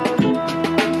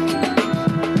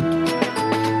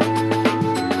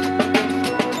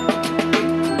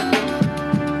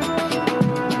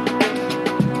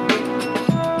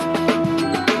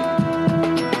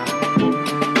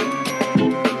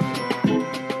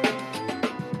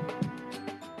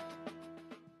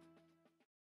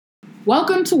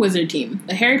Welcome to Wizard Team,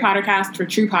 a Harry Potter cast for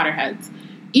true Potterheads.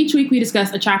 Each week we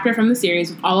discuss a chapter from the series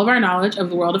with all of our knowledge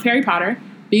of the world of Harry Potter.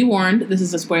 Be warned, this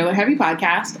is a spoiler-heavy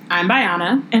podcast. I'm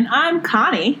Bayana. And I'm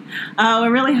Connie.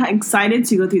 We're really excited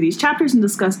to go through these chapters and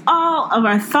discuss all of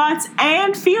our thoughts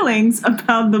and feelings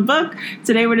about the book.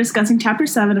 Today we're discussing Chapter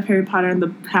 7 of Harry Potter and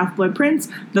the Half-Blood Prince,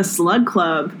 the Slug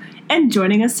Club. And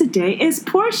joining us today is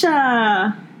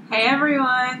Portia. Hey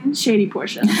everyone. Shady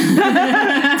Portia.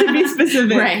 To be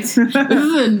specific. Right. This is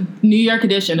a New York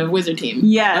edition of Wizard Team.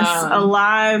 Yes,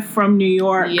 live from New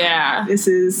York. Yeah. This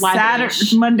is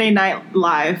Monday Night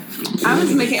Live. I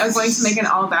was going to make an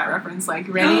All That reference, like,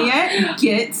 ready yet?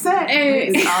 Get set.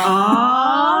 Hey.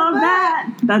 All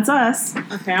that. That's us.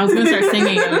 Okay, I was going to start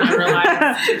singing and I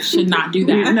realized should not do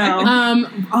that. No.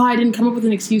 I didn't come up with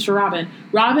an excuse for Robin.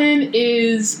 Robin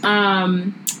is,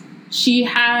 she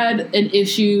had an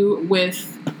issue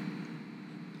with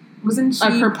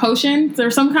her potion. There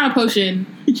was some kind of potion.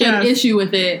 She had an issue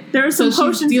with it. There were some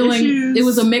potion issues. It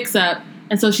was a mix-up.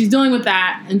 And so she's dealing with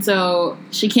that. And so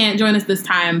she can't join us this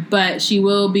time. But she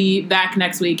will be back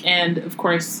next week. And, of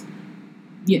course,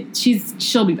 yeah,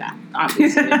 she'll be back,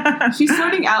 obviously. She's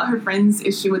sorting out her friend's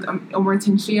issue with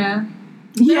Omortentia.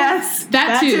 Yes,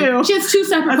 that too. She has two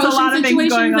separate potion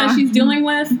situations that she's dealing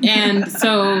with, and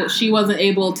so she wasn't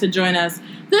able to join us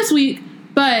this week.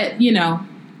 But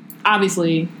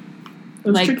obviously,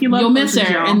 you'll miss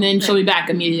her, and then she'll be back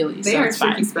immediately. They are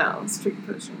tricky spells, tricky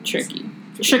potions, tricksy.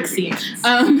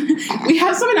 We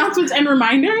have some announcements and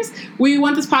reminders. We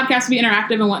want this podcast to be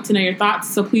interactive and want to know your thoughts,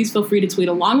 so please feel free to tweet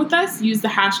along with us. Use the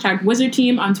hashtag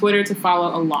WizardTeam on Twitter to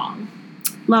follow along.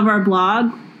 Love our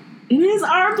blog. It is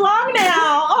our blog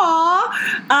now.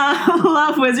 Aww.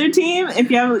 Love Wizard Team.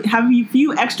 If you have a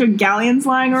few extra galleons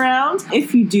lying around,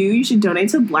 if you do, you should donate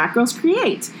to Black Girls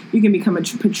Create. You can become a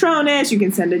patronus. You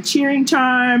can send a cheering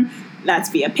charm. That's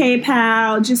via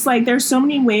PayPal. Just there's so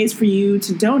many ways for you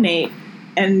to donate.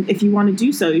 And if you want to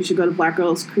do so, you should go to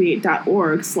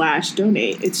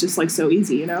blackgirlscreate.org/donate. It's just so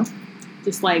easy,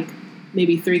 Just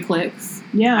maybe 3 clicks.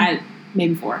 Yeah.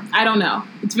 Maybe 4. I don't know.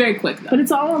 It's very quick though. But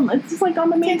it's on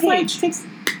the main page. Takes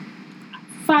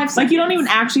 5 seconds. You don't even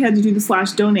actually have to do the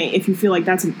 /donate if you feel like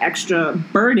that's an extra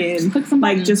burden. Just click some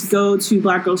buttons. Just go to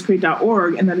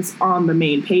blackgirlscreate.org and then it's on the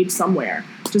main page somewhere.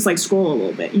 Just scroll a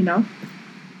little bit, Boom.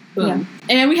 Yeah.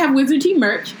 And we have Wizard Team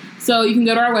merch. So you can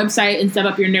go to our website and set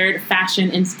up your nerd,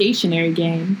 fashion, and stationery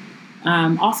game.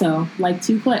 Also,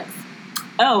 2 clicks.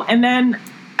 Oh, and then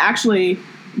actually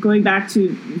going back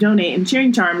to donate and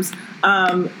cheering charms,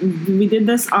 we did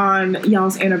this on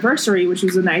y'all's anniversary, which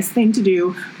was a nice thing to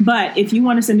do. But if you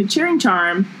want to send a cheering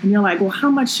charm and you're like, well, how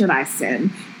much should I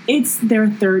send? It's their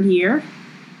 3rd year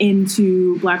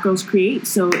into Black Girls Create.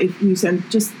 So if you send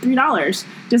just $3,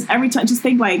 just every time, just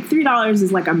think $3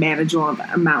 is a manageable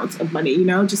amount of money,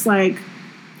 just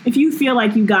if you feel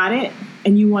like you got it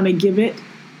and you want to give it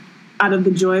out of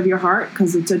the joy of your heart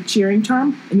because it's a cheering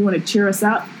charm and you want to cheer us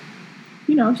up,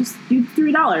 just do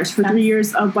 $3 for 3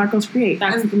 years of Black Girls Create.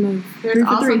 That's the move. There's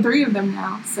also 3 of them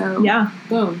now, so yeah,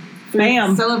 boom,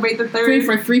 bam, celebrate the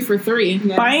 3rd. 3 for 3.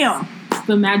 Yes. Bam, it's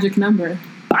the magic number.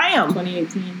 Bam,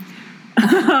 2018.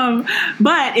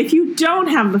 But if you don't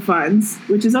have the funds,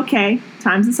 which is okay,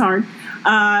 times is hard,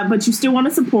 but you still want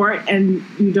to support and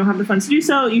you don't have the funds to do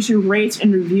so, you should rate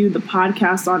and review the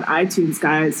podcast on iTunes,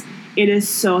 guys. It is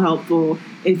so helpful.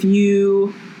 If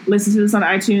you listen to this on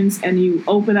iTunes and you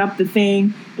open up the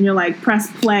thing and you're press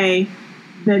play,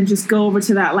 then just go over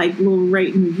to that little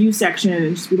rate and review section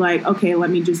and just be okay,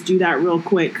 let me just do that real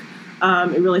quick.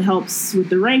 It really helps with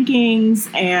the rankings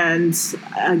and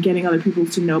getting other people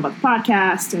to know about the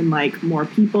podcast and more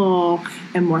people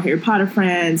and more Harry Potter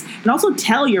friends. And also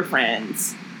tell your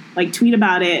friends, tweet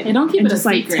about it. And don't keep it just a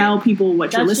secret. Tell people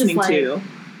what you're listening just, to.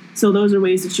 So those are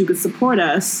ways that you could support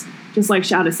us. Just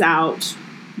shout us out,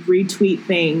 retweet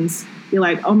things. You're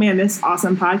oh man, this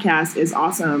awesome podcast is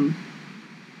awesome.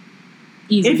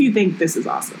 Easy. If you think this is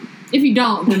awesome. If you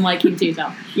don't, then keep to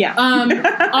yourself. Yeah.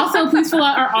 Also, please fill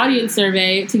out our audience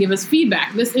survey to give us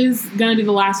feedback. This is going to be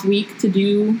the last week to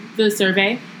do the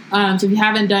survey. So if you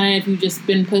haven't done it, if you've just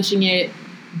been pushing it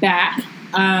back,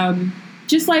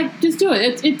 just do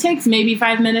it. It takes maybe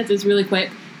 5 minutes. It's really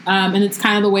quick. And it's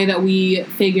kind of the way that we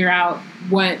figure out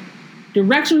what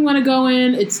direction we want to go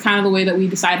in. It's kind of the way that we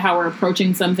decide how we're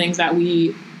approaching some things that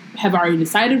we have already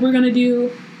decided we're going to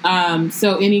do.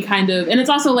 So any kind of, and it's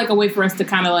also a way for us to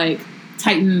kind of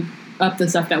tighten up the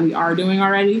stuff that we are doing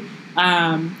already.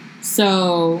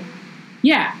 So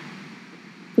yeah,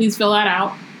 please fill that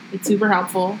out. It's super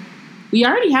helpful. We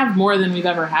already have more than we've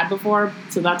ever had before,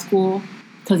 so that's cool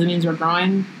because it means we're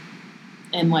growing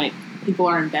and people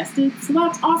are invested. So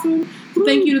that's awesome. So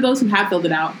thank you to those who have filled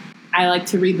it out. I like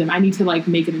to read them. I need to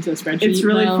make it into a spreadsheet. It's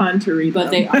really fun to read,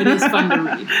 but it is fun to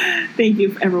read. Thank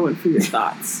you, everyone, for your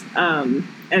thoughts.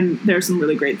 And there's some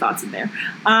really great thoughts in there.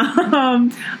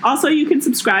 Also, you can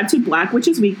subscribe to Black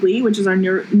Witches Weekly, which is our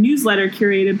newsletter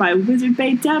curated by Wizard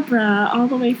Bay Deborah, all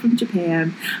the way from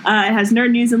Japan. It has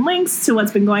nerd news and links to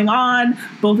what's been going on,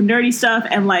 both nerdy stuff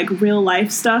and real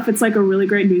life stuff. It's a really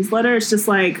great newsletter. It's just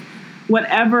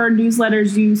whatever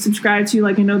newsletters you subscribe to,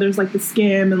 I know there's the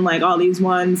Skim and all these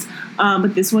ones,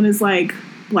 but this one is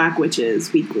Black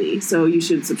Witches Weekly, so you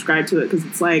should subscribe to it because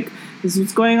it's this is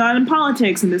what's going on in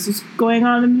politics and this is going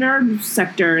on in the nerd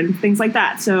sector and things like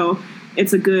that. So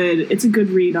it's a good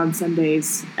read on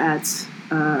Sundays at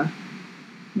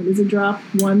what does it drop?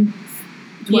 1:12?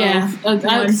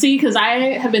 Yeah, see, because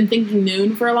I have been thinking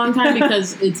noon for a long time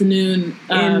because it's noon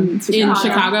in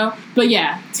Chicago. But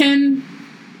yeah, 10,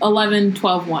 11,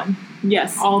 12, 1.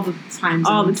 Yes. All the times.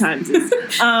 All the times.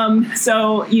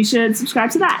 So you should subscribe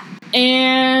to that.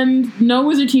 And no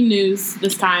Wizard Team news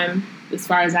this time, as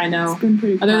far as I know. It's been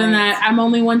pretty quiet. Other than that, I'm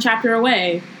only one chapter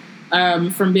away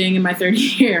from being in my third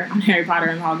year on Harry Potter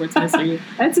and Hogwarts Mystery.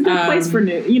 That's a good place for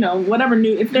news. Whatever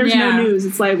news. If there's no news,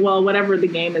 it's whatever the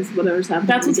game is, whatever's happening.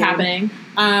 That's what's happening.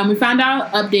 We found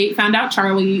out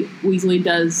Charlie Weasley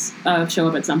does show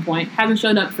up at some point. Hasn't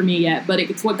showed up for me yet, but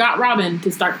it's what got Robin to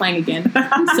start playing again.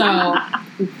 So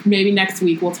maybe next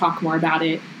week we'll talk more about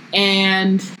it.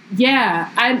 And yeah,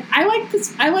 I like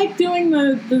this. I like doing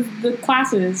the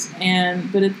classes,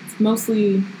 but it's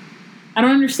mostly I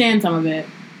don't understand some of it.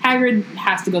 Hagrid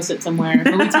has to go sit somewhere,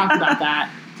 but we talked about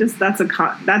that.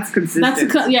 That's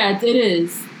consistent. It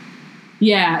is.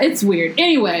 Yeah, it's weird.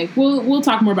 Anyway, we'll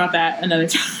talk more about that another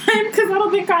time because I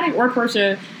don't think Connie or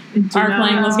Portia are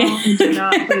playing this game. Do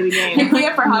not play the game. Pick me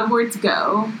up for Hogwarts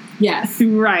Go. Yes.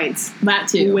 Right. That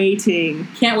too. Waiting.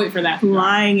 Can't wait for that.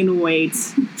 Lying in wait.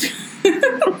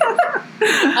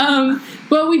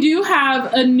 But we do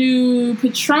have a new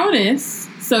Patronus.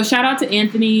 So shout out to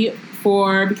Anthony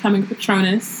for becoming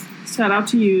Patronus. Shout out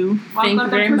to you. Thank you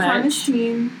very much. Patronus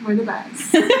team. We're the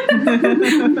best.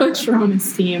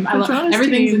 Patronus team. I love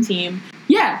everything's a team.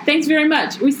 Yeah, thanks very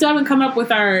much. We still haven't come up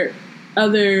with our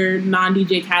other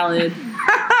non-DJ Khaled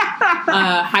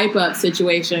hype up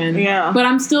situation. Yeah. But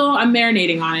I'm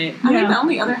marinating on it. I think the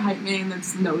only other hype man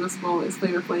that's noticeable is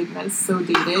Flavor Flav, and that is so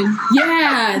dated.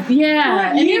 Yeah.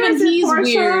 And even he's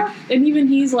weird. And even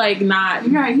he's not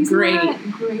he's great. Not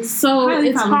great. So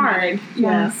it's hard.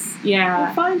 Yes. Yeah.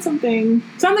 We'll find something.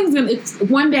 Something's it's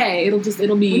one day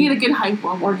it'll be. We need a good hype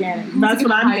woman. Organic. That's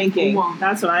what I'm thinking.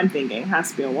 That's what I'm thinking. It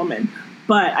has to be a woman.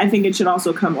 But I think it should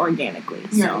also come organically.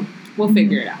 So we'll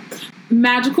figure it out.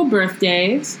 Magical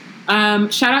birthdays.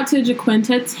 Shout out to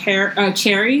Jaquinta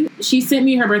Cherry. She sent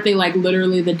me her birthday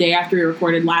literally the day after we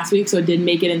recorded last week, so it didn't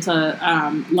make it into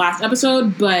last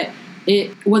episode, but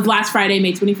it was last Friday,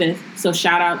 May 25th. So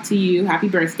shout out to you. Happy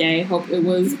birthday. Hope it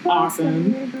was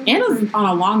awesome. And it was on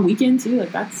a long weekend too.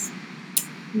 That's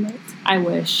I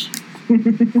wish.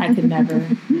 I could never.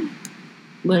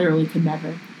 Literally could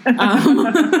never.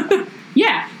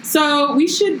 Yeah, so we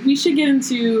should get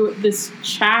into this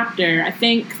chapter. I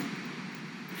think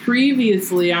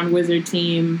previously on Wizard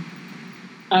Team,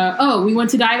 we went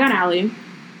to Diagon Alley,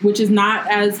 which is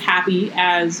not as happy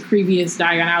as previous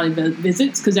Diagon Alley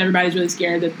visits because everybody's really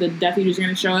scared that the Death Eaters are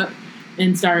going to show up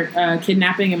and start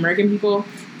kidnapping and murdering people.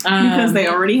 Because they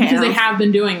already have. Because they have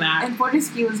been doing that. And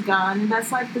Fortescue is gone, and that's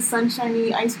the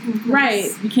sunshiny ice cream place.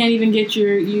 Right. You can't even get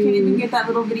you can't even get that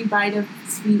little bitty bite of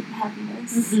sweet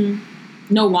happiness. Mm-mm.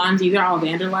 No wands either.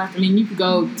 Ollivander left. I mean, you could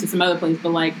go to some other place,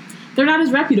 but they're not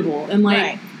as reputable. And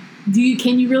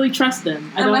can you really trust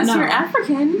them? I Unless don't know. you're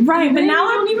African, right? But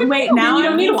now you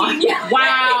don't need one.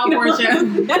 Wow,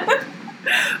 Portia.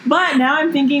 But now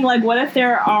I'm thinking, what if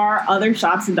there are other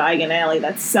shops in Diagon Alley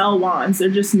that sell wands? They're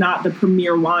just not the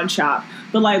premier wand shop.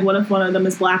 But, what if one of them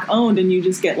is Black-owned and you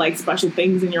just get, special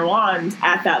things in your wand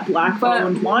at that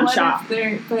Black-owned wand shop?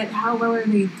 But how well are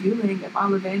they doing if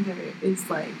Ollivander is,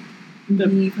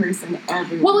 the person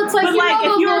everywhere? Well, it's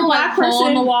if you're a Black person hole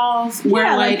in the walls where,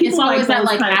 it's always that,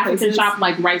 African shop,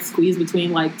 right squeeze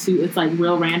between, two, it's,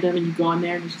 real random and you go in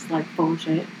there and it's just, full of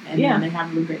shit. And then they have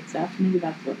really great stuff. Maybe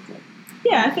that's what it's like.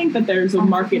 Yeah, I think that there's a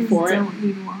market for it. Don't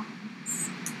need wands.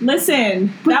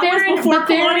 Listen,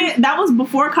 that was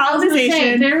before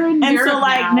colonization, they're in and Europe so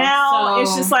now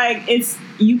it's just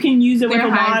you can use it with a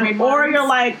wand, or you're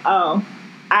oh,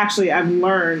 actually I've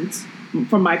learned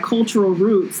from my cultural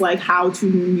roots, like how to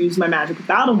use my magic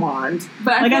without a wand.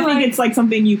 But I think it's like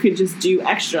something you could just do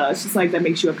extra. It's just like that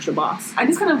makes you extra boss. I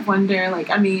just kind of wonder, like,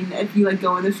 I mean, if you like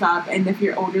go in the shop and if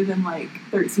you're older than like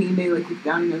 13, they like look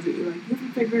down and knows that you're like, you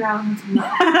haven't figured out how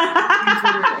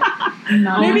to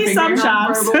not maybe some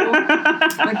shops.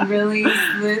 Like, really,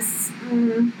 is this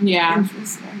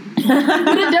interesting.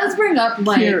 But it does bring up,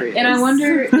 like, curious. And I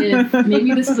wonder if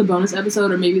maybe this is a bonus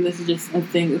episode or maybe this is just a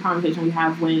conversation we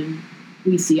have when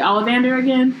we see Ollivander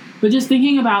again. But just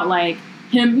thinking about, like,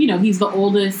 him, you know, he's the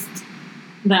oldest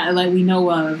that, like, we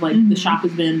know of. Like, the shop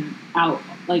has been out,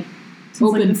 like,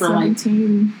 open like for, like,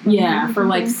 for,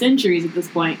 like, centuries at this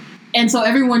point. And so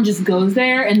everyone just goes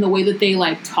there, and the way that they,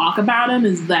 like, talk about him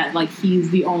is that, like, he's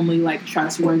the only, like,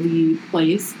 trustworthy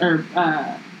place, or,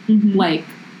 like,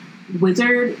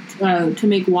 wizard to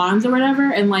make wands or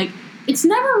whatever, and like it's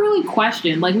never really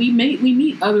questioned. Like we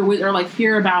meet other wizards, or like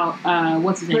hear about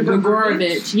what's his name,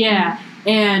 Grigorovich,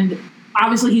 and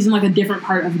obviously he's in like a different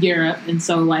part of Europe, and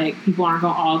so like people aren't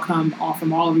gonna all come all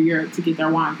from all over Europe to get their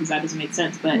wand because that doesn't make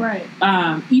sense. But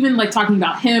even like talking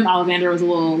about him, Ollivander was a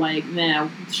little like, nah,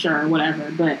 sure, whatever.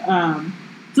 But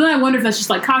so then I wonder if that's just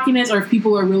like cockiness, or if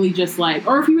people are really just like,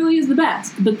 or if he really is the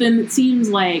best. But then it seems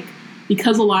like,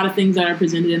 because a lot of things that are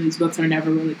presented in these books are never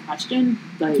really questioned.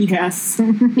 Like, yes,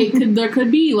 there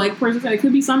could be, like person said, it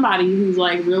could be somebody who's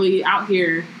like really out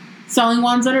here selling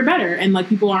wands that are better, and like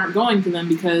people aren't going to them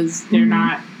because they're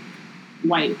not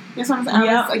white. Yes, I feel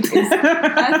like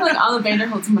Ollivander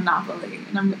holds a monopoly,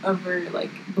 and I'm over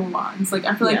like the wands. Like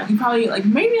I feel like you probably like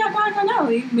maybe not Diagon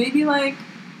Alley, maybe like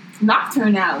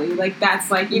Nocturne Alley, like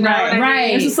that's like, you know,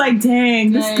 right. It's just like,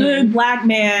 dang, this good black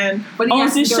man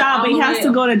owns this shop, but he has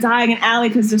to go to Diagon Alley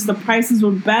because just the prices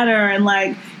were better, and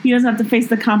like he doesn't have to face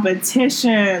the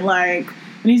competition, like,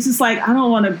 and he's just like, I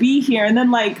don't want to be here. And then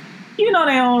like, you know,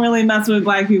 they don't really mess with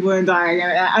black people in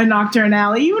Nocturne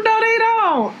Alley, you know they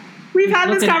don't. We've had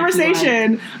this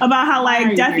conversation about how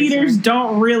like Death Eaters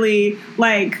don't really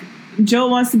like. Joe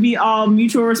wants to be all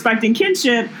mutual respect and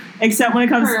kinship, except when it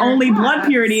comes to only blood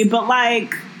purity. But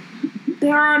like,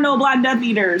 there are no black Death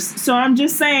Eaters, so I'm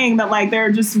just saying that like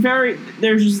there's just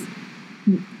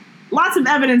lots of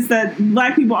evidence that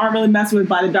black people aren't really messed with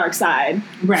by the dark side.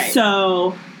 Right.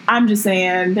 So I'm just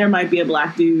saying there might be a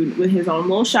black dude with his own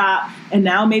little shop, and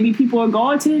now maybe people are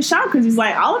going to his shop because he's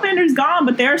like, Ollivander's gone,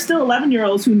 but there are still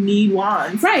 11-year-olds who need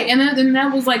wands. Right, and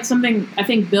that was like something I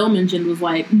think Bill mentioned, was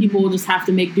like people will just have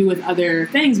to make do with other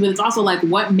things, but it's also like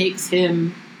what makes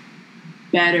him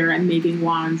better at making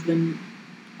wands than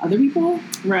other people?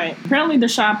 Right. Apparently the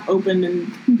shop opened in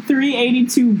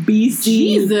 382 BC.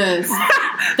 Jesus.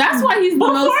 That's why he's the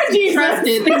most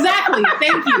trusted. Exactly.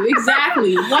 Thank you.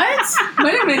 Exactly. What?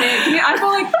 Wait a minute. I feel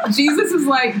like Jesus is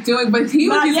like doing, but he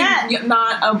was using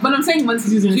but I'm saying once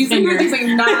Jesus was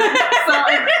using not. So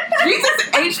if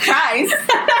Jesus H. Christ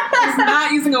is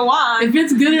not using a wand. If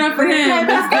it's good enough for him,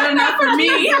 it's good enough for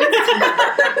me. 1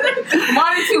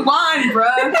 and 2 wand,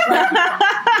 bruh. Like,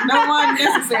 no wand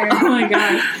necessary. Oh my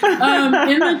gosh.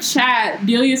 In the chat,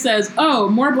 Delia says, "Oh,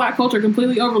 more black culture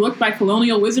completely overlooked by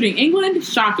colonial wizarding England.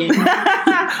 Shocking."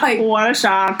 Like, what a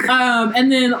shock.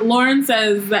 And then Lauren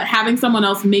says that having someone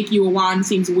else make you a wand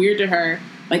seems weird to her.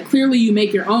 Like, clearly you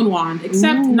make your own wand,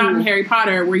 except not in Harry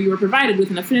Potter, where you were provided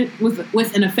with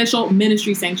an official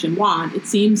ministry-sanctioned wand. It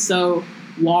seems so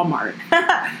Walmart.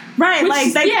 Right,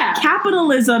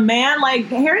 capitalism, man. Like,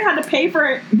 Harry had to pay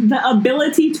for the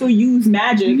ability to use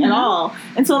magic at all.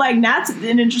 And so, like, that's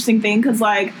an interesting thing, because,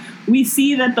 like, we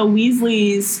see that the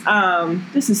Weasleys,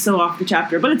 this is so off the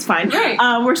chapter, but it's fine. Right.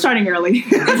 We're starting early.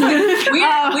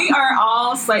 we are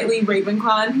all slightly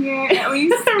Ravenclaw here, at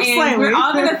least. And we're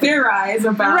all going to theorize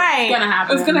about what's going to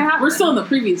happen. What's going to happen. We're still in the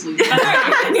previous week.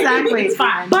 Exactly. It's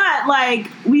fine. But, like,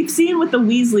 we've seen with the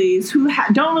Weasleys, who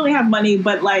don't really have money,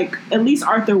 but, like, at least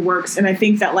Arthur works, and I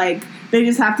think that, like, they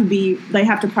have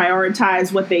to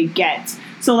prioritize what they get.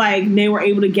 So, like, they were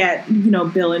able to get,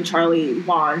 Bill and Charlie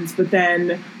wands, but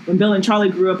then when Bill and Charlie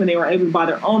grew up and they were able to buy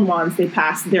their own wands, they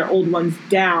passed their old ones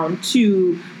down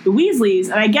to the Weasleys.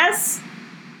 And I guess,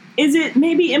 is it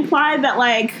maybe implied that,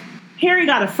 like, Harry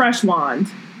got a fresh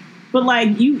wand, but, like,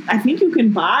 I think you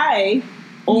can buy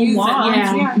old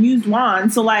wands, used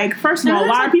wands. So, like, first of all,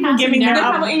 why are people giving their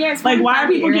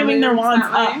wands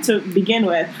up to begin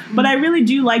with? But I really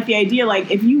do like the idea,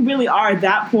 like, if you really are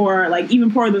that poor, like,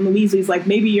 even poorer than the Weasleys, like,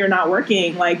 maybe you're not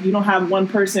working, like, you don't have one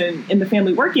person in the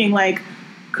family working, like,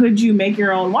 could you make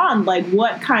your own wand? Like,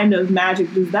 what kind of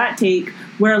magic does that take?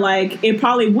 Where, like, it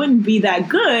probably wouldn't be that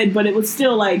good, but it would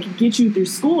still, like, get you through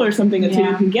school or something until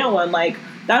you can get one. Like,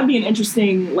 that would be an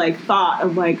interesting like thought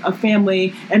of like a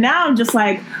family. And now I'm just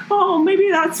like, oh, maybe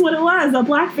that's what it was. A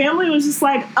black family was just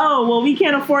like, oh, well, we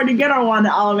can't afford to get our wand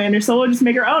at Ollivander, so we'll just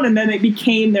make our own. And then it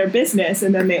became their business,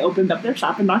 and then they opened up their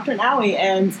shop in Nocturne Alley,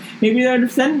 and maybe they're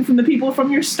descended from the people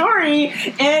from your story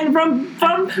and from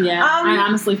I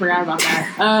honestly forgot about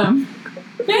that.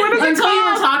 Until you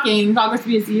were talking Congress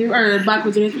BSU or Black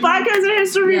Wizard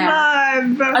History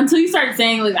Month. Until you started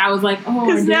saying, like, I was like, oh,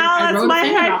 because now that's my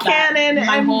head canon.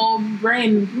 My whole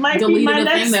brain might deleted be my the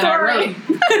next thing story.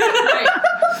 that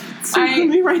I wrote. So let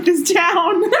me write this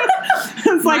down.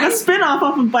 It's like a spinoff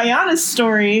off of Bayana's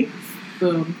story.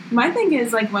 Boom. My thing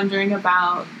is like wondering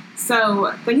about.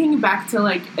 So, thinking back to,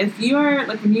 like, if you are,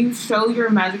 like, when you show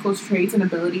your magical traits and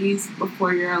abilities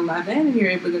before you're 11 and you're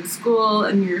able to go to school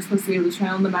and you're supposed to be able to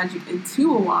channel the magic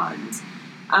into a wand,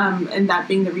 and that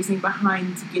being the reasoning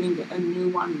behind getting a new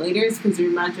wand later is because your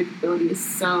magic ability is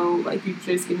so, like, you're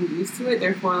just getting used to it.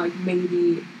 Therefore, like,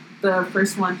 maybe the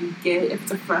first wand you get, if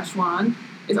it's a fresh wand,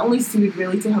 is only suited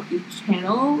really to help you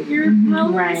channel your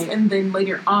powers, right. And then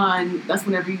later on, that's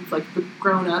whenever you've like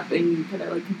grown up and you kind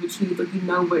of like have achieved, like you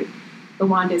know what the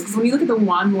wand is. Because when you look at the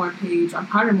Wandmore page on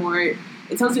Pottermore,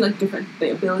 it tells you like different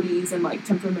the abilities and like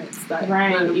temperaments that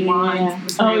the wand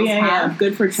materials have.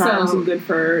 Good for charms and good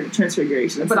for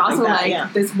transfiguration. But also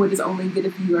like this wood is only good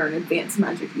if you are an advanced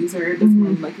magic user. This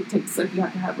one like it takes like you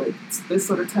have to have like this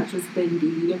sort of touch as bendy.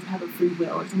 You have to have a free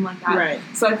will or something like that. Right.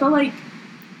 So I feel like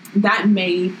that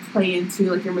may play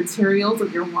into like your materials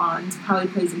of your wand probably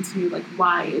plays into like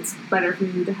why it's better for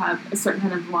you to have a certain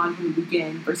kind of wand when you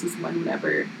begin versus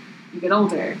whenever you get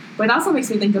older. But it also makes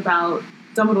me think about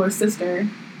Dumbledore's sister,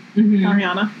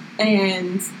 Ariana,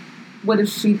 and what if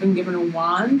she'd been given a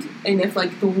wand, and if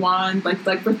like the wand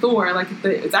like for Thor, like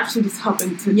it's actually just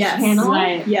helping to channel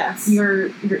your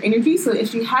energy. So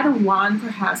if she had a wand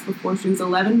perhaps before she was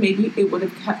 11, maybe it would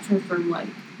have kept her from like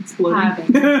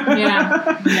having.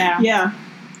 Yeah.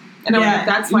 And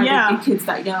that's why they get kids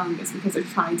that young, is because they're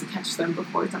trying to catch them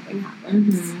before something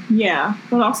happens. Yeah,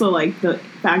 but also like the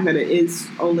fact that it is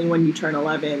only when you turn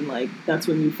 11, like that's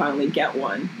when you finally get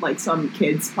one. Like some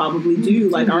kids probably do.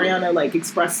 Like Ariana like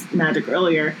expressed magic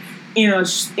earlier, in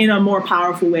a more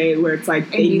powerful way where it's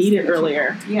like they need it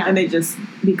earlier, and they just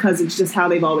because it's just how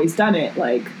they've always done it.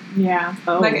 Like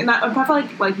like and I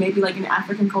feel like maybe like in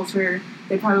African culture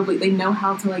they know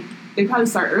how to like. They probably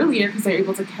start earlier because they're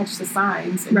able to catch the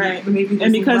signs, and maybe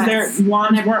and because their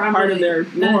wands weren't part of their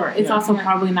lore. It's also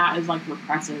probably not as like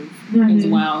repressive as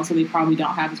well, so they probably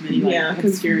don't have as many like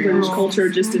because British culture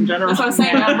just in general. That's what I'm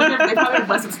saying. I wonder if they probably have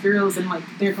less experience in like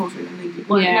their culture than they do.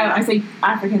 Well, I say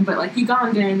African, but like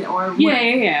Ugandan or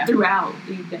throughout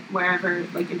wherever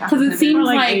like in Africa. Because it seems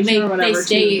like they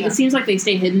stay. Too, It seems like they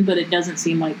stay hidden, but it doesn't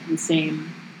seem like the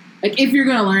same. Like, if you're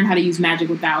going to learn how to use magic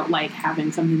without, like,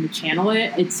 having something to channel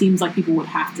it, it seems like people would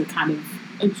have to kind of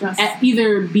adjust.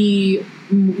 They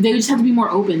just have to be more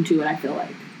open to it, I feel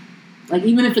like. Like,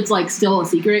 even if it's, like, still a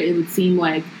secret, it would seem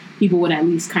like people would at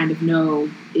least kind of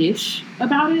know-ish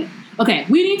about it. Okay,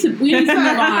 we need to move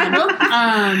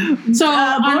on. So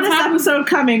bonus episode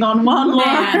coming on one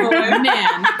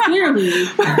man, clearly,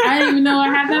 I didn't even know I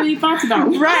had that many thoughts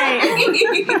about it.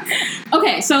 Right.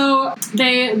 Okay, so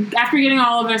they after getting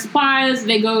all of their supplies,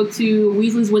 they go to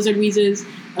Weasley's Wizard Wheezes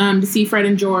to see Fred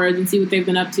and George and see what they've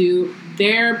been up to.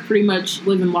 They're pretty much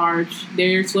living large.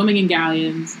 They're swimming in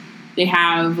galleons. They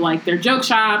have like their joke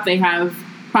shop. They have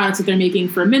products that they're making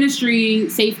for ministry,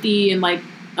 safety, and like.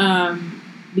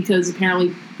 Because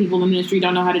apparently people in the ministry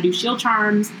don't know how to do shield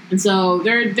charms. And so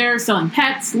they're selling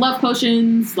pets, love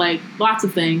potions, like lots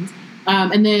of things.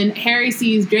 And then Harry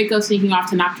sees Draco sneaking off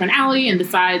to Nocturne Alley and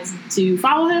decides to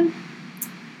follow him.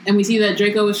 And we see that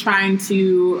Draco is trying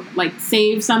to like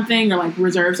save something or like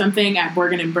reserve something at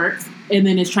Borgin and Burke's and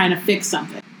then is trying to fix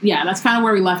something. Yeah, that's kind of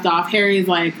where we left off. Harry's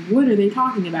like, what are they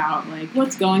talking about? Like,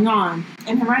 what's going on?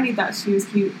 And Hermione thought she was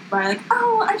cute by like,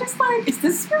 oh, I just like, is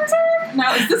this your reserve?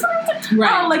 No, is this what reserve?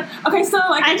 Right. Oh, like, okay, so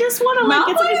like, I just want to like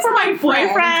get something for my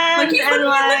boyfriend. Like, he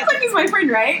looks like he's my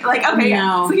friend, right? Like, okay,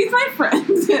 no. So he's my friend.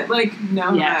 Like,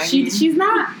 no. Yeah, she's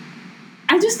not.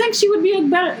 I just think she would be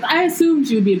I assumed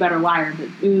she would be a better liar, but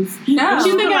it was. No.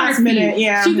 She's thinking on her feet.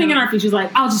 Yeah. She's thinking on her feet. She's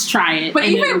like, I'll just try it. But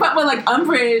even with like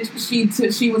Umbridge,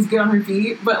 she was good on her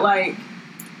feet, but like.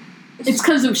 It's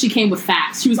because she came with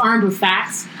facts. She was armed with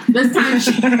facts. This time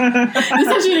she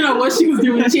didn't know what she was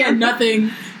doing. She had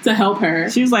nothing to help her.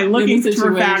 She was like looking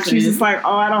for facts. She was just like,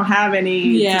 oh, I don't have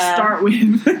any to start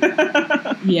with.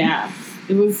 Yeah.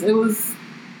 It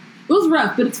was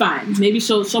rough, but it's fine. Maybe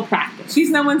she'll practice. She's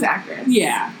no one's actress.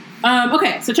 Yeah.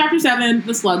 Okay, so chapter 7,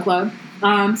 the Slug Club.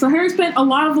 So Harry spent a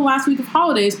lot of the last week of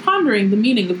holidays pondering the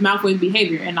meaning of Malfoy's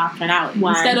behavior and nocturnality.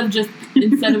 Why? Instead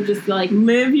of just like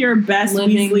live your best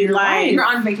Weasley life. You're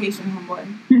on vacation, homeboy.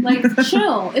 Like,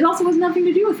 chill. It also has nothing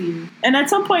to do with you. And at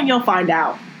some point you'll find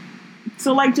out.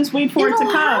 So like, just wait for it to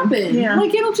come. Happen. Yeah.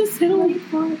 Like it'll wait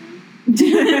for it.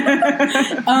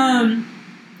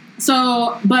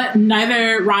 So, but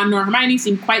neither Ron nor Hermione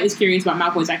seemed quite as curious about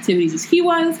Malfoy's activities as he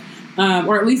was,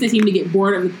 or at least they seemed to get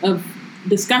bored of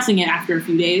discussing it after a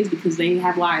few days because they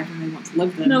have lives and they want to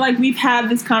live them. No, like, we've had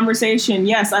this conversation.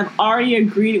 Yes, I've already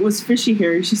agreed it was fishy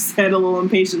here, she said a little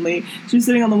impatiently. She was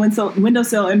sitting on the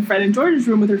windowsill in Fred and George's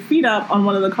room with her feet up on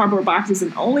one of the cardboard boxes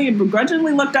and only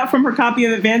begrudgingly looked up from her copy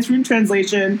of Advanced Room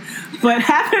Translation. But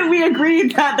haven't we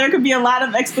agreed that there could be a lot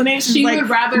of explanations? She would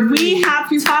rather we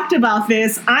have talked about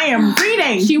this. I am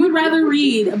reading. She would rather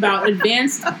read about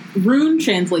Advanced Rune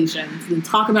Translations than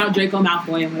talk about Draco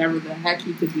Malfoy and whatever the heck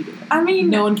he could be doing. I mean,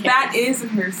 no one cares. That is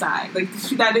her side. Like,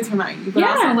 that is Hermione. But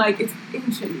also, like, it's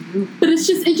ancient. But it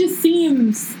just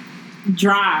seems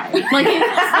dry. Like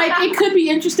it could be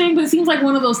interesting, but it seems like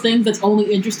one of those things that's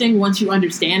only interesting once you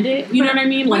understand it. You know what I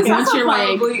mean? Like, once you're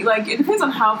probably, like, it depends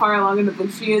on how far along in the book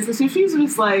she is. Because if she's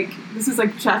just like, this is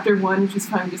like chapter 1, she's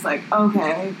kind of just like,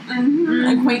 okay,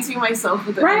 acquainting myself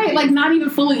with it. Right, like, not even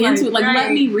fully into it. Like,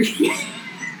 let me read.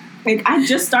 Like, I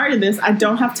just started this. I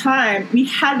don't have time. We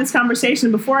had this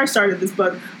conversation before I started this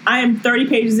book. I am 30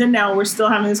 pages in now. We're still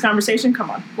having this conversation.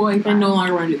 Come on. Boy, I no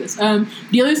longer want to do this.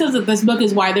 Delia says that this book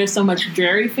is why there's so much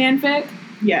Jerry fanfic.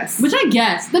 Yes. Which I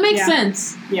guess. That makes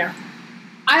sense. Yeah.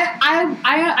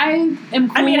 I am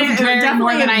cool with Jerry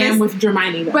more than I am with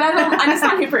Hermione. But I'm just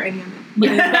not here for any of it.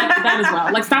 Yeah, that as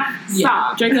well. Like, stop.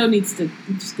 Yeah, Draco needs to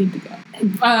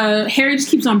go. Harry just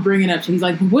keeps on bringing it up. So he's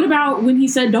like, what about when he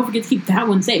said, don't forget to keep that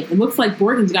one safe? It looks like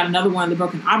Borden's got another one of the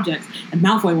broken objects, and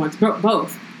Malfoy wants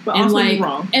both. But and also like,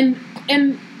 wrong. And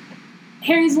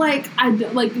Harry's like, Ron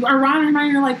and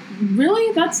Hermione are like,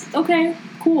 really? That's okay,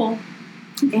 cool.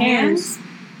 Who cares?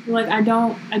 Like, I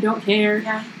don't care.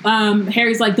 Yeah.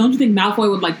 Harry's like, don't you think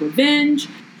Malfoy would like revenge?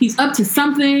 He's up to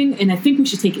something, and I think we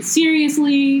should take it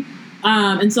seriously.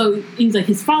 And so he's like,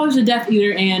 his father's a Death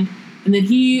Eater, and then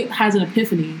he has an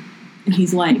epiphany, and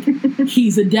he's like,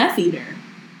 he's a Death Eater.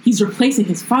 He's replacing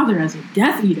his father as a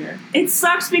Death Eater. It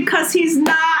sucks because he's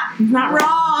not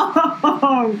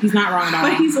wrong. He's not wrong at all.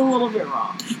 But he's a little bit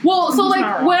wrong. Well, so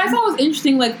like, what I thought was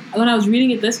interesting, like, when I was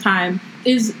reading it this time,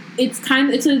 is it's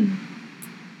a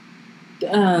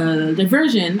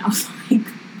diversion. I was like,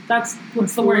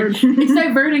 what's the word? It's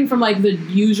diverting from like the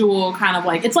usual kind of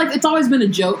like, it's always been a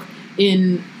joke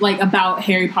in like about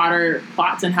Harry Potter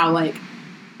plots and how like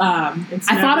I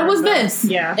thought it was this,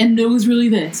 and it was really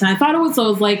this, and I thought it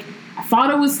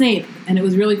was Snape, and it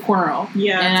was really Quirrell,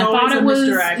 and I thought it was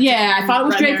I thought it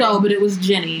was Draco, but it was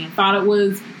Ginny. I thought it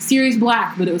was Sirius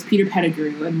Black, but it was Peter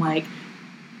Pettigrew, and like,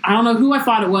 I don't know who I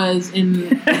thought it was, but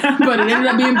it ended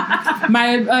up being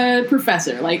my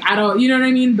professor. Like, I don't, you know what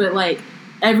I mean? But like,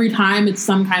 every time it's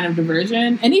some kind of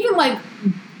diversion, and even like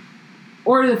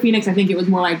Order of the Phoenix, I think it was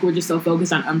more like we're just so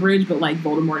focused on Umbridge, but like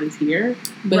Voldemort is here,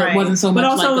 but it wasn't so much. But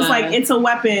also, like it was like it's a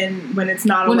weapon when it's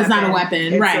not a weapon. It's not a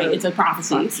weapon, right? It's a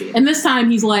prophecy. And this time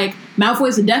he's like,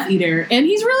 Malfoy's a Death Eater, and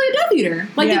he's really a Death Eater.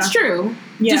 Like, it's true.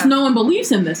 Yeah. Just no one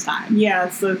believes him this time. Yeah,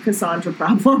 it's the Cassandra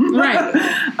problem, right?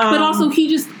 But also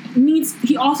he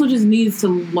also just needs to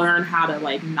learn how to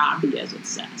like not be as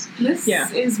obsessed. This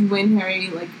is when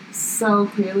Harry like so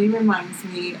clearly reminds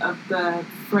me of the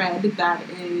Fred that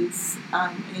is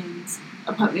in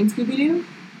A Puppet Named Scooby-Doo.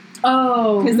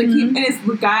 Oh, because and it's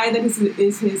the guy that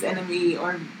is his enemy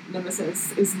or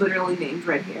nemesis is literally named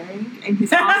Red Herring, and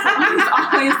he's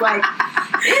always like,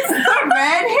 it's the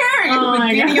Red Herring at the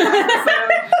beginning of the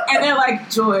episode, and they're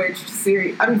like,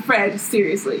 Fred,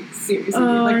 seriously,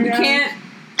 like, we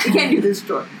can't do this,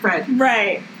 Fred.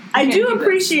 Right. I do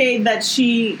appreciate that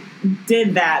she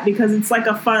did that, because it's like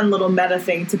a fun little meta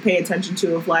thing to pay attention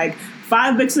to, of like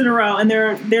 5 books in a row, and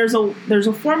there's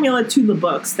a formula to the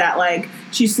books that like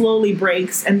she slowly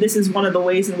breaks, and this is one of the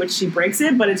ways in which she breaks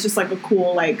it, but it's just like a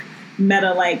cool like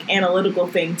meta like analytical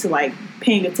thing to like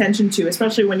paying attention to,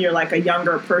 especially when you're like a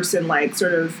younger person, like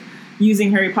sort of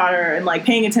using Harry Potter and like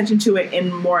paying attention to it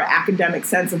in more academic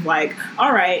sense of like,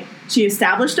 all right, she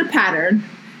established a pattern.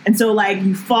 And so, like,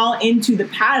 you fall into the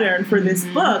pattern for this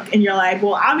book, and you're like,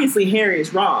 well, obviously Harry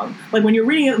is wrong. Like, when you're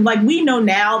reading it, like, we know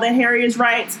now that Harry is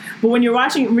right, but when you're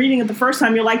reading it the first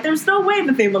time, you're like, there's no way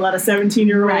that they would let a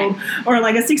 17-year-old or,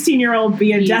 like, a 16-year-old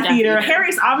be a Death Eater.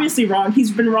 Harry's obviously wrong. He's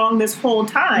been wrong this whole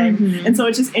time. And so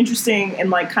it's just interesting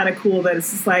and, like, kind of cool that it's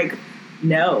just like,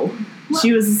 no.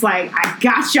 she was just like, I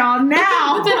got y'all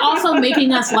now. But then also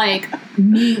making us like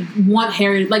me want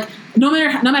Harry, like no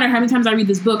matter how many times I read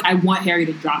this book, I want Harry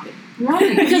to drop it.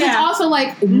 Right. Because it's also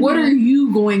like, what are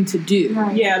you going to do?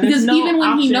 Right. Yeah, because no even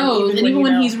when he option, knows, and even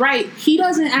when you he's right, he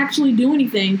doesn't actually do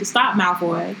anything to stop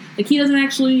Malfoy. Like, he doesn't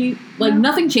actually, like,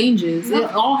 nothing changes. No.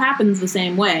 It all happens the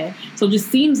same way. So it just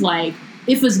seems like,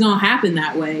 if it's gonna happen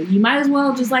that way, you might as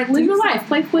well just, like, live your life.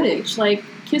 Play Quidditch. Like,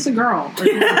 kiss a girl. Or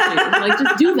like,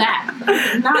 just do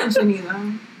that. Not Ginny,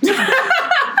 though.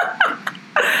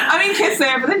 I mean, kiss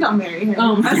her, but then don't marry her.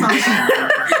 Oh, that's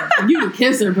all. You can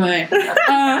kiss her, but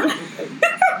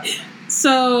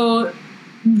so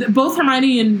both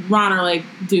Hermione and Ron are like,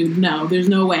 dude, no, there's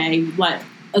no way let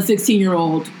a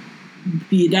 16-year-old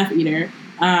be a Death Eater.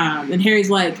 And Harry's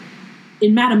like,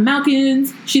 in Madame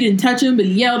Malkin's, she didn't touch him, but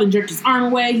he yelled and jerked his arm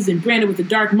away. He's been branded with a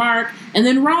dark mark. And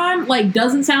then Ron, like,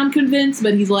 doesn't sound convinced,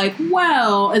 but he's like,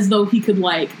 well, as though he could,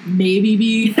 like, maybe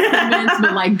be convinced,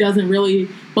 but, like, doesn't really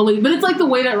believe. But it's, like, the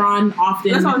way that Ron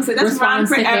often that's what I'm saying. That's Ron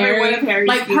for every one of Harry's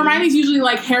like, Hermione's usually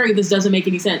like, Harry, this doesn't make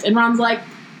any sense. And Ron's like,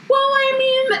 well, I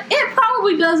mean, it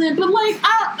probably doesn't, but, like,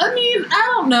 I mean,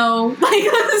 I don't know. Like,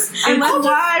 and that's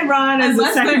why Ron is a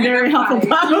secondary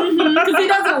Hufflepuff. Because he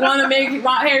doesn't want to make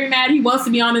Harry mad. He wants to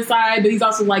be on his side, but he's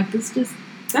also like, this just...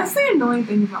 That's the annoying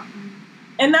thing about him.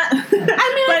 And that,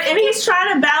 and he's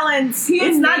trying to balance.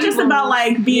 It's not just about,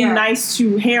 like, being nice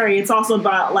to Harry. It's also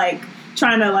about, like,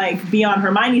 trying to, like, be on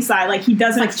Hermione's side. Like, he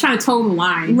doesn't... Like, trying to toe the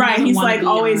line. Right, he's, like,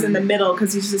 always in the middle,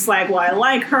 because he's just like, well, I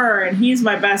like her, and he's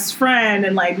my best friend,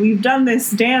 and, like, we've done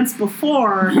this dance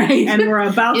before, right. And we're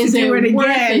about to do it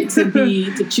again.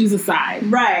 To choose a side.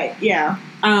 Right, yeah.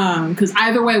 Because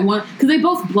either way, because they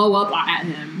both blow up at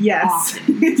him. Yes.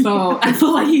 So I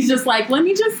feel like he's just like, I'm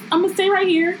gonna stay right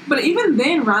here. But even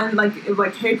then, Ron, like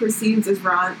Harry perceives as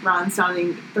Ron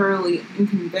sounding thoroughly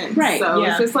unconvinced. Right. So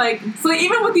it's just like, so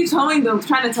even with you trying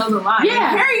to tell the lie, like,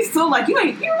 Harry's still like, you're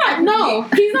not. No,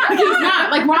 he's not.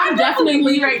 Like, Ron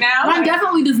definitely right now. Ron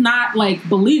definitely does not, like,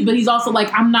 believe, but he's also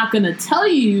like, I'm not gonna tell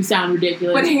you sound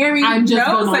ridiculous. But Harry, I'm just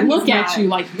gonna look at you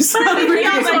like you sound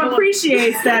ridiculous. He also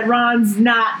appreciates that Ron's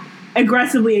not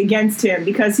aggressively against him,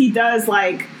 because he does,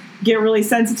 like, get really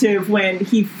sensitive when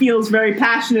he feels very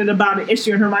passionate about an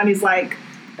issue, and Hermione's like,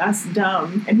 that's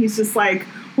dumb, and he's just like,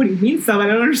 what do you mean dumb? I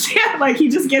don't understand. Like, he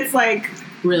just gets, like,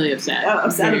 really upset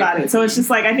about it. So it's just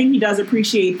like, I think he does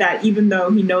appreciate that, even though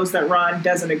he knows that Ron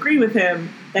doesn't agree with him,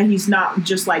 that he's not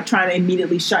just, like, trying to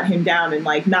immediately shut him down and,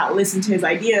 like, not listen to his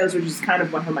ideas, which is kind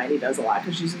of what Hermione does a lot,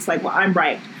 because she's just like, well, I'm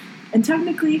right. And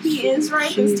technically, he is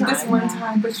right this time. This one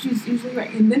time, but she's usually right.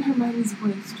 And then Hermione's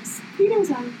voice just peters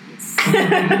out.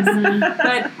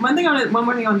 But one more thing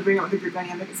I want to bring up with the group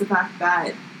dynamic is the fact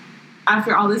that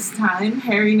after all this time,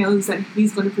 Harry knows that if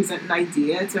he's going to present an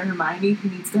idea to Hermione, he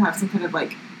needs to have some kind of,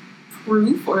 like,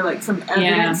 proof or, like, some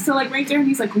evidence to, like, right there. And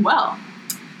he's like, well,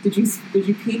 did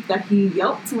you peep that he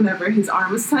yelped whenever his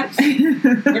arm was touched in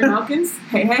Malkin's?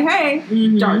 Hey,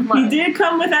 mm-hmm. Dark mark. He did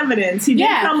come with evidence. He did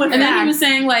come with and facts. then he was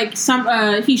saying,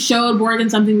 like, he showed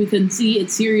Morgan something we couldn't see. It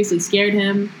seriously scared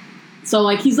him. So,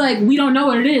 like, he's like, we don't know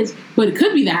what it is, but it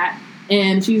could be that.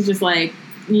 And she's just like,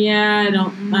 yeah, I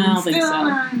don't think so.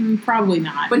 Not. Probably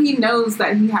not. But he knows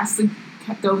that he has to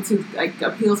go to, like,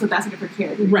 appeal to that's a different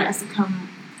character. Right. He has to come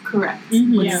correct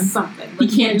with something. Like,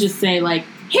 he can't just say, like,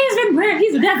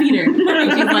 he's a Death Eater.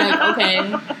 And she's like,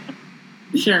 okay,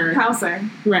 sure. How, sir?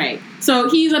 Right. So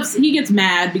he gets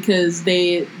mad because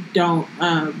they don't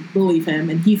believe him,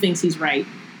 and he thinks he's right.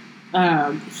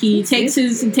 He takes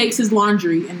his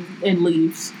laundry and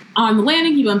leaves. On the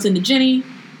landing, he bumps into Ginny.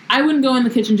 I wouldn't go in the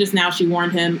kitchen just now, she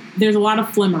warned him. There's a lot of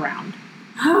phlegm around.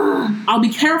 I'll be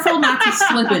careful not to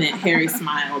slip in it, Harry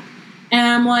smiled. And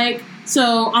I'm like,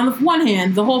 so on the one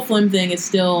hand, the whole phlegm thing is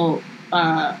still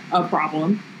a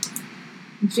problem.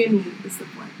 Ginny is the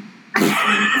phlegm.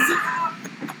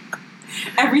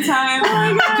 Every time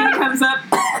Ginny comes up,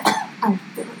 I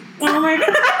feel it. Oh my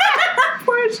god.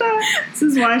 Portia. This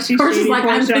is why she's Portia's shady, like,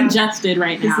 Portia. I'm congested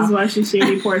right now. This is why she's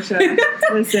shady, Portia.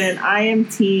 Listen, I am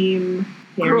team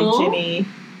Harry, Gruel? Ginny.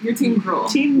 You're team Gruel.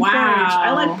 Team porridge.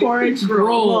 I like porridge.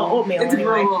 Gruel. Well, oatmeal It's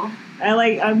anyway. Gruel.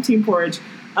 I'm team porridge.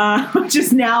 Which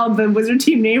is now the wizard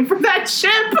team name for that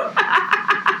ship.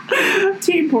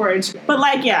 Team porridge. But,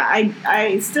 like, yeah,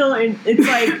 I still, it's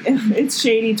like, it's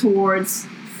shady towards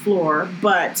Floor,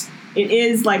 but it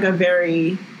is, like, a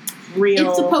very real...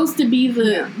 It's supposed to be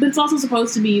but it's also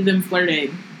supposed to be them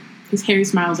flirting, because Harry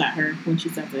smiles at her when she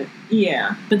says it.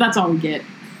 Yeah. But that's all we get.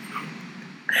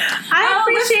 I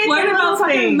appreciate the little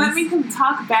things. Let me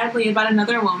talk badly about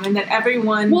another woman that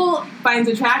everyone finds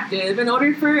attractive in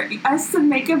order for us to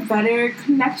make a better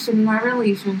connection in our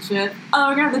relationship. Oh,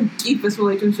 we're gonna have the deepest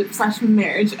relationship /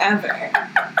 marriage ever.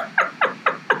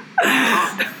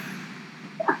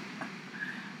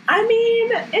 I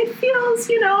mean, it feels,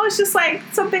 it's just like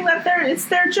something that it's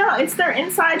their joke. It's their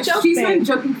inside joke. She's been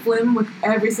joking Flim with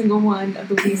every single one of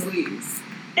the Weasleys.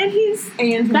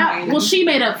 And she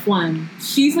made up Flim.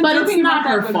 She's been but joking it's not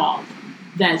about her fault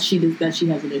that she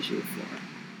has an issue with Flora.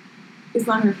 It's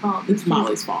not her fault. It's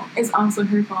Molly's fault. It's also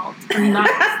her fault.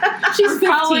 She's 15.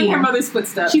 Following her mother's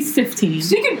footsteps. She's 15.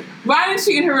 Why is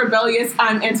she in her rebellious,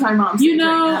 I'm anti-mom stage right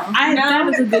now? That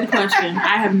is a good question.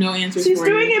 I have no answers She's for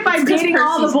you. She's doing it by dating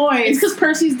all the boys. It's because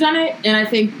Percy's done it, and I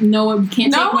think Noah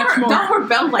can't take much more. Don't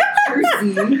rebel like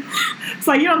Percy. It's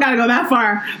like, you don't gotta go that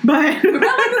far, but... Rebel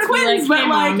like the twins, but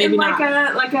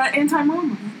like a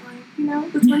anti-mom.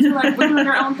 The twins are like, we're doing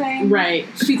our own thing. Right.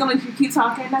 She's gonna keep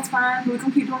talking, that's fine. We're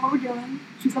gonna keep doing what we're doing.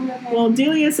 She's gonna be okay. Well,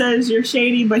 Delia says you're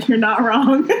shady, but you're not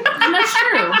wrong. And that's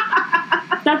true.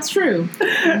 That's true.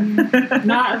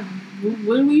 Not,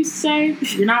 what do we used to say?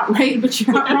 You're not right, but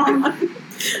you're not wrong.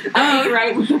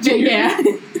 Right. Yeah.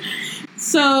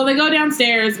 So they go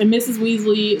downstairs, and Mrs.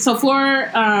 Weasley... So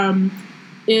Flora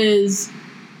is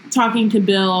talking to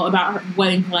Bill about her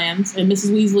wedding plans, and Mrs.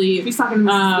 Weasley... She's talking to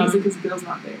Mrs. Weasley because Bill's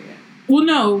not there yet. Well,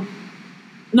 no,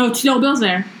 Bill's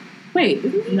there. Wait,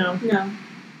 isn't he? No.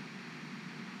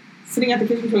 Sitting at the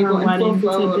kitchen table and full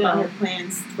flow about her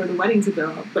plans for the wedding to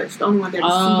Bill, but the only one there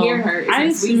to hear her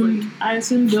is Mrs. Weasley. I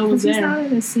assumed Bill was there. He's not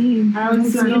in the scene. I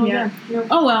was assuming Bill.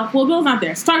 Oh, well, Bill's not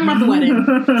there. So talking about the wedding.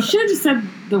 Should have just said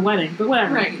the wedding, but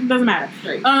whatever. Right. It doesn't matter.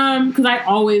 Right. Because I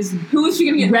always... Who is she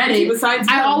going to get read it besides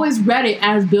Bill? I always read it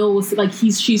as Bill was... Like,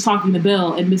 she's talking to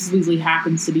Bill, and Mrs. Weasley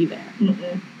happens to be there.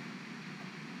 Mm-mm.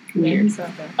 Weird.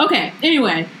 Okay,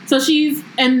 anyway, so she's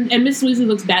and Mrs. Weasley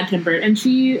looks bad-tempered, and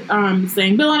she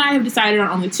saying, Bill and I have decided on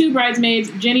only 2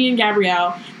 bridesmaids. Ginny and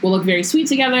Gabrielle will look very sweet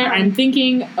together. I'm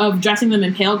thinking of dressing them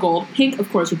in pale gold. Pink, of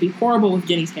course, would be horrible with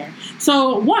Ginny's hair.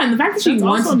 So, the fact that she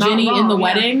wants Ginny in the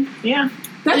wedding,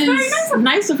 that's very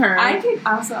nice of her. I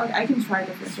can try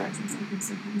the first dress since I can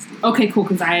sometimes do it. Okay, cool,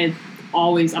 because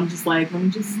I'm just like, let me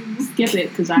just skip it,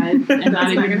 because I'm not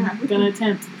even gonna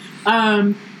attempt.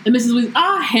 And Mrs.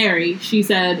 Weasley, Harry, she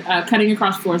said, cutting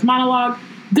across Flora's monologue.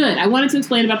 Good. I wanted to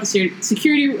explain about the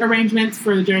security arrangements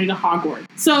for the journey to Hogwarts.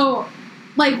 So,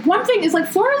 one thing is,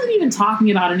 Flora isn't even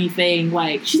talking about anything.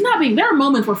 She's not being... There are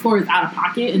moments where Flora's out of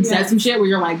pocket and says some shit where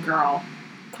you're like, girl,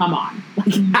 come on.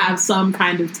 Have some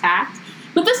kind of tact.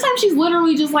 But this time she's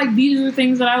literally just these are the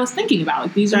things that I was thinking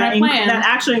about. These are my plans. That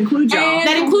actually include y'all.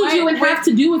 That include you and have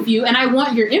to do with you. And I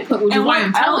want your input, which is why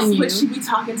I'm telling you. Would she be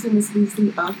talking to Miss Weasley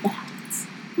about that?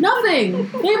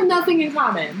 Nothing. They have nothing in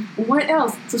common. What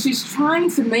else? So she's trying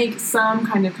to make some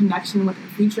kind of connection with her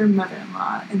future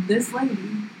mother-in-law, and this lady.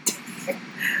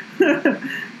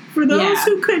 For those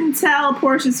who couldn't tell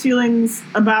Portia's feelings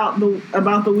about the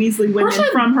Weasley women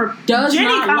from her Ginny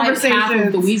conversations, like half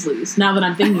of the Weasleys. Now that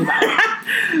I'm thinking about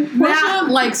it, Portia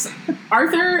likes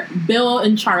Arthur, Bill,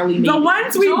 and Charlie. Maybe. The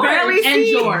ones we barely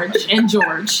see, and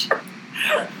George.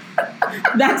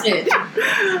 That's it.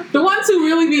 The ones who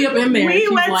really be up in there. We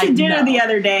went to dinner the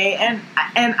other day, and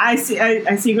I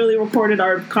secretly recorded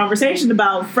our conversation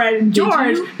about Fred and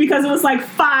George because it was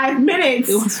 5 minutes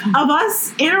of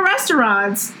us in a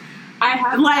restaurant. I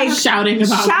have shouting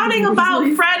about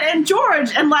Fred and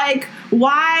George and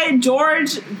why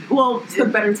George. Well, the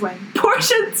better twin.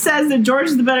 Portia says that George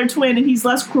is the better twin and he's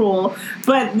less cruel,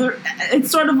 but it's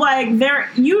sort of they're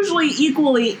usually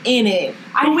equally in it.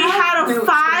 But we had a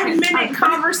 5-minute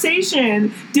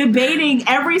conversation debating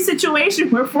every situation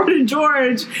where Fred and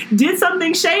George did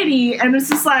something shady, and it's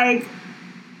just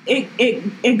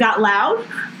it got loud,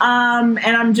 and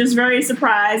I'm just very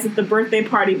surprised that the birthday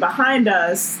party behind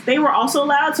us, they were also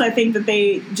loud, so I think that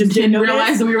they just didn't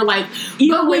realize that we were but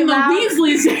when the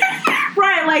Weasleys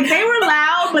right, they were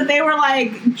loud, but they were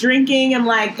drinking and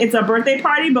it's a birthday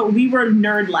party, but we were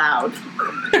nerd loud.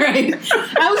 Right.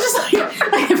 I was just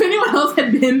if anyone else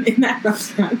had been in that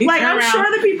restaurant, I'm sure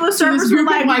the people at service were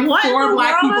what 4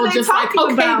 black people just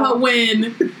okay, about? But when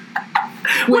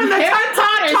the Harry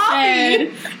Potter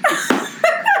said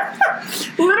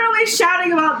literally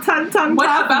shouting about Tung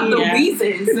what about the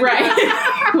Weezes? Right.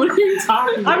 What are you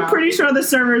talking about? I'm pretty sure the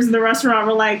servers in the restaurant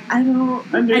were I don't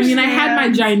understand. I mean, I had my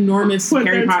ginormous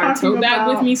Harry Potter tote bag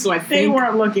with me, so I think they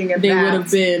weren't looking at they would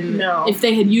have been, if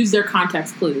they had used their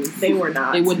context clues. They were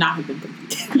not. They would not have been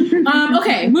confused.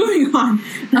 Okay, moving on.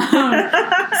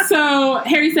 So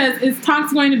Harry says, is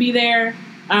Tonks going to be there?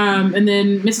 And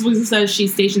then Mrs. Weasley says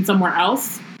she's stationed somewhere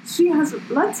else. She has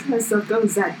let herself go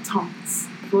that taunts.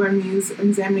 Flora mused,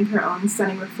 examining her own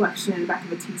stunning reflection in the back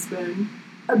of a teaspoon.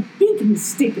 A big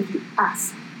mistake if you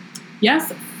ask.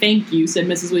 Yes, thank you, said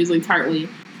Mrs. Weasley tartly.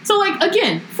 So, like,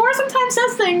 again, Flora sometimes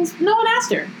says things no one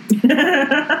asked her. You don't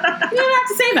have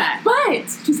to say that. But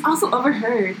she's also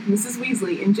overheard Mrs.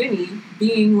 Weasley and Ginny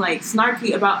being, like,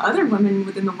 snarky about other women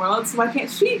within the world, so why can't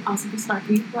she also be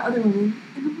snarky about other women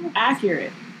in the world?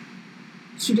 Accurate.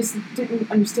 She just didn't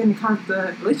understand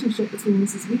the relationship between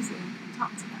Mrs. Weasley and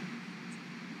Thompson.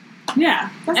 Yeah.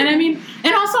 And I mean,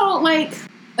 and also, like,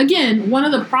 again, one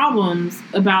of the problems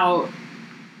about,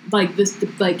 like, this,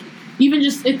 like, even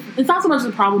just, it's not so much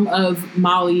the problem of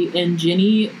Molly and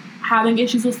Ginny having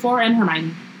issues with Flora and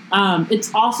Hermione.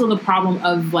 It's also the problem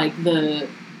of, like, the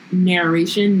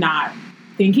narration not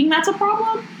thinking that's a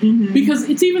problem. Mm-hmm. Because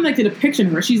it's even, like, the depiction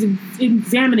of her. She's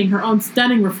examining her own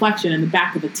stunning reflection in the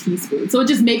back of a teaspoon. So it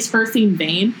just makes her seem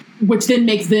vain, which then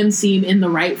makes them seem in the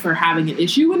right for having an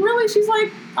issue. And really, she's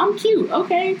like, I'm cute.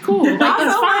 Okay, cool. Like,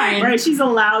 that's fine. Right, she's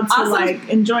allowed to, also, like,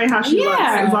 enjoy how she looks.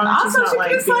 As long as also,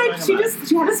 she's not, she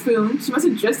had a spoon. She must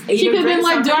have just ate it. She could have been,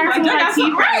 like, dark and like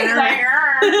teeth. Right.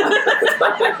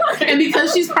 And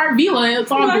because she's part Vila,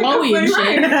 it's all glowy and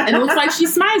shit. And it looks like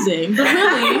she's smizing. But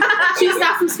really, she's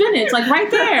got some spinach, like,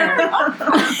 right there.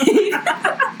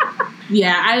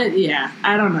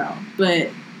 I don't know. But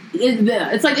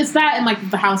it's like, it's that and, like,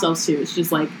 the house elves, too. It's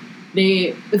just, like,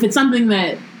 if it's something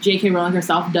that J.K. Rowling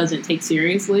herself doesn't take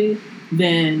seriously,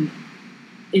 then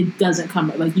it doesn't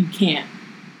come, like, you can't.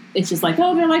 It's just like,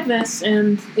 oh, they're like this,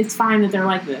 and it's fine that they're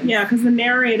like this. Yeah, because the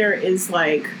narrator is,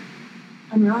 like,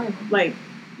 unreliable. Like,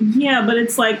 yeah, but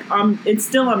it's like, it's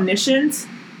still omniscient,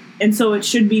 and so it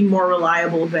should be more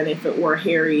reliable than if it were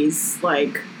Harry's,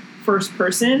 like, first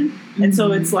person. Mm-hmm. And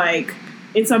so it's like,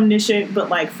 it's omniscient, but,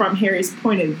 like, from Harry's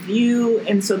point of view,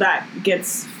 and so that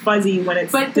gets fuzzy when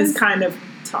it's this kind of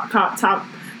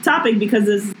topic,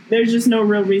 because there's just no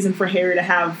real reason for Harry to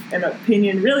have an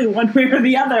opinion, really, one way or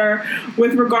the other,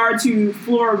 with regard to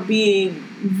Flora being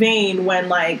vain when,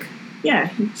 like, yeah,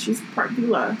 she's part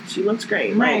Vila. She looks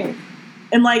great, right? Like,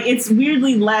 and, like, it's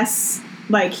weirdly less,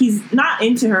 like, he's not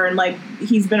into her, and, like,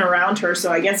 he's been around her, so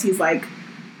I guess he's, like,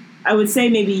 I would say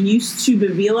maybe used to the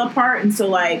Vila part, and so,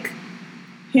 like,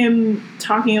 him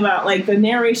talking about, like, the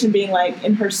narration being, like,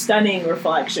 in her stunning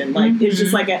reflection, like, it's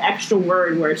just, like, an extra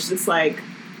word where it's just, like,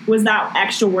 was that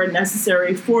extra word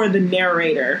necessary for the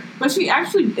narrator? But she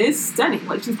actually is stunning.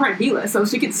 Like, she's part Vila, so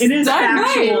she can it is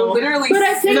factual. Literally. But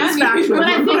I think too,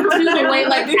 the way,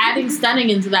 like, adding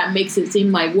stunning into that makes it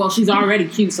seem like, well, she's already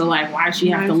cute, so, like, why does she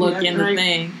have to look in the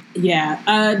thing?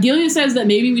 Yeah. Delia says that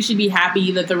maybe we should be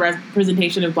happy that the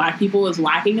representation of black people is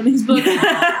lacking in these books,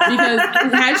 because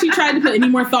had she tried to put any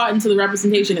more thought into the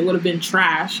representation, it would have been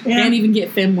trash. Yeah. Can't even get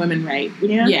femme women right.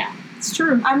 Yeah. It's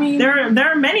true. I mean, there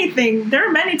are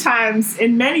many times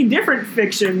in many different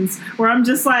fictions where I'm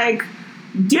just like,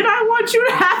 did I want you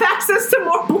to have access to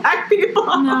more black people?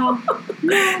 No.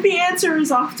 The answer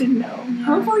is often no. Yeah.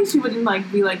 Hopefully she wouldn't,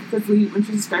 like, be like, because when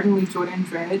she's describing Lee Jordan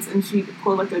dreads, and she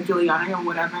pulled, like, a Giuliani or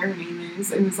whatever her name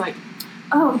is, and it's like,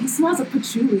 oh, he smells of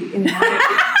patchouli. And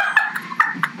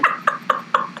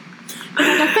like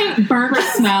a faint burnt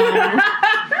smell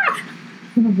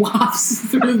wafts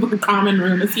through the common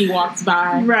room as he walks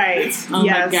by. Right. Oh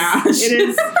my gosh. It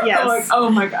is. Yes. Like, oh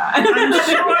my god. I'm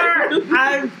sure.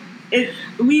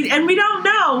 We don't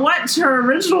know what her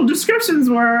original descriptions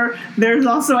were. There's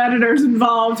also editors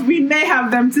involved. We may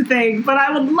have them to thank, but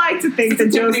I would like to think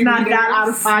that Joe's not that out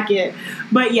of pocket.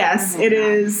 But yes, it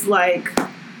is like,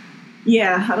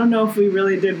 yeah, I don't know if we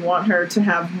really did want her to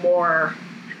have more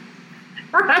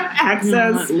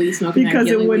access, because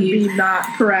it would be not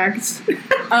correct.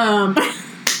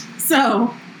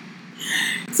 So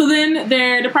then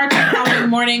their departure the following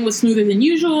morning was smoother than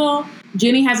usual.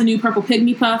 Ginny has a new purple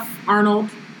pygmy puff, Arnold,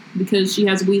 because she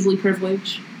has Weasley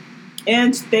privilege.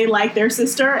 And they like their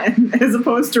sister, as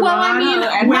opposed to Ron. I mean,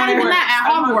 not even that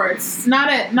at Hogwarts.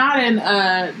 Yeah.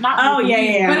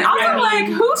 But also, like,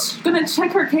 who's gonna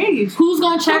check her cage? Who's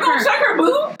gonna check her? Check her,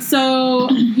 boo? So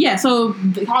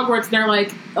the Hogwarts, they're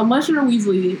like, unless you're a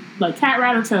Weasley, like Cat,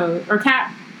 Rat, or Toad, or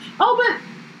Cat. Oh, but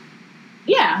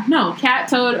yeah, no, Cat,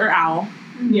 Toad, or Owl.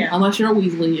 Yeah. Unless you're a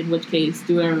Weasley, in which case,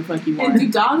 do whatever the fuck you want. And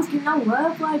do dogs get no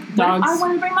love? Like, dogs. I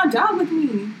want to bring my dog with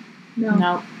me.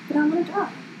 No. But I want a dog.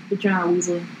 But you're not a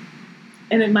Weasley.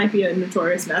 And it might be a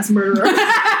notorious mass murderer.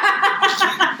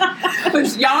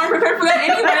 But y'all aren't prepared for that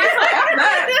anyway.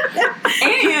 So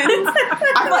and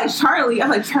I feel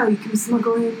like Charlie, can we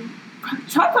smuggle in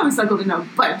Charlie probably snuggled in a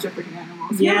bunch of freaking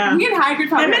animals. Yeah. Me and Hagrid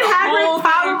probably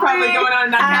going on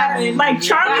in that cabin. Like,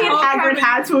 Charlie and Hagrid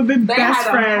had to have been best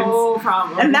friends.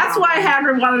 And that's why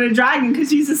Hagrid wanted a dragon, because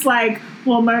he's just like,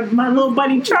 well, my little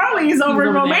buddy Charlie is over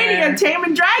in Romania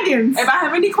taming dragons. If I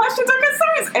have any questions or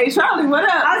concerns, hey, Charlie, what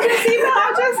up? I'll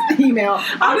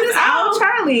just out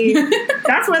Charlie.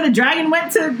 That's where the dragon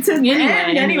went to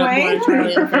anyway.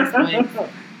 Charlie at the first point.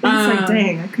 It's like,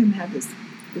 dang, I couldn't have this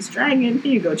dragon.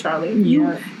 Here you go, Charlie.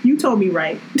 Yeah. You told me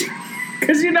right.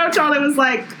 Because Charlie was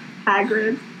like,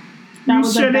 Hagrid, that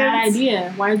was a bad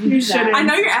idea. Why did you do that? I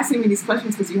know you're asking me these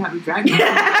questions because you have a dragon.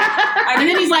 And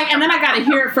then he's like, and then I got to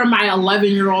hear it from my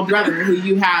 11-year-old brother, who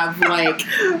you have like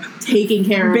taking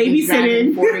care of,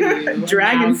 babysitting for you,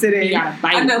 dragon sitting. You gotta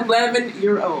bite an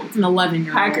 11-year-old, an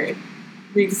 11-year-old Hagrid.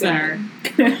 Sir.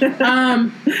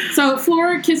 So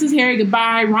Flora kisses Harry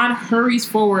goodbye. Ron hurries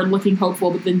forward, looking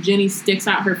hopeful, but then Ginny sticks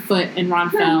out her foot, and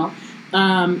Ron fell,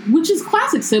 which is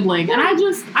classic sibling, and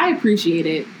I appreciate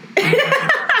it.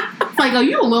 It's like, oh,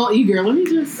 you a little eager. Let me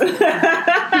just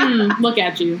look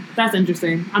at you. That's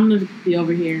interesting. I'm gonna be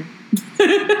over here.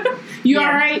 You all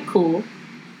right? Cool.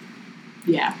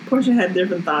 Yeah. Portia had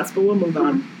different thoughts, but we'll move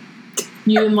on.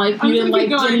 You didn't like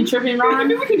Ginny tripping Ron?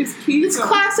 It's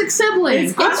classic sibling.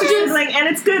 It's classic sibling, and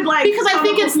it's good. Like, because I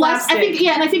think it's less. I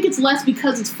think it's less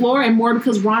because it's Flora and more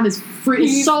because Ron is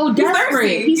so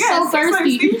desperate. He's so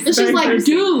thirsty. And she's like,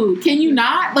 dude, can you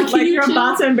not? Like you're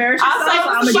about to embarrass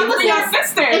yourself.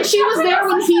 And she was there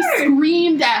when he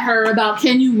screamed at her about,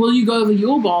 will you go to the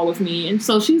Yule Ball with me? And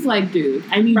so she's like, dude,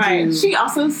 I need you. She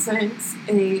also sent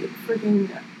a freaking.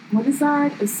 What is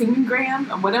that? A singing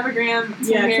gram? A whatever gram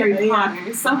to Harry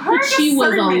Potter. So she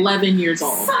was 11 years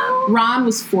old. So Ron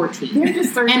was 14.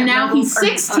 And now he's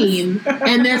 16.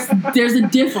 And there's a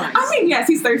difference. I mean, yes,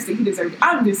 he's thirsty. He deserves it.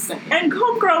 I'm just saying. And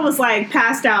Homegirl was like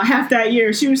passed out half that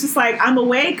year. She was just like, I'm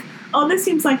awake. Oh, this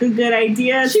seems like a good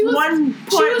idea. She was one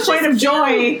point of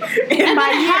joy in and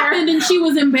my year. Happened and she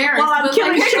was embarrassed. While I'm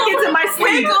killing chickens in my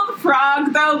sleep. Pickled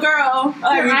frog, though, girl.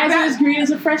 Her eyes are as green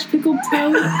as a fresh pickled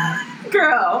toad.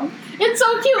 Girl. It's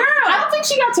so cute. Girl. I don't think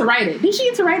she got to write it. Did she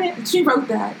get to write it? She wrote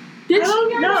that. Did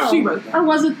she? No. She wrote that. Or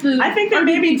was it the... I think they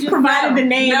maybe provided the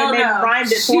name and then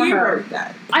rhymed it for her. She wrote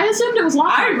that. I assumed it was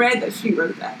Lockhart. I read that she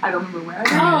wrote that. I don't remember where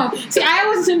I read it. See, I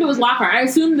always assumed it was Lockhart. I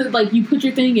assumed that, like, you put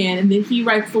your thing in and then he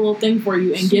writes the little thing for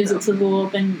you and gives it to the little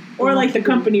thing. Or, like, the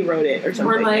company wrote it or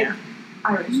something. Or, like... Yeah.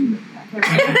 I read she wrote that.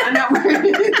 I know where it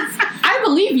is. I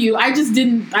believe you. I just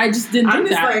didn't I'm think just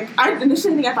that. like, I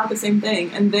initially think I thought the same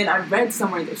thing, and then I read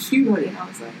somewhere that she wrote it, and I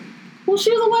was like, well,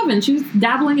 she was 11. She was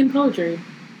dabbling in poetry.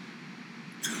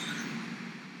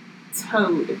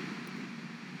 Toad.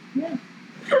 Yeah.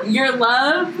 Your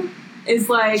love is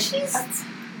like...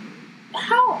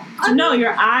 How? No,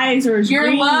 your eyes are your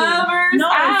green. Lover's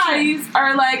eyes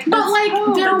are like... But, like,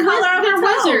 they're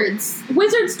wizards.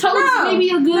 Wizards' toads maybe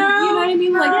a good... you know what I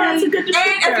mean? Like, yeah, it's a good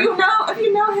descriptor. And if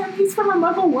you know him, he's from a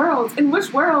muggle world. In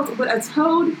which world would a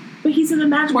toad... But he's in the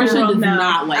magical world does now.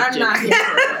 Not like I'm not here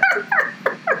for it.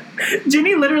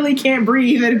 Ginny literally can't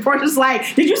breathe, and Portia's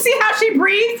like, did you see how she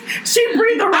breathed? She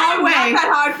breathed the wrong way. Not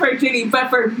that hard for Ginny, but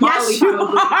for Molly, yes, you are.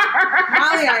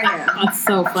 Molly, I am. That's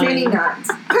so funny. Ginny not.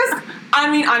 Because,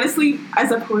 I mean, honestly, as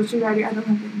a poetry writer, I don't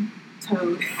have any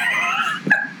toad.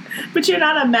 But you're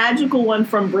not a magical one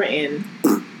from Britain.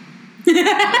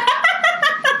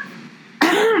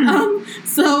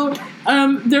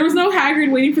 There was no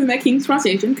Hagrid waiting for them at King's Cross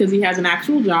Station because he has an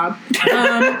actual job.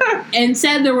 And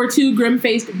said there were two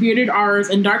grim-faced, bearded R's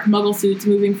in dark muggle suits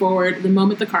moving forward the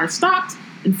moment the car stopped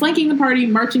and flanking the party,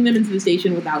 marching them into the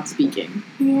station without speaking.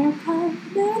 Here comes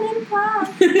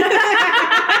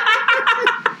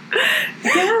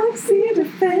Galaxy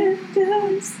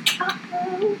Defenders.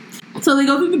 So they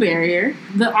go through the barrier.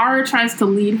 The R tries to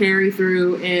lead Harry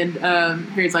through, and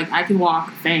Harry's like, I can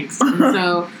walk, thanks. And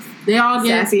so they all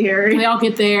get sassy Harry. They all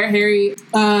get there. Harry,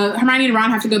 Hermione and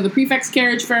Ron have to go to the prefect's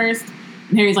carriage first.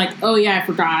 And Harry's like, oh yeah, I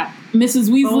forgot. Mrs.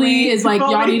 Weasley is like,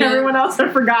 y'all need everyone else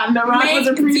had forgotten that Ron was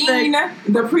a prefect. Dean,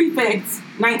 the prefect,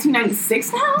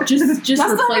 1996 now? Just that's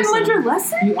not replace even him. your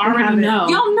lesson? You already know.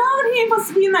 You'll know that he ain't supposed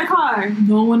to be in that car.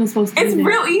 No one is supposed to It's be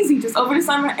there. real easy. Just over the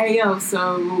summer, Ayo.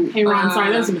 So hey Ron,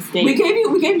 sorry, that was a mistake. We gave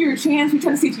you your chance. We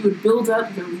tried to see if you would build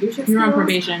up your leadership You're skills, on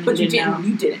probation. but you didn't.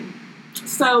 You didn't.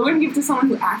 So we're gonna give it to someone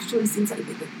who actually seems like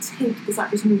they could take this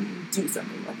opportunity and do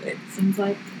something with it. Seems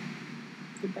like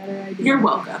a better idea. You're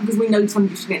welcome, because we know you just want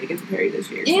to do shenanigans with Harry this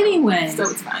year. Anyway. So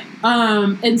it's fine.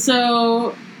 And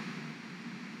so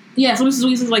yeah, so Mrs.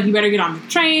 Weasley's like, you better get on the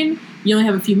train. You only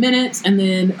have a few minutes. And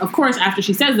then, of course, after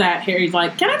she says that, Harry's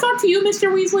like, can I talk to you, Mr.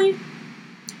 Weasley?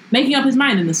 Making up his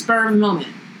mind in the spur of the moment.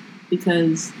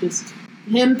 because just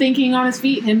him thinking on his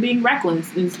feet, him being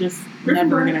reckless is just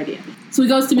never a good idea. So he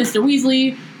goes to Mr.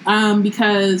 Weasley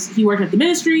because he worked at the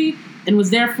Ministry and was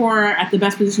therefore at the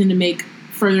best position to make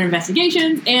further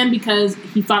investigations, and because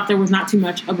he thought there was not too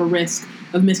much of a risk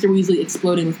of Mr. Weasley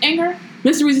exploding with anger.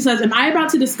 Mr. Weasley says, am I about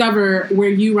to discover where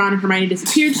you, Ron, and Hermione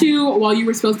disappeared to while you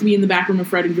were supposed to be in the back room of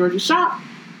Fred and George's shop?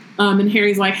 And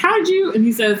Harry's like, how did you? And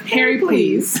he says, Harry,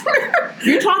 please.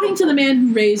 You're talking to the man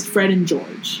who raised Fred and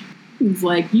George. He's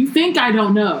like, you think I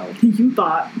don't know. You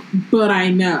thought. But I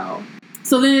know.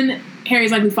 So then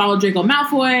Harry's like, we followed Draco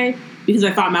Malfoy because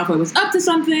I thought Malfoy was up to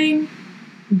something.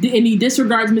 And he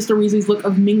disregards Mr. Weasley's look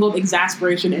of mingled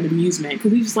exasperation and amusement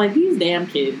because he's just like, these damn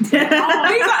kids. That's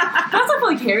I feel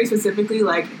like Harry specifically,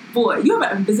 like, boy, you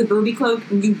have an invisibility cloak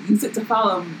and you use it to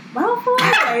follow Malfoy?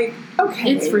 Like,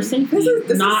 okay. It's for safety,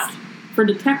 this not for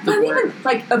detective but work. even,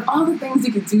 like, of all the things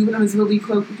you could do with an invisibility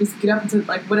cloak, just get up into,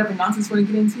 like, whatever nonsense you want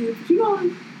to get into. But you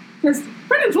know, because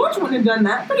Fred and George wouldn't have done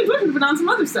that. Fred and George would have been on some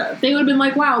other stuff. They would have been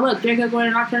like, wow, look, Draco going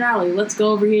to Nocturne Alley. Let's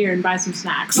go over here and buy some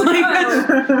snacks.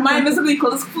 My invisibility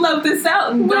cloak, let's float this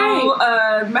out and go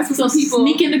mess with some people.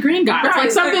 Sneak into Gringotts. Right,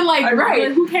 like something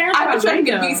right. Who cares I about was trying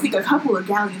Draco? to sneak a couple of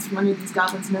galleons from under these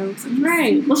goblins' noses.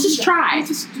 Right. Let's just try.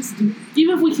 Just do it.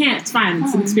 Even if we can't, it's fine.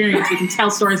 It's an experience. We can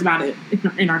tell stories about it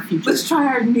in our future. Let's try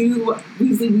our new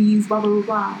Weasley Wees, blah, blah,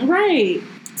 blah, blah. Right.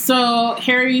 So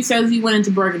Harry says he went into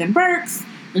Bergen and Burke's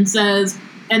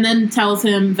and then tells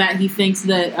him that he thinks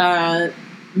that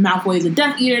Malfoy is a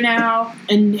Death Eater now.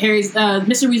 And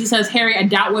Mr. Weasley says, Harry, I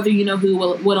doubt whether you know who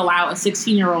would allow a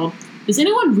 16-year-old. Does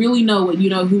anyone really know what you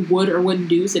know who would or wouldn't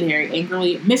do? Said Harry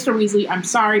angrily. Mr. Weasley, I'm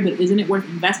sorry, but isn't it worth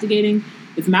investigating?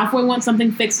 If Malfoy wants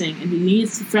something fixing and he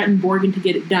needs to threaten Borgin to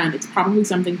get it done, it's probably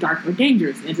something dark or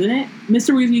dangerous, isn't it?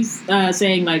 Mr. Weasley's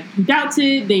saying, like, he doubts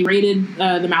it. They raided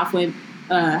the Malfoy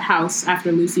house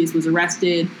after Lucius was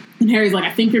arrested. And Harry's like,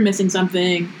 I think you're missing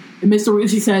something. And Mr.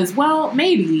 Weasley says, well,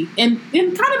 maybe. And kind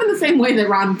of in the same way that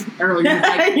Ron earlier was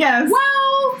like, yes.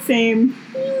 Well, same.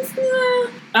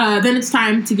 Then it's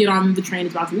time to get on the train.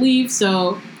 It's about to leave.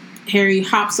 So Harry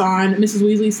hops on. Mrs.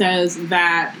 Weasley says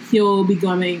that he'll be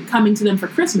coming to them for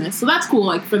Christmas. So that's cool.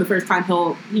 Like, for the first time,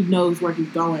 he knows where he's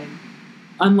going.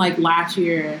 Unlike last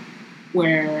year,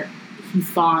 where he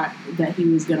thought that he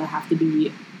was going to have to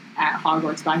be at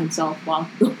Hogwarts by himself while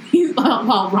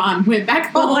Ron went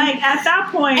back home. But, like, at that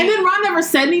point... And then Ron never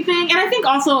said anything. And I think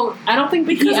also, I don't think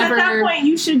because at that point,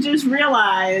 you should just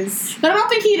realize... But I don't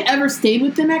think he'd ever stayed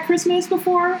with them at Christmas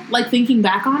before, like, thinking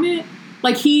back on it.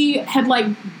 Like, he had, like,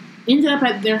 ended up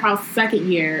at their house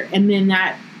second year, and then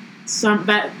that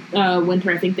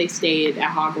winter, I think they stayed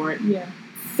at Hogwarts. Yeah.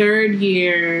 Third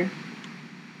year...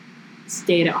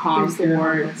 stayed at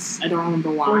Hogwarts. I don't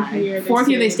remember why. Fourth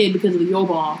year they stayed because of the Yule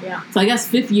Ball. Yeah. So I guess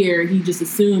fifth year he just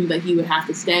assumed that he would have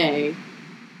to stay.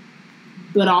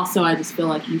 But also I just feel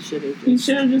like he should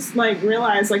have just like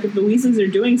realized, like, if the Weasleys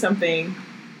are doing something,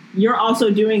 you're also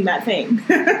doing that thing.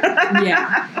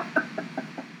 Yeah.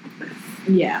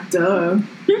 Yeah. Duh.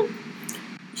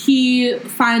 He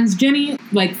finds Ginny,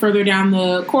 like, further down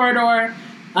the corridor,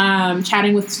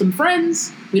 chatting with some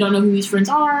friends. We don't know who these friends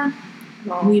are.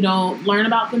 No. We don't learn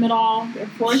about them at all. They're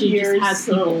fourth years,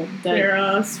 so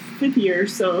they're fifth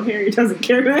years, so Harry doesn't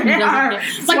care who they are. Like,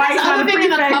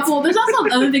 there's also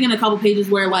another thing in a couple pages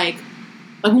where, like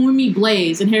when we meet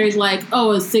Blaze, and Harry's like,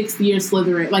 oh, a sixth year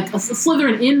Slytherin, like a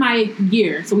Slytherin in my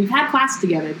year, so we've had class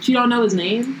together, but you don't know his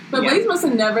name. But Blaze must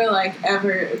have never, like,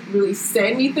 ever really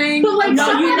said anything. But, like,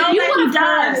 no, you know that he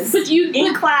does. But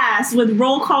in class with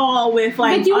roll call with,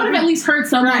 like, you would have at least heard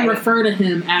someone refer to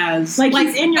him as like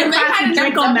he's in your class with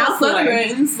Draco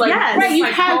Malfoy. Like, yes, right. You've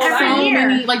had so year.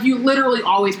 many. Like, you literally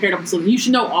always paired up with Slytherin. You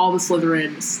should know all the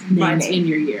Slytherins names in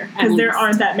your year because there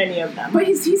aren't that many of them. But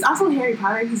he's also Harry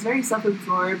Potter. He's very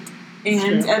self-absorbed.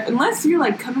 And unless you're,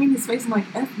 like, coming in his face and, like,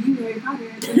 F you, Harry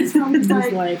Potter, then he's probably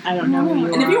just like, I don't know who you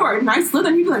are. And if you were a nice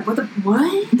Slytherin, he'd be like,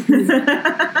 what?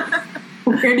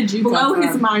 Where did you blow come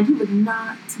his from? mind? He would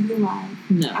not be alive.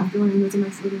 No. After learning he was a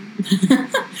nice Slytherin.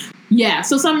 Yeah,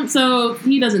 so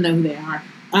he doesn't know who they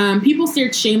are. People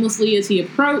stared shamelessly as he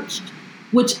approached,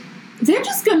 which they're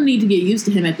just gonna need to get used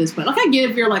to him at this point. Like, I get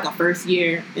if you're, like, a first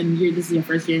year and this is your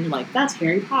first year and you're like, that's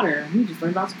Harry Potter and you just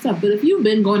learned about some stuff. But if you've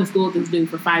been going to school with this dude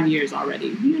for 5 years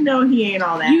already, you know he ain't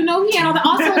all that.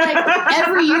 Also, like,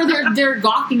 every year they're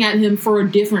gawking at him for a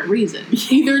different reason.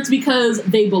 Either it's because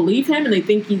they believe him and they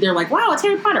think they're like, wow, it's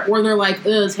Harry Potter, or they're like,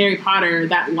 it's Harry Potter,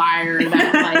 that liar,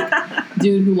 that, like,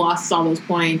 dude who lost all those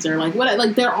points, or, like, what?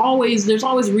 Like, there's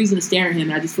always a reason to stare at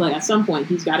him. And I just feel like at some point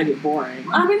he's got to get boring.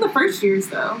 I mean, the first years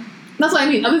though. That's what I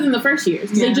mean. Other than the first years,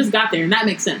 because they just got there, and that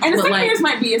makes sense. And the but second years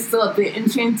might be still a bit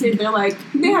enchanted. They're like,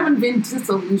 they haven't been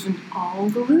disillusioned all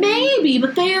the way. Maybe,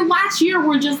 but they last year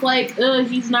were just like,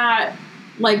 he's not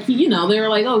like they were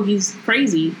like, oh, he's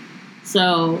crazy.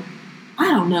 So I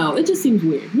don't know. It just seems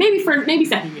weird. Maybe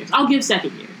second years. I'll give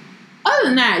second years. Other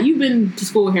than that, you've been to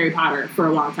school with Harry Potter for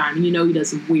a long time, and you know he does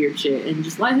some weird shit, and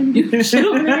just let him do shit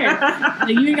over there. Like,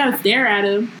 you ain't gotta stare at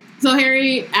him. So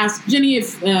Harry asks Ginny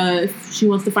if she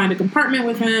wants to find a compartment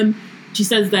with him. She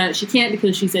says that she can't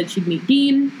because she said she'd meet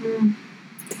Dean.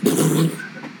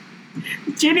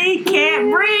 Ginny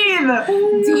can't breathe.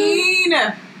 Dean.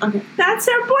 Okay. That's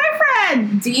her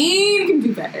boyfriend. Dean can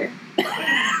do better.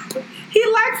 He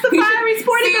likes the fiery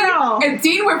sporty girl. If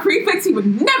Dean were prefix, he would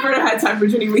never have had time for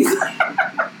Ginny Weasley.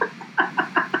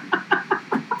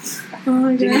 Oh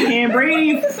my God. Ginny can't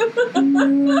breathe.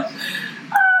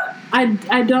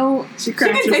 I don't. She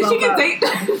can date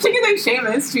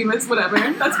Seamus, whatever.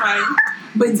 That's fine.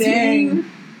 But Dean.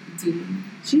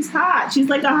 She's hot. She's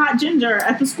like a hot ginger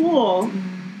at the school.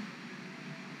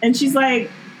 And she's like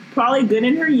probably good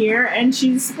in her year, and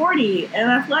she's sporty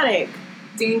and athletic.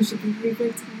 Dean should be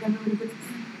prefix. Never would have been.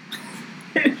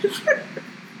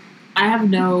 I have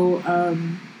no.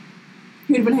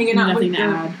 He would have been hanging out with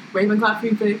the Ravenclaw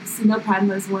prefix.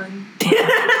 Padma's one.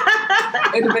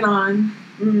 It would have been on.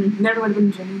 Never would have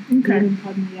been Ginny. Okay.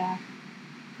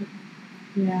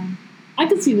 Yeah. I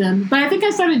could see them. But I think I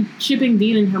started shipping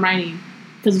Dean and Hermione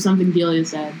because of something Delia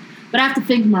said. But I have to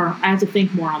think more. I have to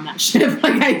think more on that ship.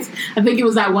 Like I think it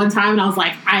was that one time, and I was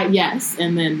like, yes,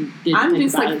 and then I'm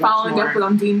just like following up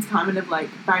on Dean's comment of like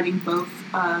finding both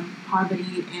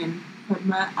Parvati and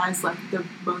Padma as like the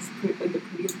most the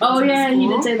prettiest. Oh yeah, he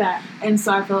did say that. And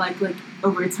so I feel like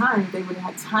over time, if they would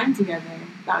have had time together,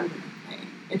 that would have been okay.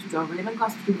 It was over.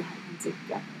 Ravenclaw would have had them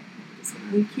together. It was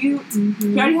really cute.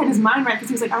 He already had his mind right because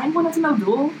he was like, I ain't wanted to know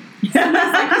duel. He's on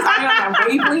that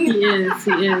wavelength. He is.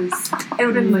 It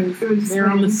would have been they're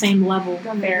on the same level.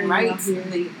 They're right.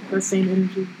 The same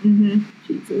energy.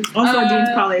 Jesus. Also,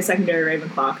 Dean's probably a secondary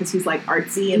Ravenclaw because he's like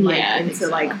artsy and into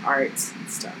like arts and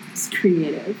stuff. It's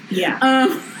creative. Yeah.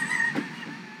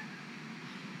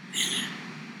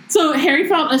 So Harry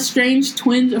felt a strange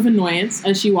twinge of annoyance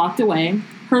as she walked away,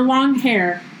 her long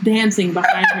hair dancing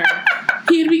behind her.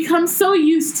 He had become so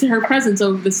used to her presence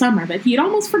over the summer that he had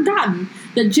almost forgotten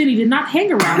that Ginny did not hang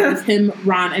around with him,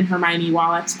 Ron, and Hermione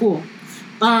while at school.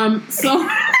 So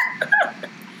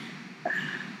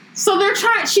they're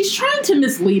trying. She's trying to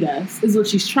mislead us, is what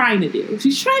she's trying to do.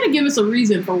 She's trying to give us a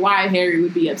reason for why Harry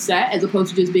would be upset, as opposed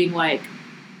to just being like.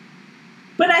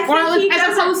 But I think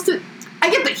as opposed to, I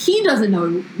get that he doesn't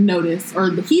notice, or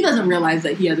he doesn't realize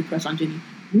that he has a crush on Ginny.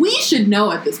 We should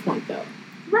know at this point, though.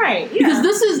 Right, yeah.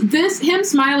 Because him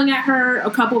smiling at her a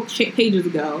couple of pages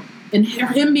ago, and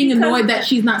him being annoyed that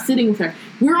she's not sitting with her.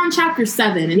 We're on chapter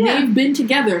 7, and they've been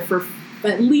together for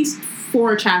at least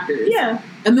 4 chapters. Yeah.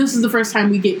 And this is the first time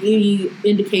we get any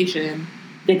indication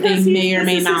that they may or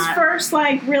may not. This is his first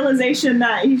realization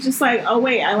that he's just like, oh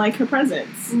wait, I like her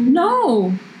presence.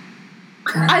 No,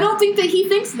 I don't think that he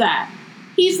thinks that.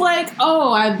 He's like,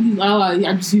 I'm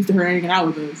just used to her hanging out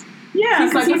with us. Yeah,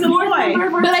 because he's a boy.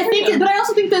 But I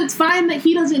also think that it's fine that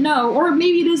he doesn't know, or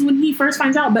maybe it is when he first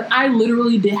finds out. But I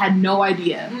literally had no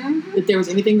idea that there was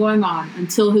anything going on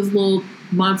until his little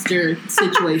monster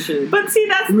situation. But see,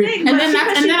 that's the thing. And then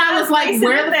I was like,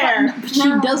 where the fuck? She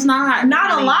does not.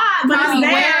 Not a lot, but it's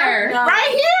there. No.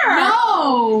 Right here.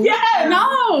 No. Yes.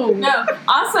 No.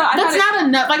 Also, that's not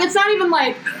enough. It's not even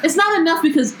it's not enough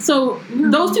because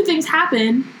those two things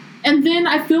happen, and then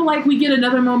I feel like we get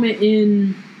another moment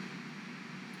in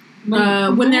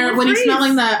when he's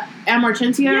smelling the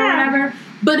Amartentia or whatever.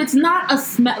 But it's not a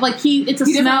smell. It's a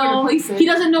smell. He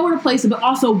doesn't know where to place it, but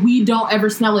also we don't ever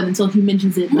smell it until he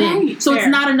mentions it then. So it's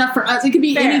not enough for us. It could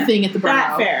be anything at the brow.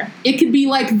 That's fair. It could be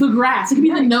the grass. It could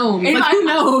be the gnome. Who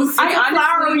knows? It's a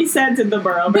flowery scent in the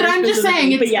burrow. But I'm just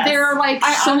saying, there are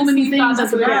so many things at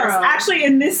the burrow. Actually,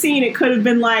 in this scene, it could have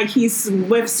been he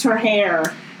whiffs her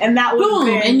hair. And that would have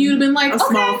been and you'd have been like, a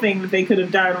small thing that they could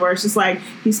have done, where it's just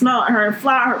he smelled her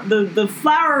flower, the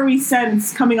flowery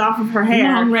scents coming off of her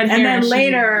hair, long red hair, and then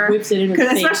later, whips it in her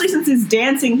face. Especially since it's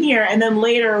dancing here, and then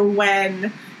later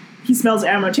when he smells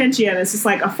Amartentia, and it's just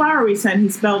a flowery scent he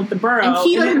smelled at the burrow, and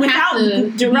he doesn't without have to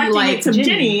directing it to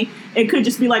Ginny. It could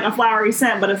just be a flowery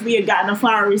scent, but if we had gotten a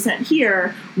flowery scent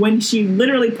here, when she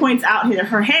literally points out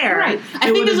her hair, right?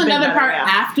 I think there's another part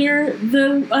after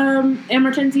the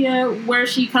Amartentia where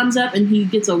she comes up and he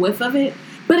gets a whiff of it,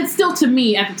 but it's still, to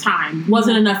me at the time,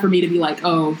 wasn't enough for me to be like,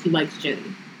 oh, he likes Ginny.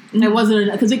 Mm-hmm. It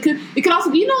wasn't because it could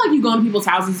also be, like you go into people's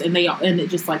houses and it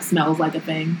just like smells like a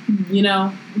thing,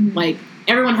 like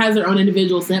everyone has their own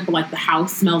individual scent, but like the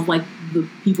house smells like the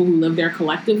people who live there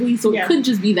collectively. So it could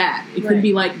just be that. It could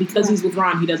be like because he's with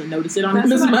Ron, he doesn't notice it on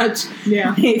him as much.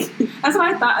 Yeah, that's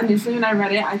what I thought initially when I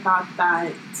read it. I thought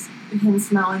that him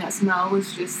smelling that smell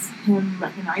was just him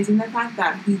recognizing the fact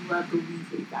that he loved the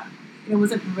Weasley family. It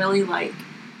wasn't really like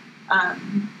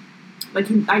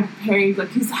Harry, like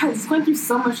he's going through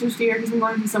so much this year. He's been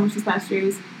going through so much this past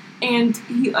years, and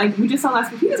he like we just saw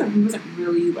last week. He wasn't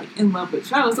really like in love with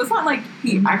Cho, so it's not like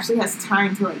he actually has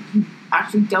time to like he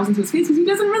actually delves into his feelings because he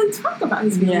doesn't really talk about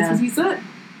his feelings because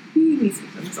he needs to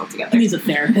get himself together. He needs a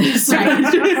therapist,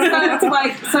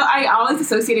 right? So I always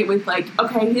associate it with like,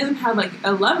 okay, he doesn't have like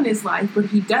a love in his life, but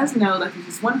he does know that there's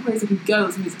just one place that he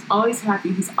goes and he's always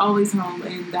happy, he's always home,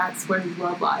 and that's where his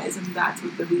love lies, and that's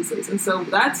with the Weasleys. And so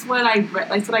that's what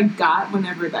I got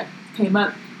whenever that came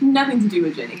up. Nothing to do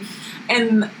with Ginny.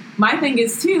 And my thing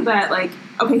is too that like,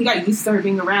 okay, he got used to her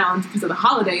being around because of the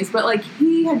holidays, but like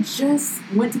he had just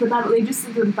went to the battle. They just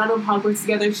went to the Battle of Hogwarts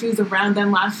together. She was around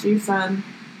them last year, son.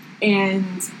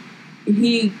 And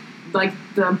he, like,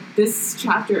 this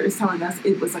chapter is telling us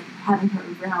it was, like, having her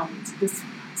around this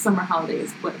summer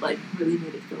holidays what, like, really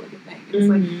made it feel like a thing. It's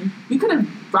like, you could have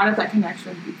brought up that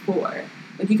connection before.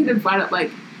 Like, you could have brought up,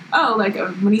 like,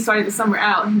 when he started the summer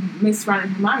out, he missed Ron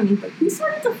and Hermione, but he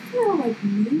started to feel like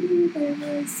maybe there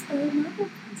was another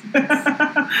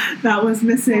presence. That was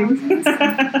missing. Then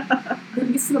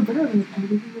he gets to the bird and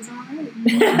everything was all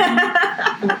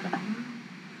right.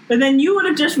 But then you would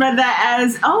have just read that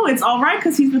as, oh, it's all right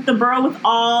because he's with the Burrow with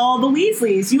all the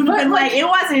Weasleys. You would have been like, it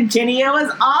wasn't Ginny, it was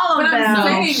all of them.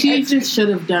 No, she just should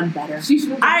have done better.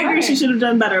 I agree, she should have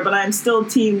done better, but I'm still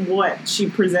team what she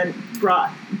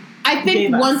brought. I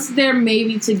think once they're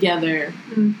maybe together,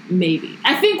 maybe.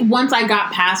 I think once I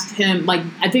got past him, like,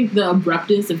 I think the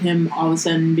abruptness of him all of a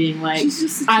sudden being like,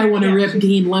 I want to rip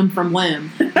Dean limb from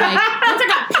limb. Like, once I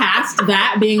got past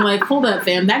that, being like, hold up,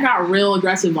 fam, that got real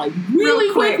aggressive, like,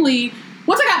 really quickly.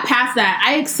 Once I got past that,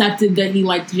 I accepted that he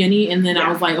liked Ginny, and then I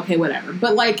was like, okay, whatever.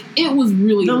 But, like, it was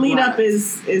really the lead up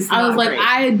is I was like, great.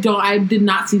 I did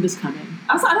not see this coming.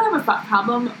 Also, I don't have a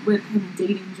problem with him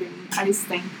dating Ginny. I just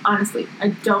think, honestly, I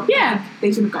don't think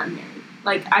they should have gotten married.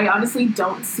 Like, I honestly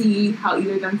don't see how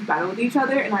either of them could battle with each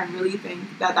other, and I really think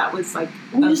that was, like,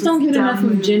 we just don't get enough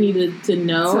of Ginny to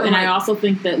know, and I also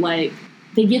think that, like,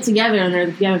 they get together, and they're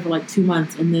together for, like, 2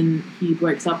 months, and then he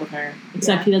breaks up with her.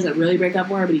 Except he doesn't really break up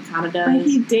with her, but he kind of does. But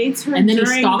he dates her and then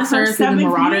during he stalks her through the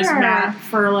Marauders map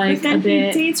for, like, a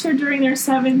bit. He dates her during their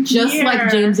 7th year. Just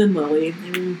like James and Lily.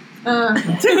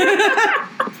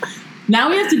 Now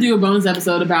we have to do a bonus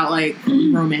episode about, like,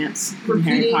 romance in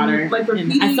Harry Potter. Like,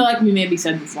 and I feel like we maybe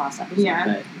said this last episode,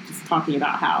 but just talking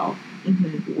about how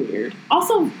weird.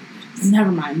 Also,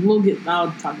 never mind.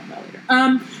 I'll talk about that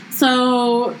later.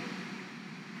 So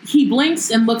he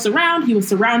blinks and looks around. He was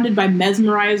surrounded by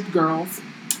mesmerized girls.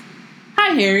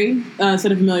 Hi, Harry,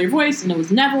 said a familiar voice, and it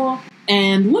was Neville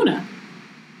and Luna.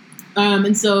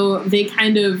 And so they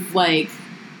kind of, like,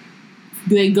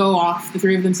 they go off. The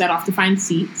three of them set off to find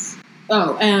seats.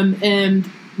 Oh, and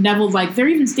Neville's like, they're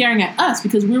even staring at us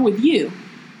because we're with you.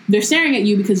 They're staring at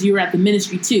you because you were at the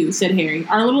ministry too, said Harry.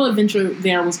 Our little adventure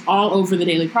there was all over the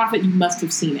Daily Prophet. You must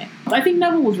have seen it. I think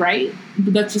Neville was right,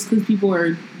 but that's just because people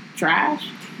are trash,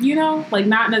 you know? Like,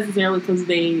 not necessarily because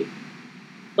they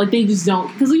just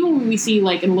don't. Because even when we see,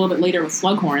 like, a little bit later with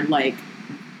Slughorn, like,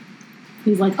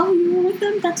 he's like, oh, you were with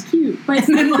them? That's cute. But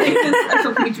then, like, this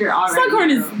special feature already. Slughorn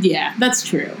is, yeah, that's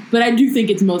true. But I do think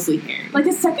it's mostly Harry. Like,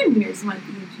 his second years might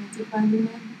be enchanted by the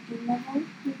Neville.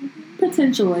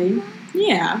 Potentially.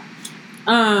 Yeah.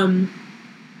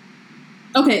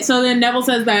 Okay, so then Neville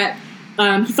says that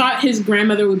he thought his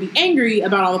grandmother would be angry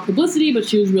about all the publicity, but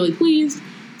she was really pleased.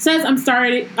 Says, I'm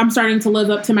starting to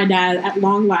live up to my dad at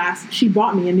long last. She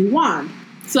bought me a new wand.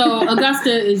 So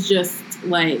Augusta is just,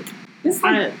 like... This,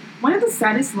 like, one of the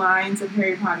saddest lines of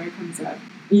Harry Potter comes up.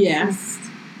 Yeah.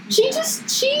 She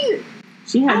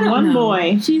had one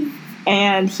boy,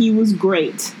 and he was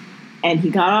great. And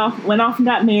he went off and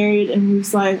got married, and he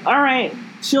was like, all right,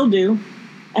 she'll do.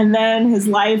 And then his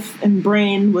life and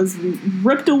brain was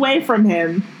ripped away from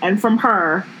him and from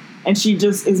her, and she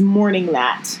just is mourning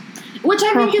that. Which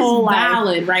I think is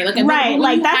valid, right? Like, right,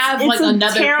 like that's it's a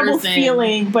terrible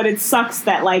feeling, but it sucks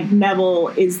that like Neville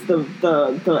is the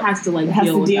has to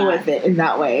deal with it in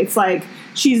that way. It's like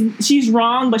she's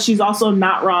wrong, but she's also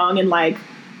not wrong, and like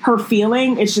her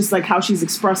feeling, it's just like how she's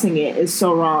expressing it is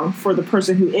so wrong for the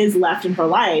person who is left in her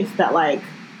life that like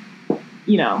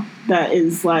that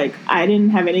is like, I didn't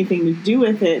have anything to do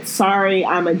with it. Sorry,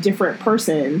 I'm a different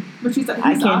person. But he's I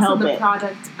can't also help the it.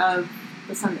 product of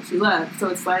the son that she loved. So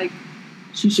it's like,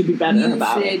 She should be better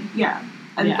about it. Yeah.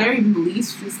 At the very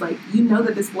least, just like,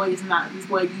 that this boy is not this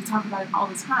boy. You talk about it all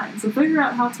the time. So figure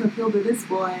out how to appeal to this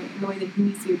boy in the way that he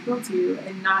needs to appeal to you,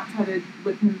 and not try to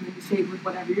whip him into shape with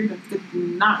whatever you're doing, because it's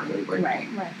not really working.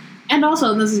 Right. And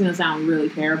also, this is going to sound really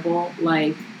terrible,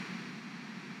 like,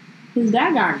 his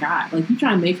dad got. Like, you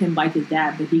try to make him like his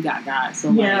dad, but he got.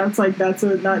 So, yeah, it's like, that's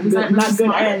a not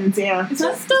good end. Yeah. It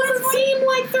just doesn't seem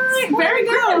like the right very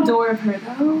good door of her,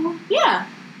 though. Yeah.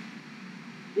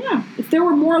 Yeah. If there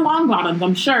were more long bottoms,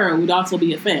 I'm sure it would also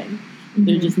be a thing. Mm-hmm.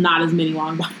 There's just not as many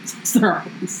long bottoms as there are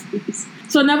these days.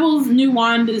 So Neville's new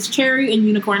wand is cherry and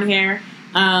unicorn hair.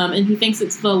 And he thinks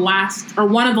it's the last, or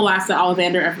one of the last that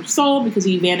Ollivander ever sold, because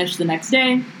he vanished the next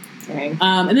day. Okay.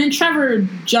 And then Trevor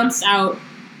jumps out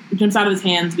of his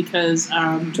hands because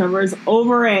Trevor is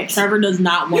over it. Trevor does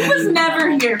not want to. He was never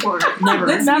here for it.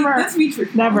 Let's be true.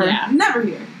 Never. Yeah. Never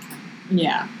here.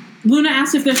 Yeah. Luna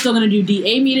asks if they're still going to do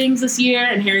DA meetings this year,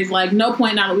 and Harry's like, no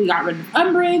point now that we got rid of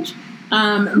Umbridge.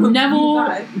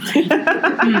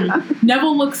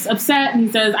 Neville looks upset, and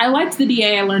he says, I liked the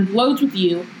DA. I learned loads with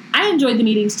you. I enjoyed the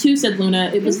meetings too, said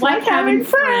Luna. It was like having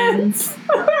friends.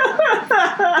 But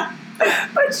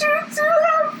you do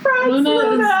have friends,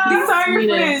 Luna. These are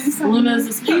your friends.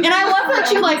 Luna's and I love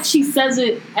that she says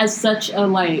it as such a,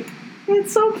 like,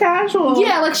 it's so casual.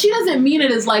 Yeah, like, she doesn't mean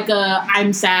it as like a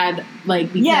I'm sad,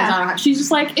 like, because I don't have, she's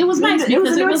just like, it was nice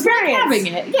because it was like having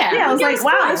it. Yeah, I was like,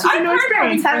 wow, it's a new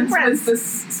experience. Having friends was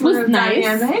sort of nice.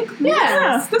 Dynamic.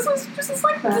 Yeah. This was just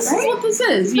like that. This right? is what this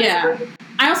is. Yeah.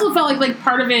 I also felt like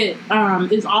part of it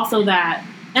is also that,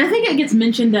 and I think it gets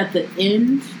mentioned at the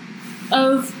end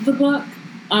of the book,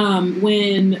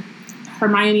 when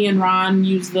Hermione and Ron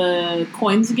use the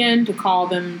coins again to call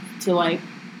them to like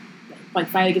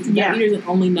fight against the Death Eaters, and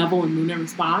only Neville and Luna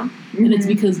respond. Mm-hmm. And it's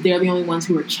because they're the only ones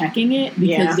who are checking it,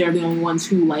 because they're the only ones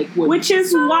who like would, which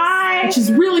is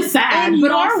really sad,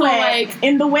 but also like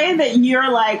in the way that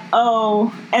you're like,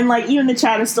 oh, and like even the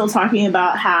chat is still talking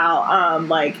about how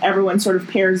like everyone sort of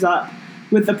pairs up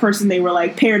with the person they were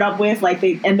like paired up with, like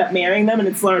they end up marrying them, and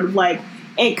it's sort of like,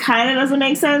 it kind of doesn't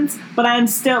make sense, but I'm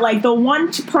still like, the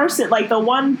one person, like the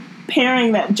one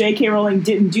pairing that J.K. Rowling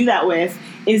didn't do that with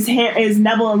is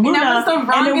Neville and Luna,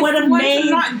 and it would have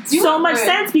made so much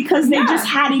sense because they just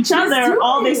had each other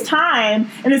all this time,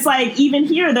 and it's like, even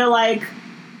here they're like,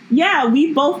 yeah,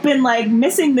 we've both been like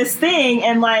missing this thing,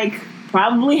 and like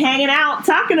probably hanging out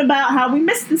talking about how we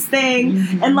missed this thing.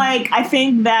 Mm-hmm. And like, I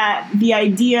think that the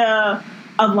idea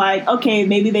of like, okay,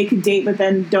 maybe they could date but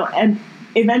then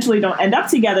eventually don't end up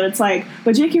together. It's like,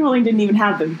 but J.K. Rowling didn't even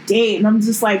have them date, and I'm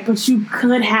just like, but you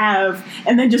could have,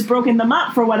 and then just broken them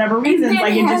up for whatever reasons.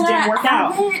 Like, it just didn't work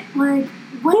out. Like,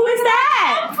 who is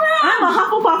that? I'm a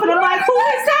Hufflepuff, and I'm like, who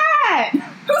is that?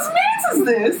 Whose man's is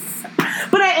this?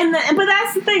 But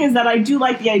that's the thing, is that I do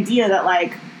like the idea that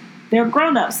like they're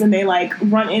grown-ups and they like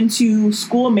run into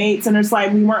schoolmates, and it's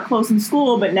like, we weren't close in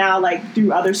school, but now like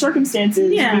through other circumstances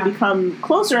we become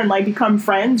closer and like become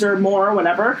friends or more or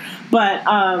whatever. But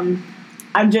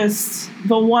I'm just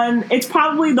it's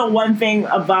probably the one thing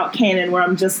about canon where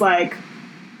I'm just like,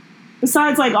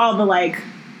 besides like all the like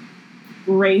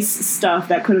race stuff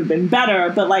that could have been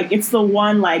better, but like it's the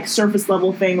one like surface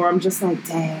level thing where I'm just like,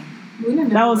 dang,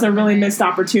 that was a really missed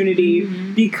opportunity.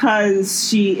 Mm-hmm.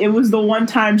 Because it was the one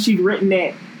time she'd written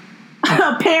it,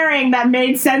 a pairing that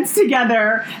made sense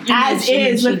together as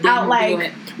is, without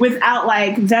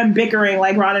like them bickering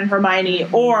like Ron and Hermione,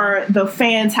 or the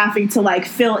fans having to like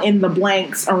fill in the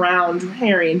blanks around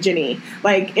Harry and Ginny.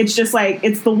 Like, it's just like,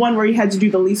 it's the one where you had to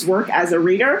do the least work as a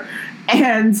reader,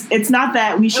 and it's not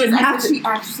that we shouldn't have to. She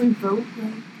actually wrote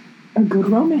like a good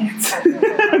romance,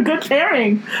 a good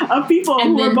pairing of people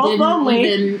who are both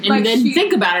lonely, and didn't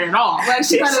think about it at all. Like,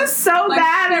 she's just so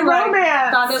bad at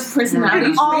romance. Thought of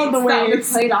personality all the ways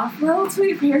that played off well to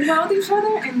be paired well with each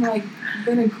other, and like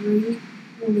been a great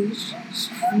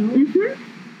relationship.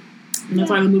 Mm-hmm. And that's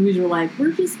why the movies were like,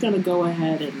 we're just gonna go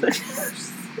ahead and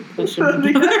push them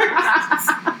together.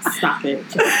 Stop it.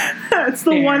 It's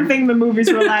the one thing the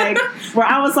movies were like, where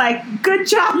I was like, good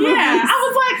job, movies. I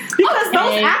was like, because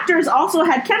those actors also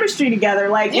had chemistry together,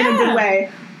 like in a good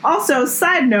way. Also,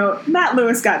 side note, Matt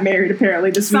Lewis got married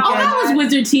apparently this weekend. Oh, that was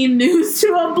Wizard Team news. To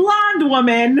a blonde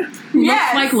woman who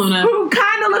looks like Luna, who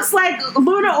kind of looks like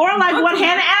Luna, or like what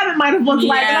Hannah Abbott might have looked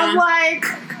like, and I'm like,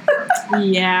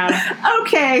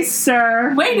 okay,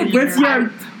 sir,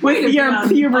 with your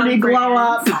puberty glow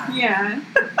up. Yeah,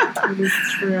 it is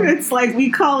true. It's like,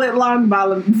 we call it long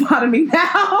bottoming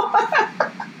now.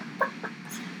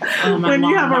 When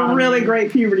you have a really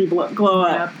great puberty glow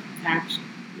up.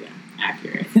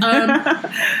 Accurate.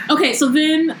 Okay, so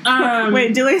then...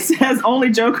 Wait, Dilly says only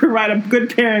Joe could write a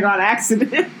good pairing on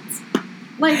accident.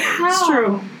 Like, how? It's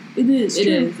true. It is.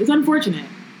 It's unfortunate.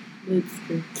 It's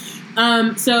true.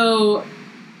 So...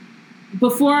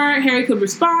 Before Harry could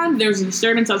respond, there was a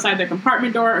disturbance outside their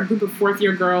compartment door. A group of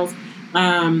fourth-year girls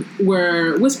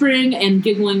were whispering and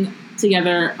giggling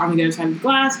together on the other side of the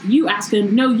glass. You ask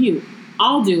him, no, you.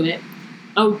 I'll do it.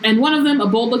 Oh, and one of them, a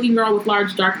bold-looking girl with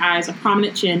large dark eyes, a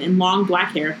prominent chin, and long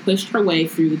black hair, pushed her way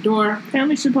through the door.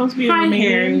 Apparently supposed to be a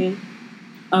Harry.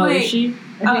 Oh, wait, is she?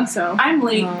 I think so. I'm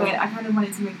late, but I kind of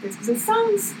wanted to make this because it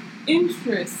sounds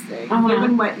interesting,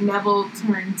 given what Neville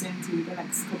turns into the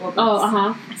next couple of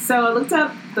books. So I looked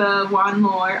up the wand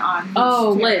lore on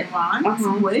lit.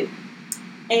 Wands, wood,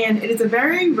 and it is a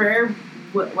very rare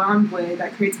wand wood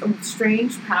that creates a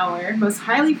strange power, most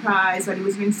highly prized by the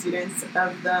wizarding students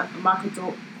of the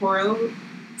Makotoro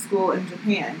school in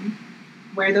Japan,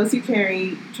 where those who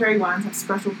carry cherry wands have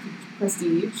special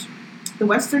prestige. The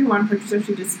Western wand purchaser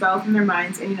should dispel from their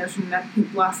minds any notion that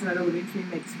pink blossom of the living tree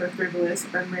makes for a frivolous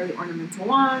or merely ornamental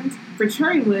wand. For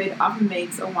cherry wood often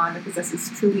makes a wand that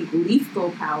possesses truly lethal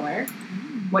power,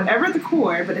 whatever the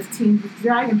core, but if teamed with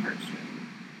dragon heart string.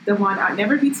 The wand ought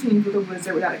never be teamed with a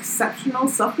wizard without exceptional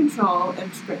self-control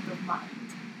and strength of mind.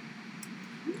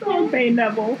 Okay,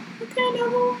 Neville. Okay,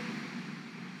 Neville.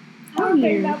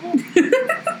 Okay, Neville.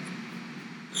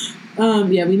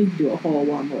 Yeah, we need to do a whole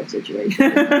one more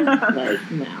situation. Like,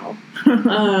 now.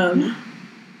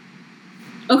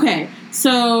 Okay,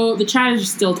 so the chat is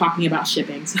still talking about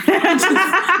shipping. So let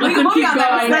them keep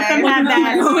going. Let them have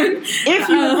that. If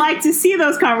you would like to see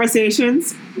those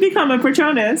conversations, become a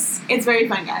Patronus. It's very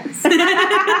fun, guys.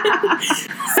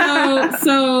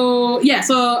 So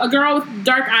a girl with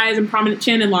dark eyes and prominent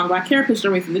chin and long black hair pushed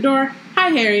her way through the door. Hi,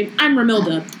 Harry. I'm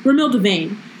Romilda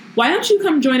Vane. Why don't you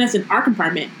come join us in our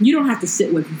compartment? You don't have to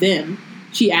sit with them.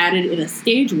 She added in a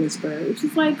stage whisper, which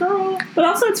is like, girl. But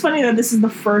also it's funny that this is the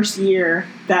first year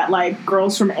that, like,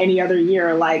 girls from any other year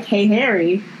are like, hey,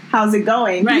 Harry, how's it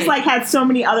going? Right. He's, like, had so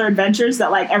many other adventures that,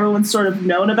 like, everyone's sort of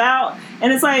known about.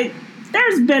 And it's like,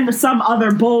 there's been some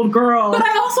other bold girl. But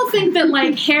I also think that,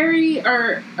 like, Harry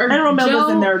or Joe,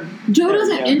 in there. Joe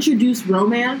doesn't introduce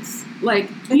romance. Like,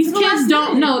 these kids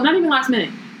don't. No, not even last minute.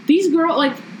 These girls,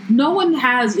 like, no one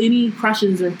has any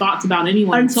crushes or thoughts about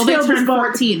anyone until they turn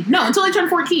 14. No, until they turn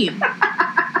 14.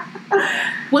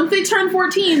 Once they turn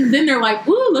 14, then they're like,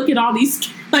 ooh, look at all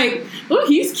these, like, ooh,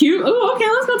 he's cute. Ooh, okay,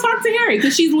 let's go talk to Harry.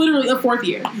 Because she's literally a fourth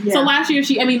year. Yeah. So last year,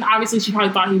 obviously she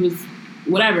probably thought he was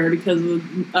whatever because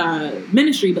of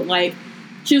ministry, but, like,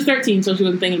 she was 13, so she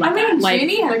wasn't thinking about that. Like,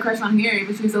 Ginny had a crush on Harry,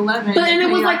 but she was 11. But and it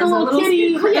was like a little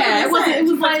kitty. Yeah, it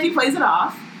was like, she plays it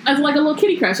off as like a little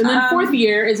kitty crush, and then fourth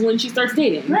year is when she starts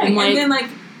dating, right? And then like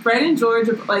Fred and George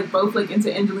are like both like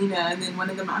into Angelina, and then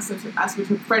one of them Fred asks her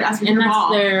to the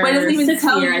ball, but it doesn't even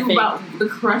tell you about the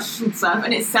crush and stuff.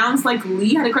 And it sounds like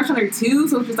Lee had a crush on her too,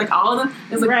 so it's just like all of them.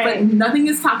 It's like, but nothing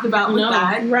is talked about with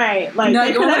that, right? Like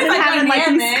they could have been having like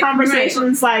these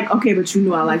conversations, like, okay, but you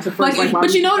knew I liked her first, like,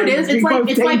 but you know what it is? It's like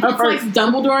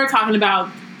Dumbledore talking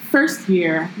about. First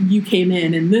year, you came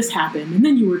in and this happened, and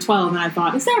then you were 12, and I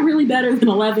thought, is that really better than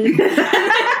 11? And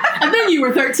then you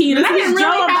were 13, and I didn't really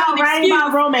have an excuse.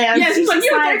 About romance. Yeah, she's like,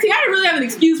 you were 13, I didn't really have an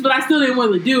excuse, but I still didn't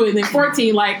want to do it. And then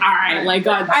 14, like, all right, like,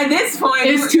 God. At this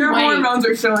point, your hormones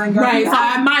are showing up. Right, so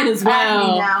I might as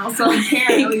well. Now, so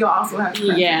apparently you also have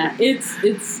pressure. Yeah,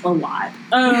 it's a lot.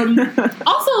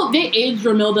 Also, they aged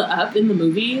Romilda up in the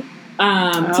movie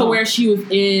to where she was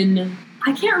in...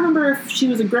 I can't remember if she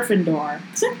was a Gryffindor.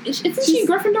 Isn't she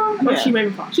Gryffindor? Or is she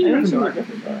Ravenclaw? She's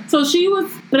Gryffindor. So she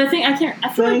was, but I feel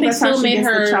like they still made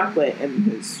her the chocolate in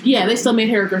his. Yeah, they still made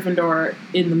her a Gryffindor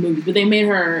in the movies, but they made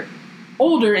her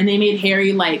older, and they made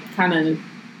Harry like kind of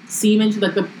seem into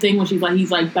like the thing when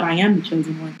he's like, but I am the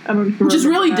chosen one, which is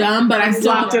really dumb. But I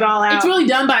still blocked it all out. It's really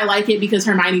dumb, but I like it because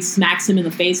Hermione smacks him in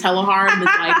the face hella hard, and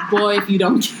it's like, boy, if you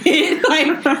don't get it,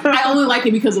 like, I only like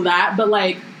it because of that. But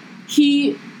like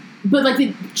But, like,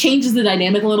 it changes the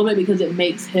dynamic a little bit because it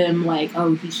makes him, like,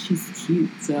 oh, she's cute,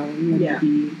 so let me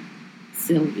be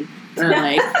silly. Or,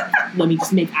 like, let me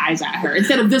just make eyes at her.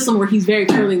 Instead of this one where he's very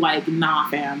clearly like, nah,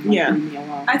 fam, leave me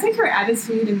alone. I take her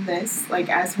attitude in this, like,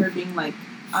 as her being, like,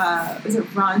 is it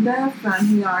Rhonda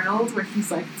from Arnold, where she's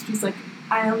like,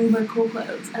 I only wear cool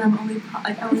clothes, and I only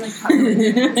like popular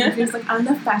clothes. And she's like, I'm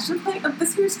the fashion plate of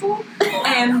this year's school,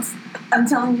 and I'm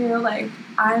telling you, like,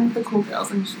 I'm the cool girls,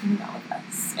 and you should hang out with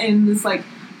us. And it's like,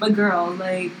 but girl,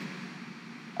 like,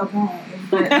 okay,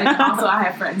 but like, also I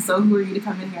have friends, so who are you to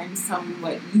come in here and just tell me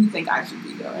what you think I should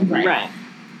be doing? Right.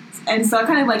 And so I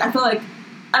feel like,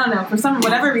 I don't know, for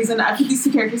whatever reason, I put these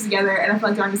two characters together, and I feel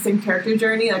like they're on the same character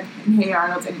journey, like in Hey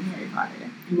Arnold and in Harry Potter.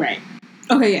 Right.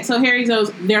 Okay, yeah, so Harry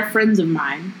goes, they're friends of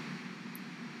mine.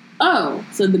 Oh,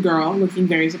 said the girl, looking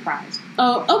very surprised.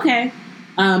 Oh, okay.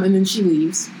 And then she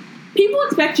leaves. People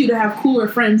expect you to have cooler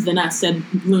friends than us, said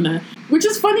Luna. Which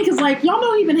is funny, because, y'all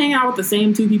don't even hang out with the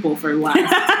same two people for his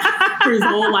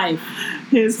whole life.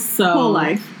 Whole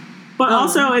life. But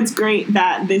also, it's great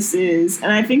that this is,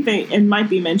 and I think that it might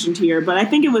be mentioned here, but I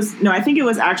think it was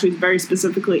actually very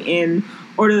specifically in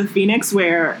Order of the Phoenix,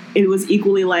 where it was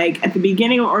equally at the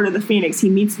beginning of Order of the Phoenix, he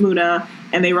meets Luna,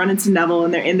 and they run into Neville,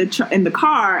 and they're in the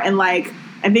car, and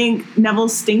I think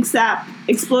Neville's stink sap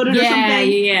exploded or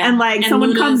something. Yeah. And someone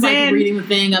Luna's, comes in, reading the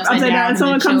thing upside down, and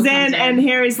someone comes in, and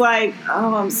Harry's like,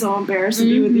 "Oh, I'm so embarrassed to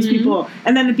be with these people."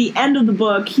 And then at the end of the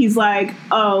book, he's like,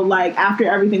 "Oh, after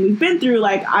everything we've been through,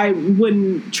 I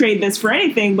wouldn't trade this for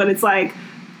anything." But it's the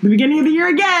beginning of the year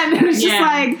again. And it's just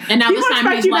and now this time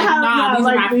he's like, "Nah,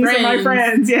 these are my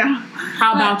friends. Yeah.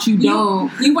 How about you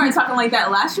don't?" You weren't talking like that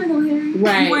last year, though, Harry.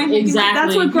 Right, exactly.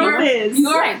 That's what growth is.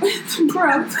 You're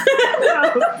growth.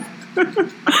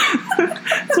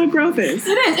 That's what growth is. It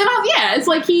is. And it's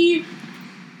like he's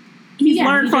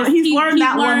learned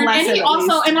that one lesson.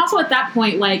 And also at that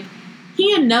point,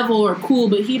 he and Neville are cool,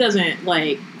 but he doesn't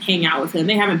hang out with him.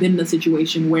 They haven't been in a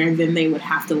situation where then they would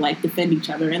have to defend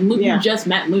each other. And Luke just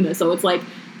met Luna, so it's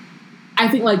I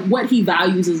think what he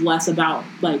values is less about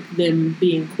them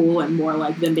being cool and more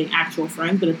them being actual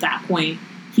friends. But at that point,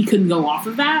 he couldn't go off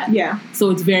of that. Yeah. So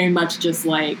it's very much just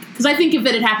because I think if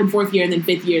it had happened 4th year and then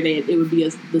 5th year, it would be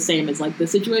the same as the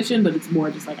situation. But it's more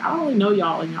just I don't really know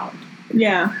y'all and y'all.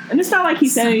 Yeah, and it's not he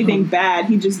said anything bad.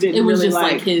 He just didn't. It was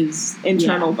really just his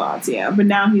internal thoughts. Yeah, but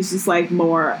now he's just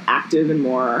more active and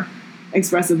more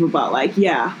expressive about I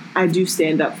do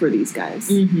stand up for these guys.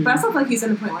 Mm-hmm. But I still feel he's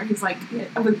in a point where he's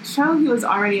with Cho, he was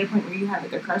already at a point where you had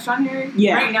a crush on her.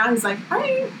 Yeah. Right now he's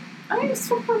I ain't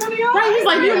swim for none of y'all. Right,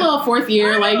 he's you little 4th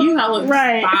year, you hella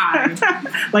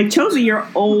fine. Cho's a year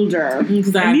older.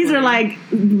 Exactly. And these are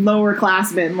lower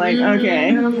classmen.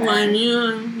 Okay.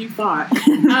 You thought.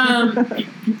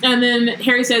 And then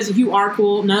Harry says, "You are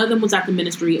cool. None of them was at the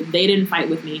ministry. They didn't fight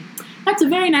with me." That's a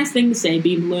very nice thing to say,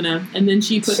 beamed Luna. And then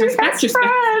she put her spectre.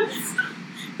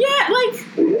 Yeah,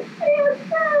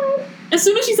 as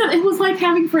soon as she said it was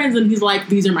having friends, and he's like,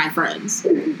 "These are my friends."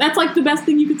 That's the best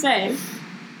thing you could say.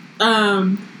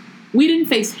 We didn't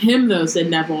face him though, said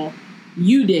Neville.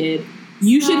 You did.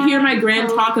 You should hear my grand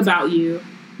talk about you.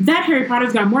 That Harry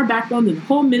Potter's got more backbone than the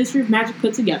whole Ministry of Magic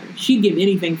put together. She'd give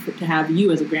anything to have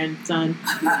you as a grandson.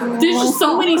 There's just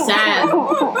so many sad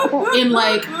in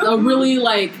a really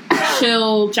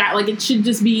chill chat. It should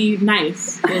just be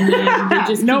nice. And then they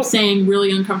just keep saying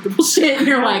really uncomfortable shit. And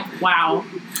you're wow.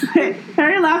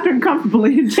 Harry laughed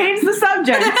uncomfortably and changed the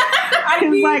subject.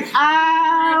 He's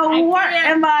what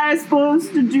am I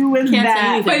supposed to do with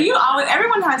that? But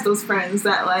everyone has those friends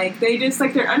that they just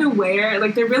they're unaware,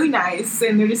 they're really nice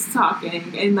and they're just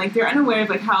talking and they're unaware of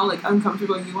how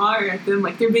uncomfortable you are at them.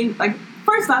 They're being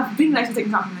first off, being nice and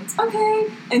taking compliments, okay,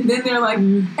 and then they're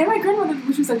and my grandmother,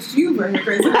 which was you were her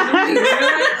grandson.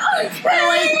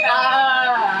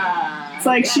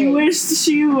 It's she wished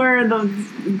she were the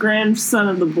grandson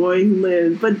of the boy who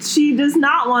lived, but she does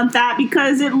not want that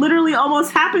because it literally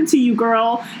almost happened to you,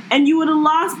 girl, and you would have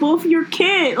lost both your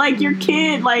kid. Your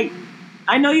kid,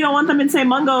 I know you don't want them in St.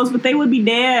 Mungo's, but they would be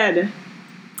dead.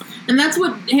 And that's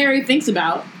what Harry thinks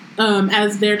about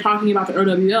as they're talking about the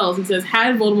OWLs. He says,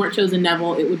 had Voldemort chosen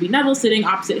Neville, it would be Neville sitting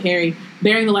opposite Harry,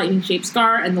 bearing the lightning-shaped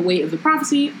scar and the weight of the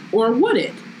prophecy, or would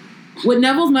it? Would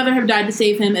Neville's mother have died to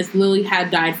save him as Lily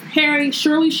had died for Harry?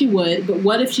 Surely she would, but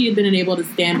what if she had been unable to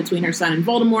stand between her son and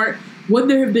Voldemort? Would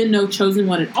there have been no chosen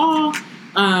one at all?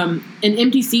 An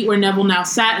empty seat where Neville now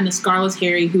sat, and a scarless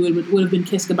Harry who would have been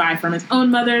kissed goodbye from his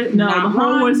own mother. No, the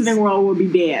whole Wizarding world would be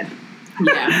dead.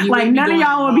 Yeah, none of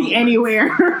y'all would be anywhere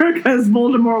because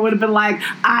Voldemort would have been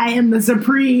I am the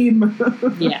supreme.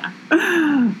 Yeah.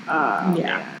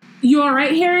 Yeah. You all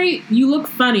right, Harry? You look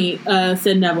funny,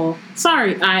 said Neville.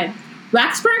 Sorry,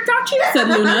 Waxburg got you, said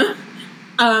Luna.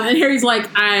 And Harry's what?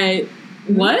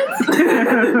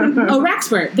 Oh,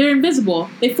 Raxburg. They're invisible.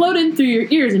 They float in through your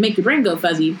ears and make your brain go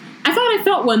fuzzy. I thought I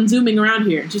felt one zooming around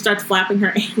here. She starts flapping her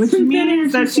hands. Which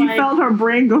means that she felt her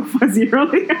brain go fuzzy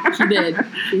earlier. She did.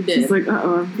 She's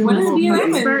uh-oh. What have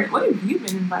you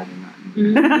been inviting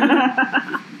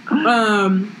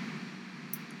on?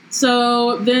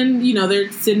 So then,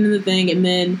 they're sitting in the thing, and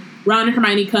then Ron and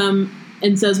Hermione come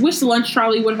and says, wish the lunch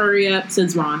trolley would hurry up,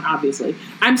 says Ron, obviously.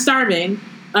 I'm starving.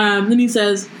 Then he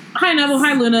says, Hi, Neville.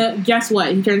 Hi, Luna. Guess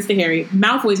what? He turns to Harry.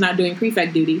 Malfoy's not doing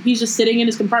prefect duty. He's just sitting in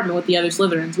his compartment with the other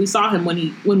Slytherins. We saw him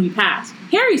when we passed.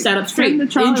 Harry sat up straight, the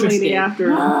trolley interested. lady after.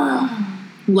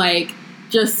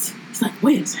 He's like,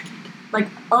 wait a second. Like,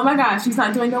 oh my gosh, he's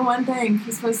not doing the one thing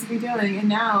he's supposed to be doing, and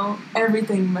now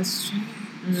everything must change.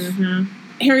 Mm-hmm.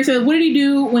 Harry said, what did he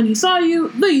do when he saw you?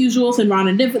 The usual, said Ron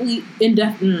indifferently,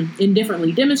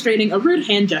 demonstrating a rude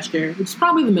hand gesture, which is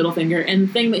probably the middle finger, and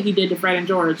the thing that he did to Fred and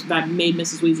George that made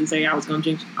Mrs. Weasley say, I'm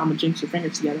gonna jinx your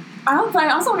fingers together. I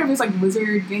also wonder if it's like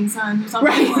wizard gang sign or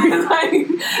something. Right.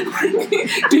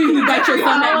 Do you bite your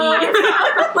thumb at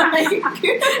me?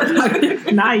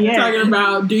 Not yet. Talking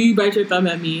about, do you bite your thumb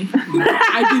at me?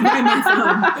 I do bite my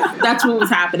thumb. That's what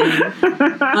was happening.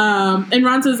 And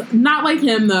Ron says, not like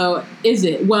him though, is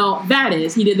it? Well, that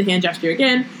is. He did the hand gesture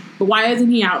again, but why isn't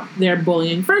he out there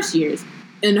bullying first years?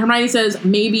 And Hermione says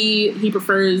maybe he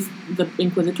prefers the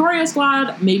Inquisitorial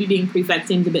squad. Maybe being prefect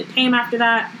seems a bit tame after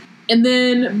that. And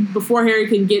then before Harry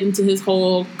can get into his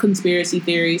whole conspiracy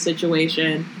theory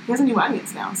situation, he has a new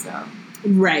audience now, so.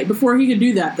 Right. Before he could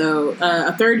do that, though,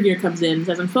 a third year comes in and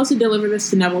says, I'm supposed to deliver this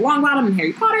to Neville Longbottom and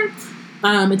Harry Potter.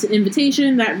 It's an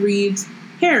invitation that reads,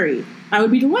 Harry, I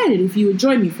would be delighted if you would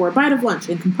join me for a bite of lunch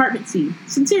in compartment C.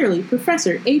 Sincerely,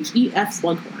 Professor H.E.F.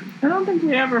 Slughorn. I don't think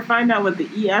we ever find out what the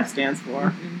E.F. stands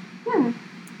for.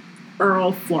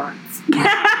 Earl Florence.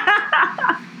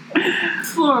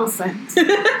 Floral scent.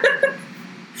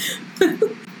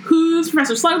 Who's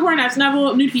Professor Slughorn? Asked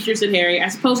Neville. New teacher, said Harry. I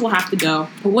suppose we'll have to go.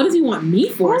 But what does he want me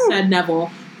for? Said Neville,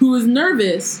 who was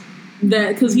nervous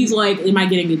that because he's like, am I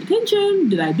getting good attention?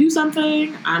 Did I do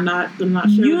something? I'm not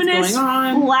sure Eunice what's going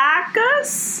on.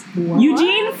 Flaccus? What?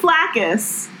 Eugene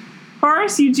Flaccus.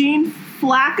 Horace Eugene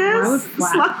Flaccus?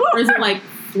 Or is it like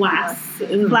Flass?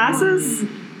 Flassus?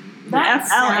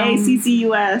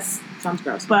 Flacus. Sounds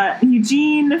gross. But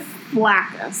Eugene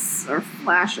Flaccus or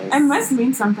Flashes. It must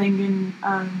mean something in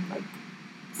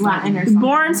Latin or something.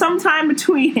 Born sometime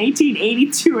between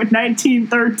 1882 and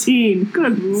 1913.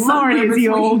 Good Lord, is he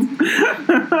old? Isn't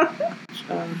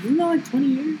that like 20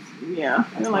 years? Yeah,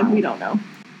 I feel like we don't know.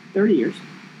 30 years.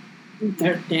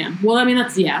 Damn. Well, I mean,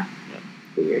 that's,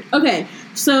 weird. Okay,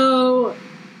 so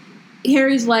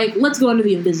Harry's like, let's go under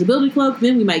the invisibility cloak,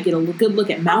 then we might get a good look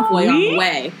at Malfoy on the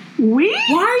way. Why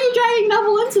are you dragging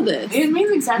Neville into this? It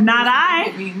means exactly what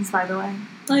it means, by the way.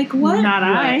 Like, what? Not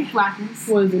I. Blackness.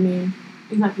 What does it mean?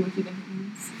 Exactly what you think it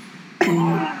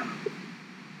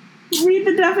means. Read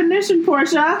the definition,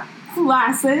 Portia.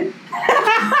 Flaccid.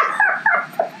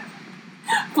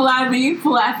 Flabby,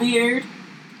 flap-eared,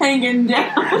 hanging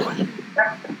down.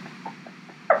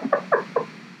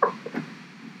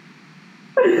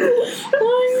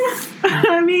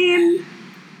 I mean,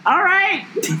 all right.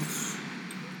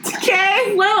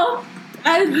 Okay. Well,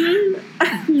 I'm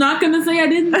not going to say I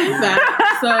didn't think that,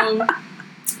 so...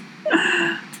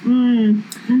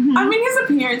 Mm-hmm. I mean, his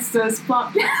appearance does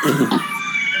plop down.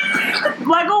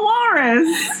 Like a walrus.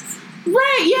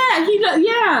 Right, yeah, he does,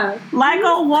 yeah. Like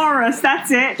a walrus, that's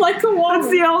it. Like a walrus.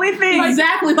 That's the only thing.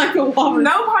 Exactly like a walrus.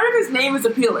 No part of his name is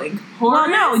appealing. Well,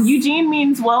 no, Eugene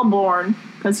means well-born,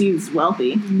 because he's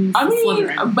wealthy. I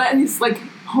mean, but it's like,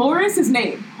 Horace, his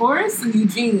name. Horace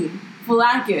Eugene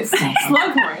Flaccus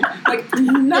Slughorn. Like,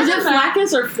 is it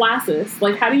Flaccus or Flassus?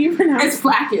 Like, how do you pronounce it? It's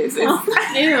Flaccus. Ew.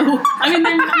 I mean,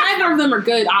 neither of them are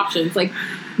good options. Like,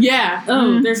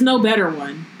 there's no better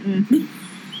one. Mm.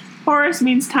 Horace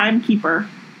means timekeeper.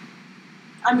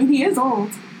 I mean, he is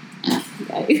old.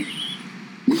 Okay.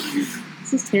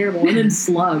 This is terrible. And then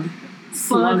Slug.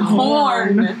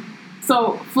 Slughorn.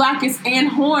 So, Flaccus and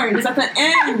horn is at the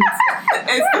end.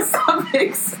 It's the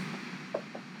suffix.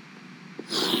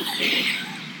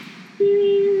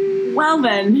 Well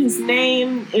then, his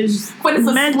name is but it's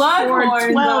meant a slug for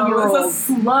horn, 12-year-olds. It's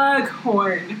a slug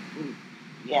horn.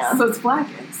 Yeah. So it's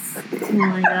Flaccus. Oh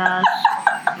my gosh.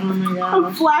 Oh my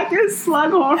gosh. Flaccus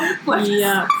Slughorn.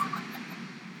 Yeah.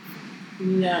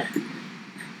 Yeah.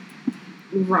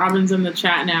 Robin's in the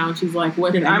chat now, and she's like,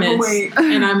 what did I miss? Awake.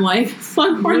 And I'm like,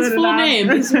 Slughorn's full name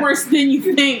is worse than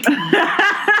you think. But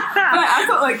I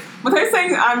thought, like, with her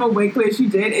saying I'm awake the way she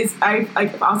did, is I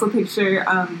also picture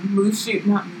Moose Shoot,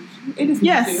 not Moose Shoot. It is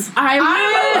Yes. Moose Shoot.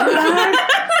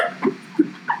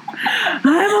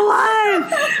 I'm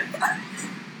alive!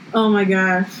 Oh my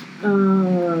gosh.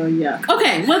 Yeah.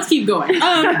 Okay, let's keep going.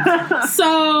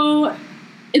 So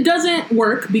it doesn't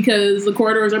work because the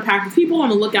corridors are packed with people on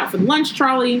the lookout for the lunch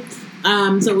trolley.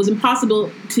 So it was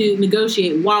impossible to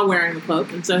negotiate while wearing the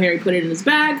cloak, and so Harry put it in his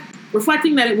bag,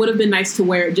 reflecting that it would have been nice to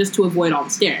wear it just to avoid all the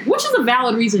staring, which is a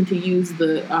valid reason to use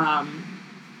the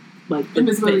like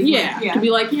invisibility. To be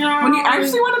like, when you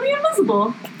actually want to be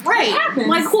invisible, right?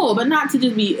 Like cool, but not to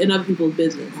just be in other people's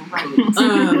business, right?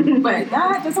 But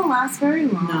that doesn't last very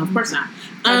long. No, of course not.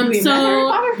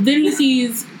 So then he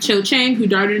sees Cho Chang, who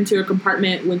darted into her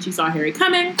compartment when she saw Harry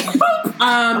coming.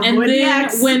 And then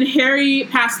when Harry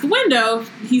passed the window,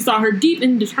 he saw her deep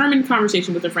and determined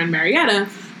conversation with her friend Marietta,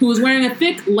 who was wearing a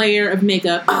thick layer of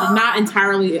makeup that did not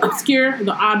entirely obscure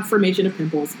the odd formation of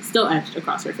pimples still etched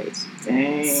across her face.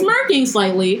 Dang. Smirking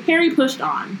slightly, Harry pushed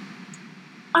on.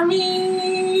 I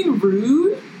mean,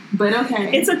 rude, but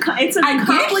okay. It's a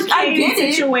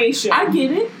complicated situation. I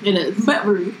get it. It is. But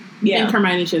rude. Yeah. I think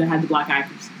Hermione should have had the black eye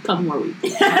for a couple more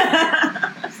weeks.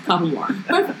 A couple more.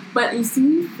 But you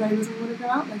see, Fred doesn't want to go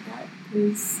out like that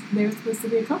because they were supposed to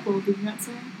be a couple. Did you not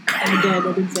say?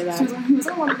 I did say that. She was like, he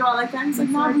doesn't want to go out like that. He's like,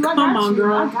 no, I got come on, you.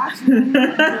 girl. I got you.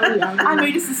 I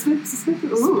made it suspicious.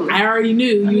 I already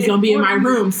knew you was going to be in my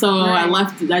room, so I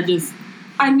left.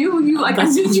 I knew you, I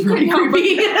knew you couldn't help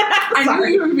me. I knew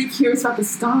you were going to be curious about the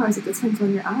stars, like the twinkle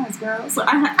in your eyes, girl. So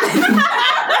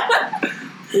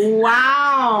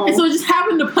wow. And so it just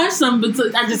happened to punch some, but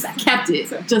I just kept it.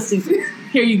 Just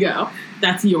here you go.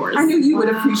 That's yours. I knew you would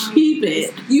appreciate Keep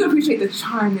it. You appreciate the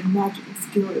charm and magic and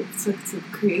skill it took to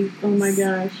create this. Oh my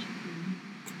gosh.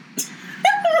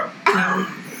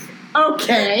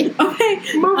 Okay.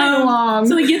 Moving along.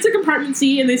 So they get to compartment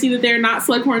C and they see that they're not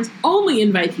Slughorn's only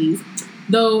invitees.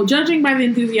 Though, judging by the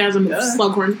enthusiasm of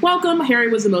Slughorn's welcome, Harry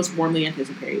was the most warmly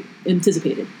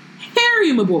anticipated.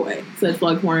 Harry, my boy, said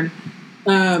Slughorn.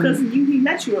 Because he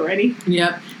met you already.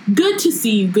 Yep. Good to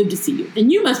see you.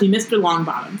 And you must be Mr.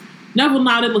 Longbottom. Neville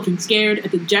nodded, looking scared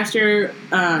at the gesture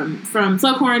from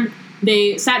Slughorn.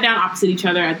 They sat down opposite each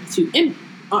other at in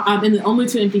the only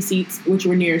two empty seats, which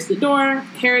were nearest the door.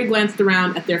 Harry glanced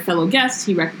around at their fellow guests.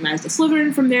 He recognized a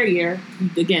Slytherin from their year. He,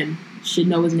 again, should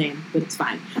know his name, but it's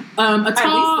fine. At least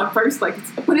the first, but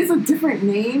it's a different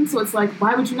name, so it's like,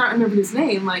 why would you not remember this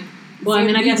name? Like, well, I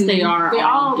mean, I guess they are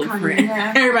all different.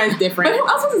 Everybody's different. But who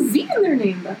else has a Z in their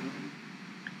name, though?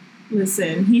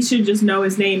 Listen, he should just know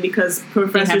his name because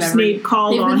Professor Snape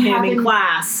called on him in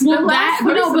class. Well,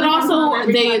 but also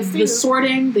the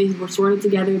sorting, they were sorted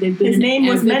together. His name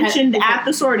was mentioned at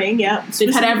the sorting. Yep,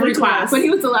 they've had every class, but he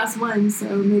was the last one,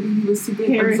 so maybe he was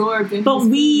super absorbed. But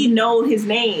we know his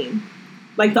name.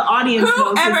 Like the audience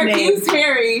knows his name. Whoever accused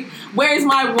Harry, where's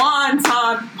my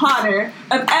wonton Potter,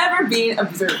 of ever being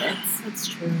observant? That's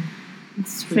true.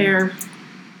 Fair.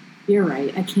 You're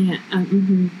right. I can't.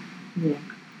 Yeah.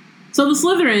 So the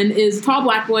Slytherin is a tall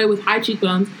black boy with high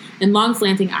cheekbones and long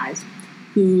slanting eyes,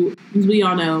 who, as we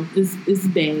all know, is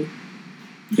Bay.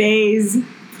 Blaise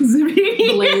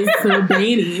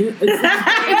Zabini. There's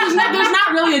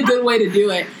not really a good way to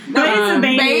do it.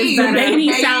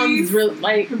 Zabini sounds really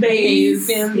like Blaise.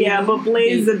 Yeah, but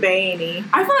Blaise Zabini.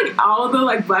 I feel like all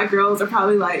the black girls are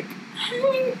probably like,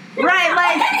 right,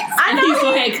 like I know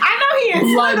he is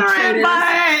Slytherin, but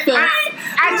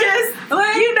I just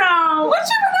what you been up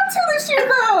to this year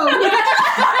though?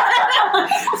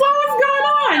 So what's going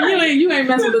on? You ain't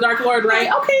messing with the Dark Lord,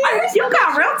 right? Okay, you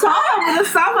got real tall over the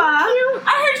summer. I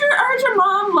heard your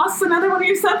mom lost another one of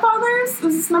your stepfathers.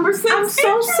 This is number 6. I'm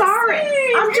so sorry.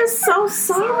 I'm just so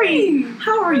sorry.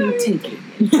 How are you taking it?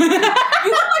 You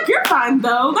look like you're fine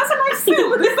though. That's a nice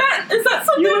suit. Is that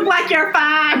something? You look like you're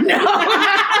fine. No.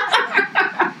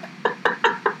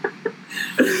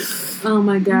 Oh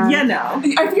my god.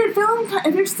 If you're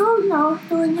still,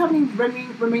 feeling, have any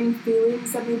remaining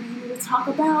feelings that maybe you need to talk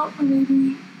about, or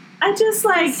maybe I just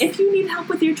if you need help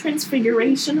with your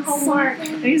transfiguration homework.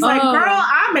 And he's like, girl,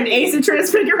 I'm an ace of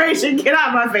transfiguration. Get out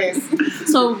of my face.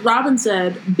 So Robin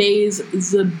said Blaise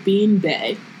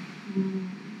Zabini.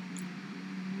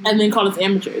 And then called us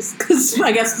amateurs. Because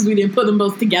I guess we didn't put them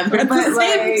both together at the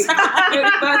same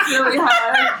time. That's really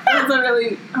hard. That's a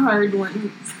really hard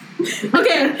one.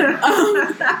 Okay.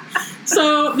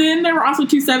 So then there were also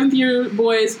 2 7th-year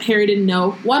boys Harry didn't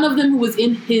know. One of them who was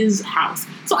in his house.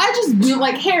 So I just feel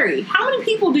like, Harry, how many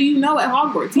people do you know at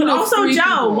Hogwarts? But also, Joe,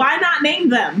 people. Why not name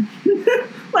them?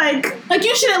 Like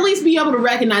you should at least be able to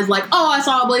recognize, I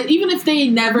saw Blaise, even if they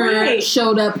never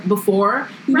showed up before.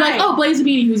 You'd be like, Blaise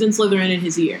Zabini, who's in Slytherin in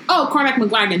his year. Oh, Cormac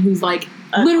McLaggen, who's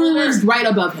literally lives right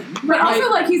above him. But I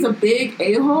feel he's a big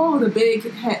a-hole with a big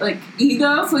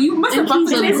ego, so you must have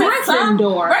bumped into him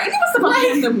Gryffindor. Right? You must have bumped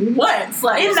into him once.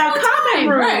 In the common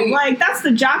room. Right. That's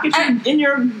the jock in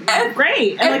your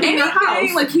grade. And in your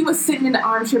house. He was sitting in the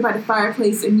armchair by the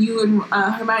fireplace, and you and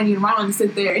Hermione and Ron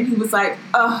sit there, and he was like,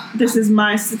 this is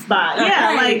my spot.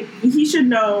 Yeah, he should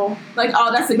know.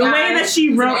 That's a the guy. way that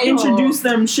she introduced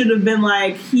them should have been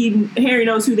Harry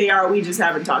knows who they are, we just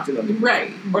haven't talked to them.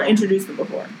 Right. Or introduced them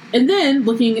before. And then,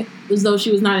 looking as though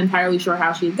she was not entirely sure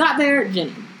how she had got there,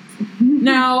 Jenny.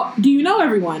 Now, do you know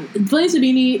everyone? Blaze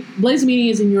Zamini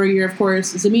is in your year, of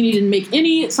course. Zamini didn't make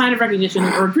any sign of recognition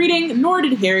or greeting, nor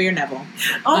did Harry or Neville.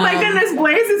 Oh my goodness,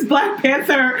 Blaze is Black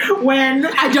Panther when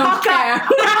I don't care.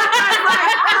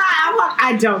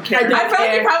 I don't care. I feel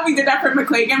like he probably did that for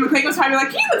McClagan. McClagan was probably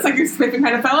like, he looks like a spiffing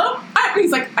kind of fellow.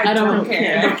 He's like, I don't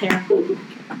care. I don't care.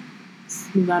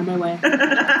 Just move out of my way.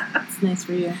 It's nice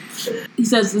for you. He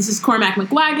says, this is Cormac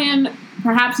McLagan.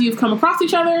 Perhaps you've come across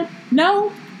each other?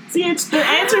 No? See, the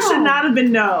answer should not have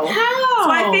been no. How? So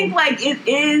I think, like, it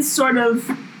is sort of,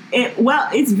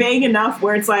 it's vague enough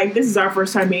where it's like, this is our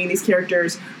first time meeting these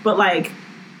characters, but, like,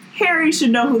 Harry should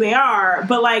know who they are,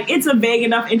 but, like, it's a vague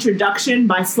enough introduction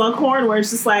by Slughorn where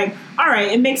it's just like, all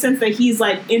right, it makes sense that he's,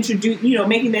 like,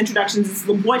 making the introductions is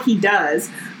what he does,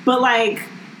 but, like,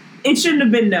 it shouldn't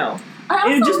have been no.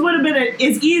 It just would have been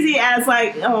as easy as,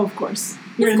 like, oh, of course,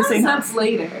 you're in the same house.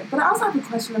 Later, but I also have a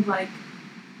question of, like,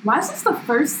 why is this the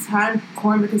first time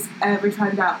Cormac has ever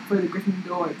tried out for the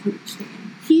Gryffindor Quidditch team?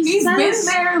 He's been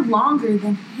there longer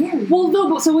than Harry. Well,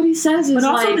 no, so what he says is, but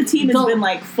also like, the team has been,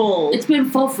 like, full. It's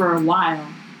been full for a while.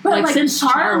 But, like, since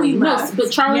Charlie left. No,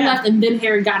 but Charlie left, and then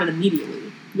Harry got it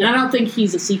immediately. Yeah. And I don't think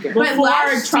he's a secret. Before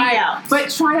tryouts.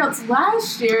 But tryouts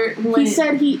last year, when he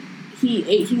said he's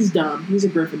dumb. He's a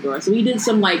Gryffindor. So he did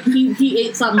some, like, he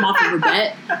ate something off of a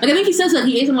bet. Like, I think he says that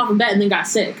he ate something off of a bet and then got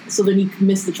sick. So then he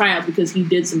missed the tryouts because he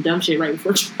did some dumb shit right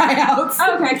before tryouts.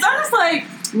 Okay, so I'm just like,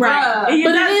 right.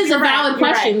 But it is a valid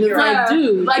question. It's like,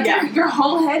 dude. Like, your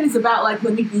whole head is about, like,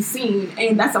 let me be seen.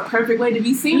 And that's a perfect way to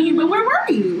be seen. But where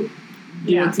were you?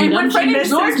 Yeah. And when Fred and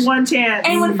George, one chance.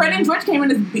 And when Fred and George came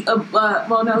in as,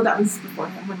 well, no, that was before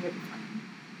him. 1 year before him.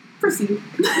 Proceed.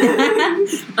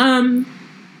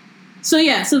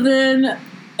 So then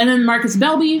Marcus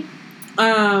Belby,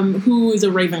 who is a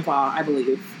Ravenclaw, I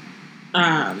believe.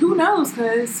 Who knows?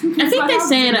 Because I think they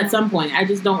say it at some point. I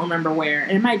just don't remember where.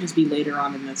 And it might just be later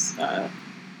on in this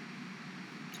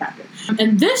chapter.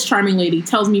 And this charming lady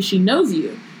tells me she knows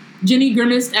you. Ginny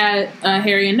grimaced at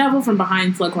Harry and Neville from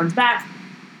behind Slughorn's back.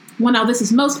 Well, now this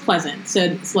is most pleasant,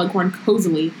 said Slughorn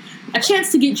cozily. A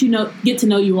chance to get to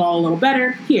know you all a little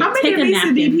better. Here, take a napkin. How many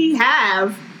of these did he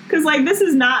have? Because, like, this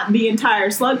is not the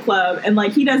entire Slug Club, and,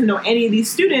 like, he doesn't know any of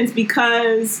these students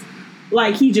because,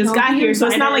 like, he just got here. So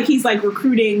it's not like he's, like,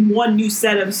 recruiting one new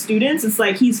set of students. It's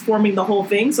like he's forming the whole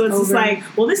thing. So it's just like,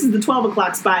 well, this is the 12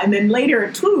 o'clock spot, and then later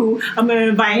at 2, I'm going to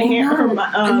invite him.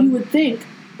 And you would think,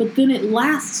 but then it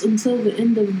lasts until the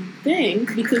end of the thing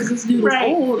because this dude is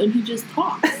old and he just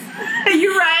talks.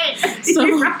 You're right. So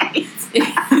you're right.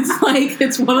 It's like,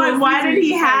 it's one of those. Why did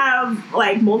he have,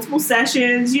 like, multiple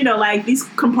sessions? You know, like, these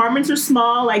compartments are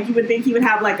small. Like, you would think he would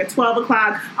have, like, a 12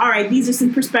 o'clock. All right, these are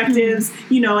some perspectives.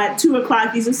 You know, at 2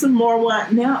 o'clock, these are some more.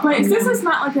 What? No. But is this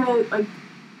not like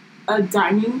a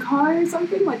dining car or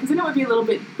something? Like, because then it would be a little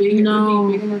bit bigger.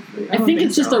 No. Big enough for, I think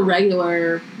it's just a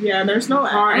regular. Yeah, there's no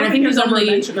car. And I think there's only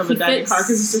mention of a dining car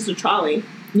because it's just a trolley.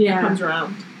 Yeah. That comes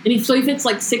around. And so he fits,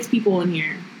 like, 6 people in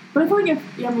here. But I feel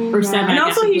like or 7. And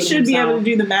also he should be able to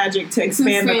do the magic to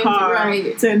expand the car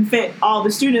to fit all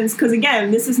the students. Because again,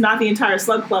 this is not the entire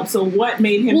Slug Club. So what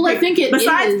made him? I think it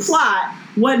besides plot,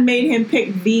 what made him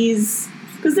pick these?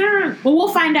 Because they're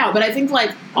we'll find out. But I think,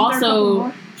 like,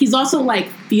 also he's also, like,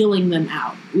 feeling them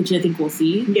out, which I think we'll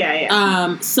see.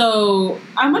 Yeah. So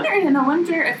I wonder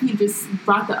if he just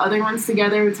brought the other ones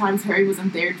together at times Harry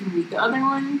wasn't there to meet the other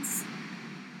ones.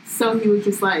 So he was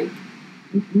just like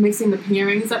mixing the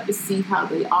pairings up to see how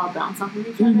they all bounce off of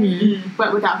each other,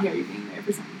 but without Harry being there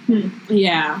for some reason.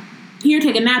 Yeah. Here,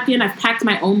 take a napkin. I've packed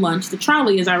my own lunch. The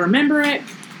trolley, as I remember it,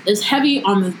 is heavy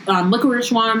on the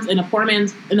licorice wands, and the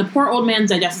poor old man's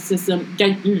digestive system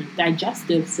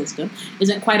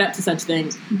isn't quite up to such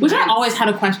things. Which I always had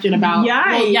a question about.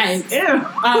 Yikes! Ew.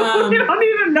 You don't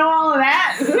even know all of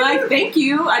that. Like, thank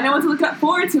you. I know what to look up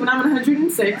forward to when I'm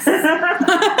 106.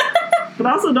 But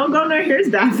also, don't go near his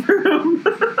bathroom.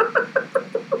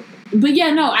 But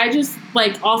yeah, no, I just,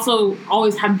 like, also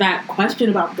always had that question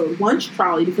about the lunch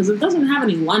trolley because it doesn't have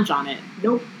any lunch on it.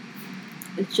 Nope.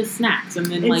 It's just snacks, and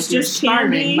then, it's like, you're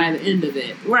starving candy. by the end of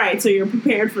it. Right, so you're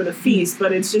prepared for the feast,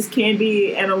 but it's just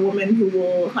candy and a woman who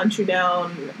will hunt you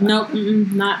down. Nope,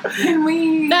 not. Can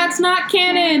we? That's not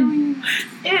canon.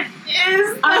 It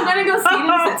is. I'm gonna go see it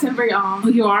in September, y'all. Oh,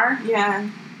 you are? Yeah.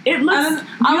 It looks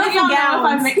I'll let y'all know if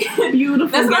I make it. Beautiful.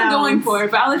 That's what gowns. I'm going for.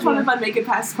 But I'll let y'all know if I make it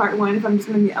past part 1. If I'm just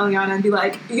gonna meet Eliana and be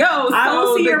like, "Yo, so I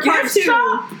will see your part 2.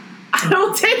 Shop? I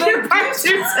will take your part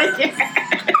 2 ticket."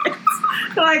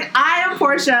 Like, I am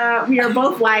Portia. We are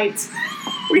both light.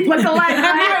 We look alike,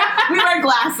 right? We wear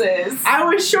glasses. I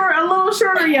was a little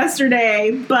shorter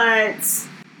yesterday, but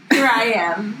here I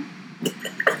am.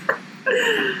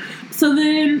 So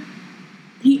then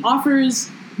he offers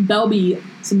Belby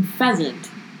some pheasant.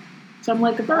 So I'm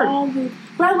like, a bird.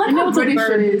 But I like I know how it's a British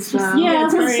bird it is. though. Yeah,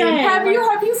 that's what I'm saying. Have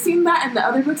you seen that in the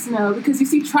other books? No, because you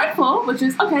see trifle, which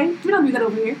is okay. We don't do that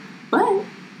over here, but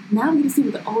now we get to see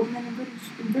what the old men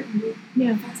in Britain do.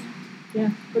 Yeah. Yeah.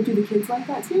 But do the kids like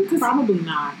that too? Probably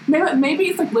not. Maybe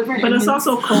it's like liver and but onions. it's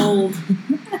also cold.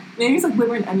 Maybe it's like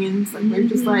liver and onions. Like we're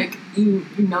just like you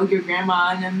know your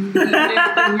grandma and you eat it,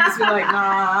 and you just be like,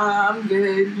 nah, I'm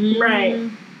good.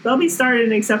 Right. Belby started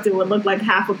and accepted what looked like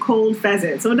half a cold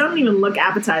pheasant, so it doesn't even look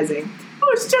appetizing. I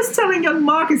was just telling young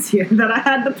Marcus here that I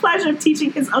had the pleasure of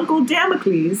teaching his uncle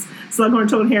Damocles, Slughorn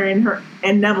told Harry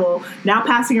and Neville, now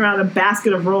passing around a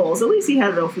basket of rolls. At least he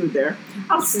had real food there.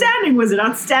 Outstanding, wizard,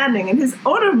 outstanding, and his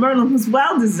order of Merlin was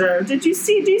well deserved. Do you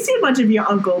see a bunch of your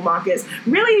uncle, Marcus?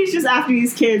 Really, he's just after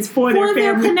these kids for their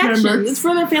family connections. members. It's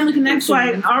for their family connection. It's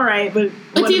like, all right, but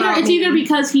it's either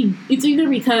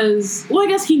because well, I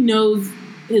guess he knows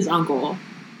his uncle.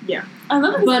 Yeah. I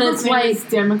love his but uncle's it's name is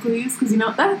Damocles,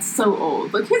 because that's so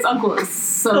old. Like his uncle is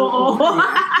so old.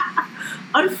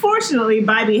 Unfortunately,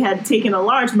 Bybee had taken a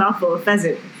large mouthful of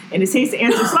pheasant. In his haste to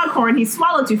answer Slughorn, he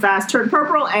swallowed too fast, turned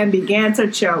purple, and began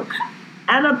to choke.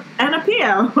 Anna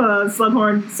Pia,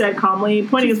 Slughorn said calmly,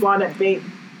 pointing his wand at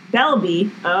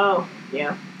Belby. Oh,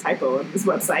 yeah, typo on his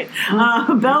website.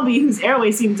 Belby, whose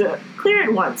airway seemed to clear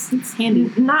at once. It's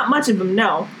handy. Not much of them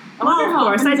know. Well, of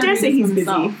course, I dare say he's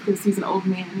busy. Because he's an old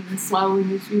man and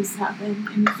swallowing issues happen.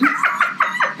 And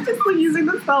just like using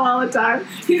the spell all the time.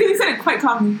 He said it quite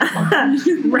calmly.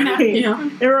 Right. Yeah.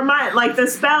 It the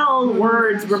spell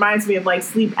words reminds me of like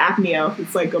sleep apnea.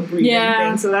 It's like a breathing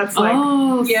thing. So that's like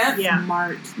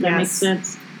smart. That makes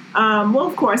sense. Well,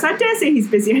 of course, I dare say he's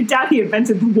busy. I doubt he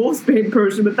invented the wolfsbane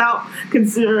potion without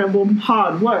considerable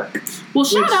hard work. Well,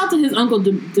 shout out to his uncle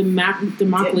Damocles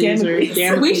or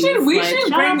Damocles. We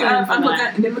should bring up Uncle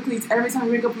Damocles every time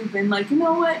we bring up. We've been like, you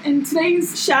know what? And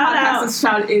today's shout out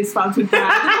is sponsored by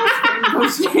the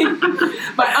wolfsbane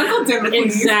potion by Uncle Damocles.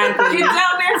 Exactly. Get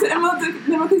down there to Uncle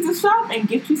Damocles' shop and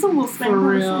get you some wolfsbane potion.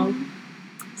 Real.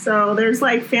 So there's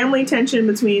like family tension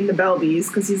between the Belbys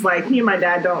because he's like, me and my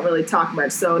dad don't really talk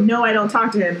much, so no, I don't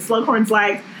talk to him. Slughorn's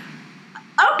like,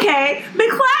 okay,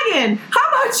 McLagan, how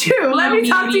about you? Let me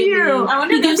talk to you. I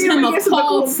wonder he gives him a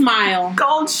cold smile,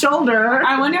 cold shoulder.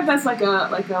 I wonder if that's like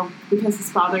a because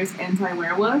his father's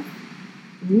anti-werewolf.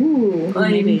 Ooh,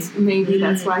 maybe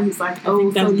that's why he's like, I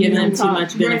think that's giving him too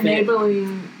much you're benefit.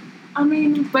 enabling. I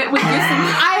mean, but with this,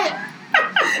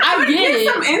 I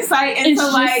get some insight into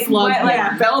like what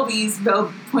like Belby's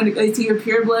pointing to your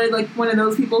pure blood, like one of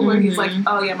those people where he's like,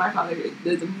 oh yeah, my father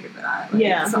doesn't hear that. Like,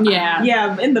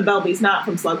 yeah, in the Belbys, not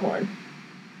from Slughorn.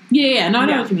 Yeah, no, I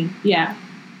know what you mean. Yeah.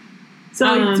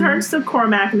 So he turns to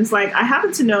Cormac and is like, I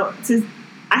happen to know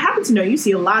you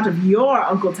see a lot of your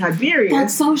Uncle Tiberius.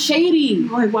 That's so shady.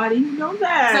 I'm like, why do you know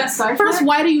that? First,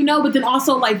 why do you know? But then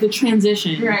also like the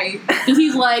transition, right? Because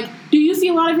he's like, do you see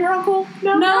a lot of your uncle?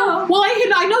 No. Well,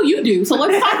 I know you do. So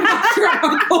let's talk about your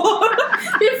uncle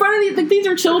in front of these. Like, these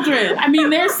are children. I mean,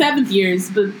 they're 7th years,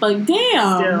 but like,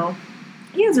 damn. Still,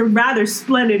 he has a rather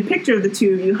splendid picture of the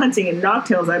two of you hunting in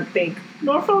Noctails, I think.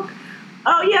 Norfolk.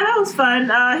 Oh, yeah, that was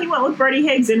fun. He went with Bertie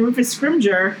Higgs and Rufus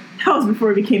Scrimgeour. That was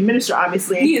before he became minister,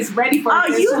 obviously. He is ready for it.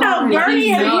 Oh, you know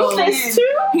Bertie and Rufus,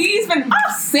 too? He's been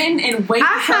sitting and waiting.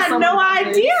 I had no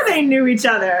idea they knew each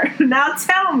other. Now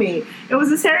tell me. It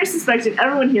was as Harry suspected.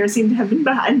 Everyone here seemed to have been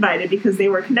invited because they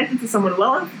were connected to someone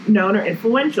well-known or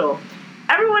influential.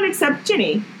 Everyone except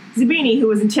Ginny. Zabini, who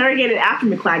was interrogated after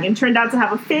McLagan, turned out to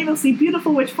have a famously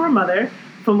beautiful witch for a mother.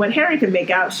 From what Harry could make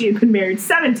out, she had been married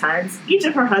 7 times, each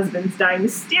of her husbands dying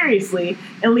mysteriously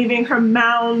and leaving her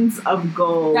mounds of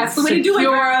gold. That's the way to do it,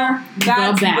 girl.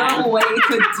 That's the way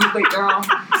to do it, girl.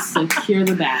 Secure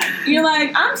the bag. You're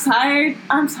like, I'm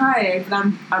tired, but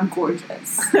I'm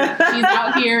gorgeous. She's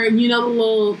out here, you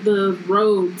know the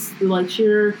roads, like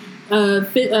sheer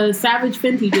Savage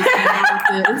Fenty just came out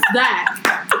with this.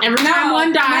 That. Every time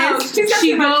one dies,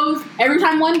 she goes. Every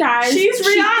time one dies, she's Rihanna.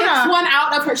 She picks one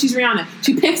out of her. She's Rihanna.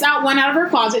 She picks out one out of her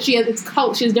closet. She has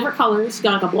She has different colors. She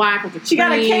got like a black, like a she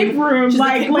got a cape room,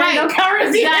 like Lando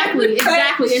Calrissian.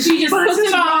 Exactly. And she just puts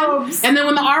it on. And then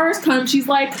when the R's come, she's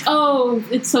like, "Oh,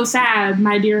 it's so sad,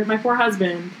 my poor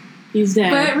husband. He's dead."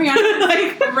 But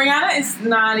Rihanna, Rihanna is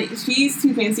not. She's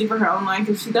too fancy for her own life.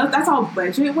 If she does, that's all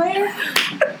budget wear.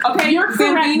 Okay, you're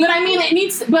correct. But I mean, it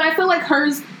needs. But I feel like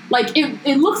hers. Like,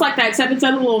 it looks like that, except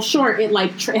instead of a little short, it,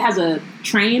 like, it has a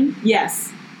train.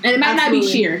 Yes. And it might not be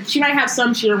Absolutely. sheer. She might have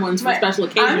some sheer ones for But special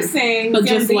occasions. I'm saying, but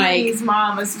just Gandhi's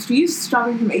mom, she's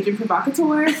shopping from Agent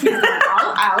Provocateur. She's going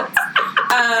all out.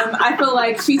 I feel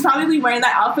like she's probably wearing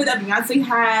that outfit that Beyonce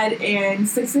had in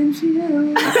 6-inch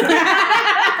heels.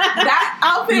 That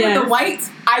outfit with the white,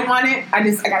 I want it. I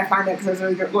gotta find it because it's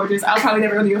really gorgeous. I'll probably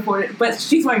never really afford it, but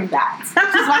she's wearing that.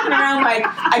 She's walking around like,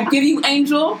 I give you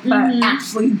angel, but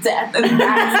actually death. And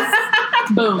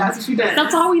that's, boom. That's what she does.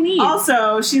 That's all we need.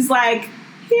 Also, she's like,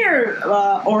 here,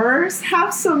 Aurors,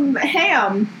 have some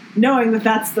ham, knowing that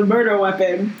that's the murder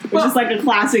weapon, which is like a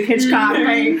classic Hitchcock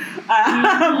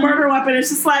murder weapon. It's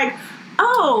just like,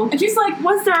 oh, and she's like,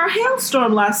 was there a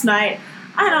hailstorm last night?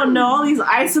 I don't know. All these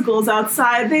icicles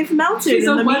outside, they've melted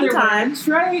in the meantime.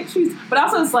 Right? But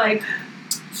also it's like,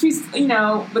 she's,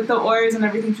 with the Aurors and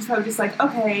everything, she's probably just like,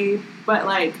 okay, but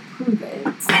like, prove it.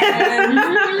 And,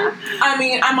 I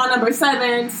mean, I'm on number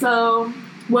 7, so...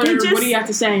 What do you have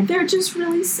to say? They're just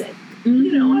really sick.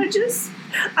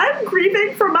 I'm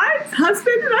grieving for my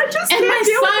husband, and I just can't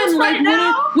deal with this right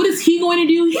now. What is he going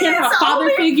to do? He can't have a father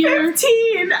figure.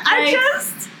 15.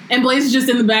 And Blaze is just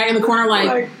in the back in the corner,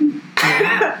 like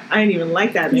I didn't even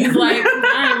like that. He's like,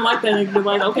 I didn't like that. He's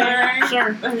like, okay,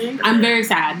 sure. I'm very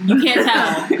sad. You can't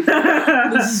tell.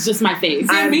 This is just my face.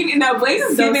 Blaze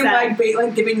is so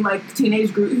giving like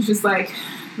teenage Groot. He's just like.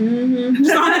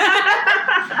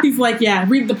 He's like, yeah,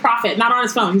 read the Prophet, not on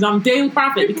his phone. He's on Daily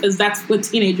Prophet because that's what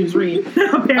teenagers read.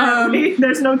 Apparently,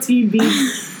 there's no TV.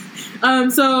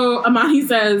 So Amani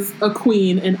says a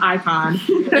queen, an icon,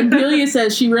 and Delia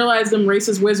says she realized them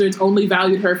racist wizards only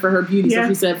valued her for her beauty, so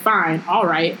she said, "Fine, all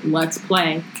right, let's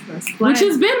play." Which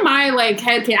has been my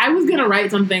headcanon. I was gonna write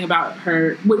something about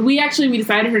her. We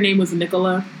decided her name was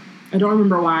Nicola. I don't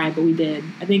remember why, but we did.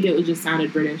 I think it just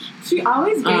sounded British. She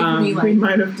always gave me we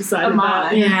might have decided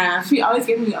that. Yeah, she always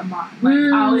gave me Amon.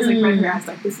 I always read her as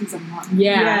like, this is Amon.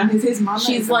 Yeah, his mom.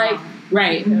 She's like,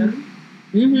 right.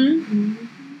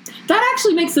 That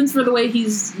actually makes sense for the way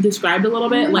he's described a little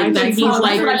bit, like that he's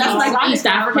like East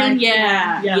African.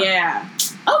 Yeah.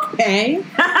 Okay,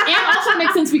 and also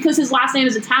makes sense because his last name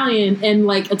is Italian, and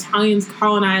Italians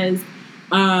colonized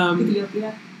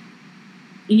Ethiopia.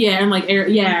 Yeah, and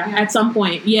at some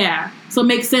point, so it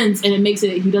makes sense, and it makes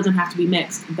it he doesn't have to be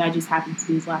mixed. That just happens to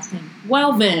be his last name.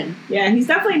 Well then, he's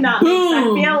definitely not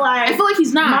mixed. I feel like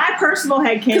he's not. My personal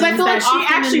headcanon is that she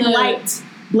actually liked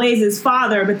Blaze's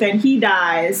father, but then he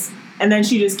dies, and then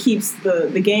she just keeps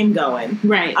the game going.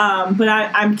 Right. But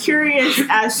I'm curious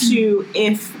as to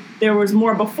if there was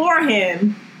more before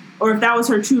him, or if that was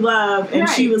her true love, and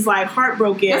she was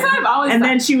heartbroken. That's what I've always thought.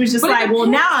 Then she was just well,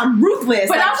 now I'm ruthless.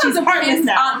 But also she's heartless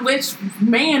now. On which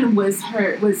man was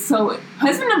so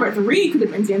husband number 3 could have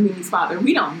been Gandhi's father.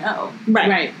 We don't know.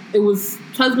 Right. It was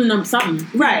husband number something.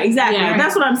 Right. Exactly. Yeah.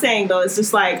 That's what I'm saying though. It's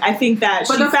just I think that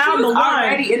she found the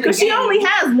one because she only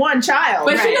has one child,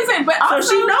 but she doesn't. But also,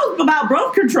 so she knows about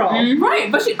birth control,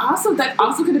 right? But she also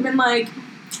could have been like.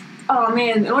 Oh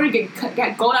man! In order to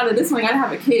get gold out of this one, I gotta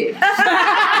have a kid.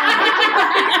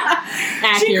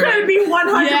 She could be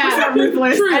 100%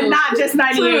 ruthless and not just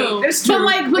 98. True. It's true.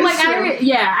 I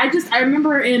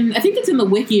remember I think it's in the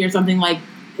wiki or something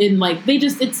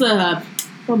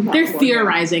they're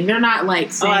theorizing. They're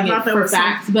not saying it for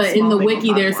facts, but in the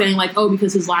wiki they're saying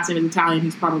because his last name is Italian,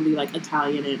 he's probably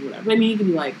Italian and whatever. I mean, he could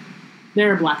be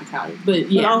they're Black Italian, but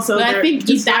I think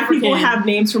East African people have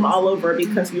names from all over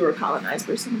because we were colonized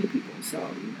by so many people. So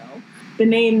the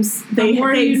names they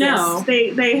exist.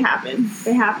 They happen.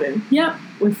 They happen. Yep,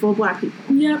 with full Black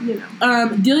people. Yep.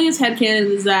 Delia's headcanon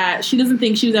is that she doesn't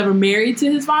think she was ever married to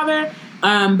his father,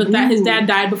 but that his dad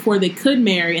died before they could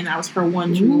marry, and that was her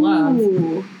one true love.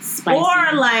 Spicy. Or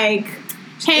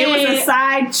it was a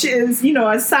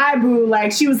side boo.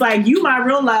 She was like, "You my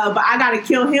real love, but I gotta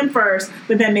kill him first."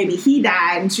 But then maybe he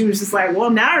died, and she was just like,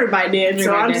 "Well, now everybody did,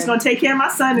 so I'm just gonna take care of my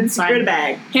son and secure the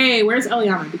bag." Hey, where's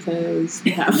Eliana? Because we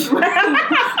have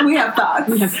we have thoughts.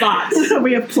 We have thoughts.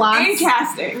 We have plots and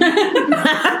casting.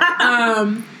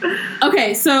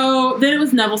 Okay, so then it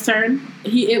was Neville's turn.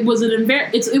 It was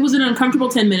an uncomfortable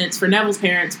 10 minutes for Neville's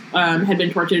parents. Had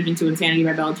been tortured into insanity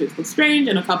by Bellatrix Lestrange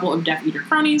and a couple of Death Eater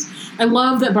cronies. I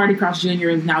love that Barty Crouch Jr.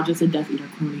 is now just a Death Eater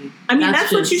crony. I mean,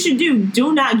 that's what you should do.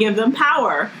 Do not give them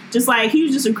power. Just he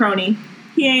was just a crony.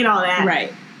 He ain't all that.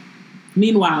 Right.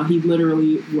 Meanwhile, he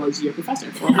literally was your professor.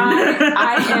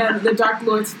 I am the Dark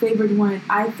Lord's favored one.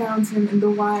 I found him in the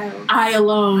wild. I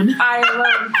alone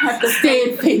have to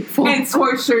stay faithful and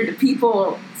tortured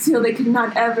people till they could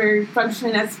not ever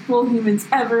function as full humans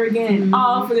ever again.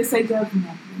 All for the sake of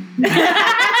nothing.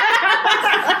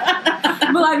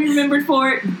 Will I be remembered for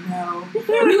it? No.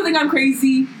 People think I'm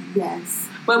crazy? Yes.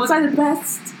 But was I the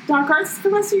best? dark arts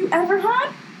professor you ever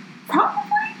had? Probably.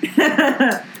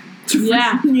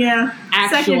 Yeah.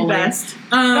 Actually. Second best.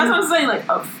 That's what I'm saying. Like,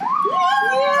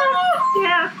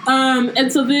 Yeah.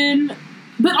 And so then,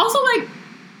 but also like,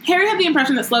 Harry had the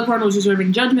impression that Slughorn was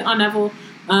reserving judgment on Neville,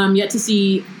 yet to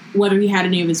see whether he had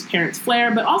any of his parents'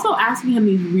 flair, but also asking him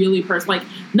these really personal, like,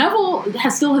 Neville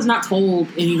still has not told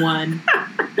anyone.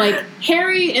 Like,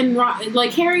 Harry and the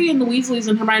Weasleys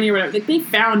and Hermione or whatever, like, they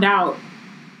found out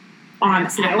on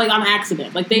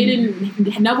accident. Like, they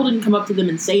Neville didn't come up to them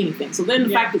and say anything. So then the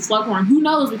fact that Slughorn, who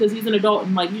knows, because he's an adult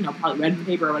and, like, you know, probably read the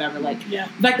paper or whatever, like, the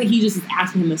fact that he just is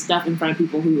asking him this stuff in front of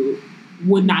people who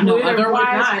would not know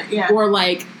otherwise, or,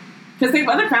 like, because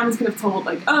other families could have told,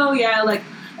 like, oh, yeah, like,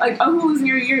 oh, who was in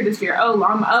your year this year?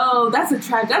 Oh, that's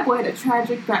that boy had a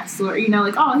tragic backstory. You know,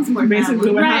 like, oh, he's more basically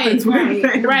what happens with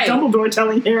Dumbledore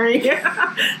telling Harry.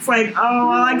 It's like, oh,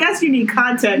 well, I guess you need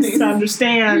context to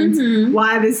understand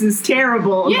why this is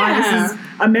terrible and why this is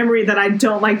a memory that I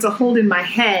don't like to hold in my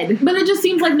head. But it just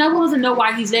seems like Neville doesn't know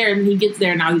why he's there, and he gets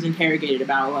there and now he's interrogated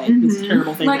about, like, this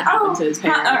terrible thing that happened to his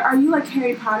parents. Are you like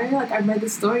Harry Potter? Like, I read the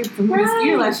story from this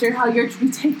year last year, how he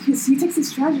takes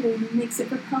his tragedy and he makes it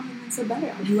propel him into better.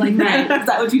 Are you like that? Is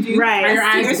that what you do? Right. Are your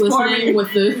eyes glistening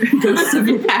with the ghosts of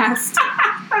your past?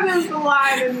 That is the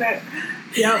line, isn't it?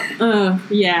 Yep.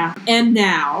 Yeah. And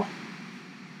now,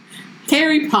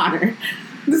 Harry Potter.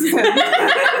 This is him.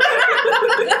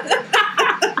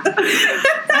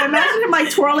 I imagine him, like,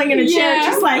 twirling in a chair,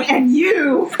 just like, and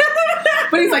you.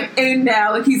 But he's like, and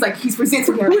now, like, he's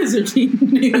presenting her. Wizarding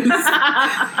news.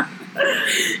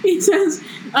 He says,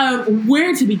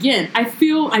 where to begin? I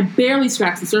feel I barely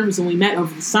scratched the surface when we met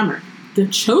over the summer. The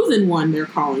chosen one, they're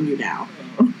calling you now.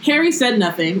 Harry said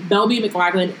nothing. Belby,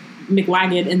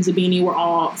 McLaggen, and Zabini were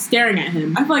all staring at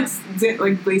him. I feel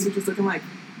like Blaze was just looking like,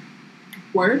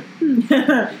 word?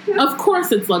 Of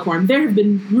course it's Slughorn. There have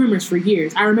been rumors for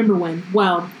years. I remember when,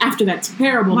 after that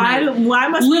terrible night, why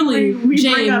must Lily, we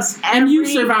James, and you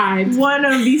survived. One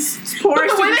of these poor But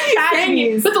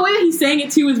the way that he's saying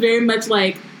it too is very much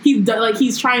like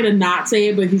he's trying to not say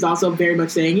it, but he's also very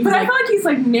much saying it. But I feel like he's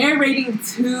like narrating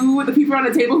to the people on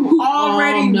the table who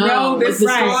already know this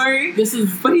story.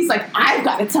 But he's like, I've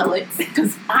got to tell it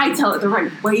because I tell it the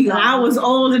right way. I was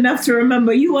old enough to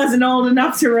remember. You wasn't old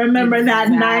enough to remember that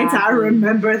night. I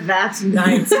remember that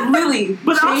night. Really,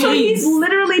 but also he's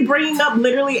literally bringing up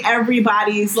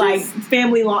everybody's like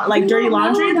family dirty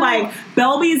laundry. Like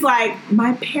Belby's like,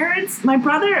 my parents, my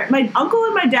brother, my uncle,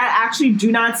 and my dad actually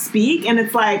do not speak, and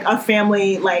it's like a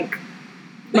family like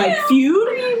feud,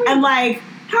 and like,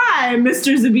 hi,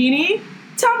 Mr. Zabini,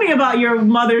 tell me about your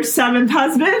mother's seventh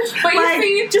husband. But like,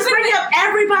 just bring up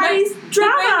everybody's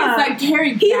drama. It's like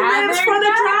Harry he lives for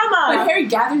the drama. But Harry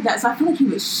gathered that, so I feel like he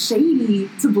was shady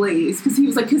to Blaze because he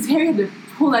was like, because Harry had to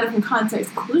pull out from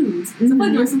context clues. So I feel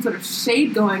like there was some sort of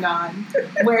shade going on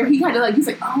where he had to like, he's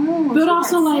like, oh, but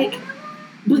also like.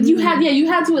 But you had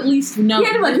to at least know.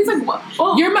 Yeah, he's like, what?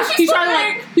 Oh, he's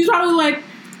probably like,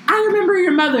 I remember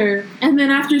your mother, and then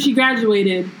after she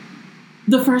graduated,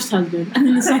 the first husband, and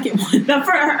then the second one.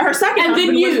 Her second and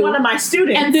husband was one of my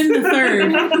students. And then the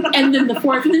third, and then the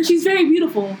fourth, and then she's very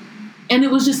beautiful. And it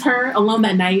was just her alone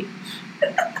that night.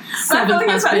 Seventh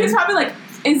husband. He's probably like,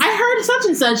 I heard such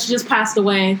and such just passed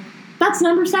away. That's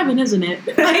number 7, isn't it?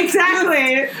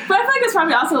 Exactly. But I feel like it's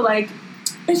probably also like,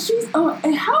 and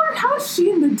how is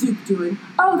she and the Duke doing?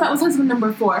 Oh, that was husband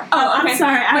number 4. Oh, okay. I'm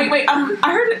sorry. Wait.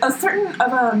 I heard a certain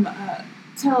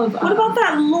tell of. What about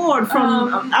that lord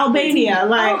from Albania?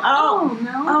 Like,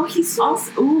 no. He's so.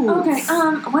 Ooh. Okay.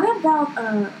 What about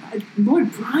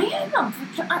Lord Brian? He was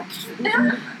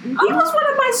one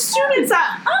of my students.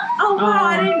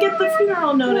 I didn't get the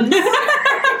funeral notice.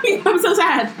 I'm so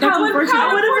sad. I would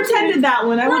have attended that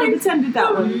one.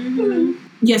 Mm-hmm.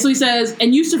 Yeah, so he says,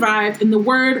 and you survived, and the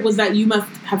word was that you must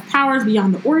have powers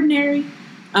beyond the ordinary.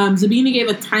 Zabini gave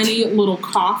a tiny little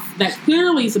cough that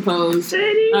clearly supposed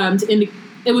it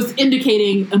was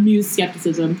indicating amused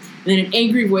skepticism. And then an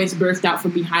angry voice burst out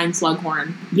from behind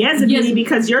Slughorn. Yes, Zabini,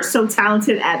 because you're so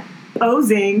talented at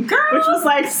posing. Girl. Which was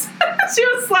like, she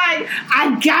was like,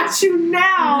 I got you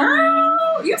now.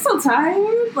 Girl, you're so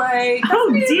tired. Like,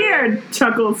 oh dear,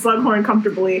 chuckled Slughorn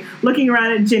comfortably, looking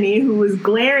around at Ginny, who was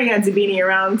glaring at Zabini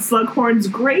around Slughorn's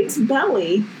great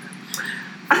belly.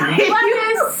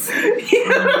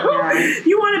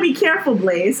 You want to be careful,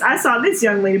 Blaze. I saw this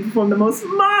young lady perform the most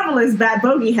marvelous bat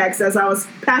bogey hex as I was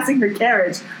passing her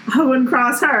carriage. I wouldn't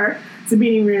cross her.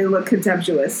 Zabini really looked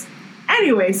contemptuous.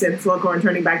 Anyway, said Slughorn,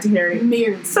 turning back to Harry.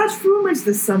 Merely. Such rumors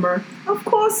this summer. Of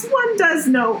course, one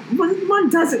doesn't know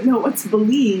what to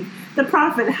believe. The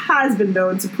prophet has been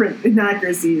known to print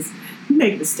inaccuracies,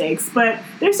 make mistakes, but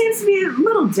there seems to be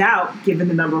little doubt, given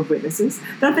the number of witnesses,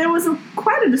 that there was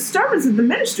quite a disturbance of the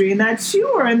ministry and that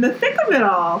you were in the thick of it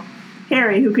all.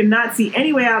 Harry, who could not see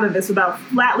any way out of this without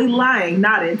flatly lying,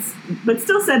 nodded, but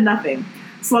still said nothing.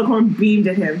 Slughorn beamed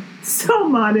at him. So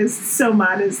modest, so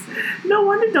modest. No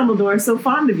wonder Dumbledore is so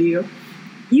fond of you.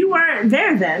 You weren't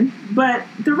there then, but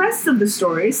the rest of the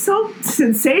story is so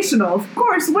sensational. Of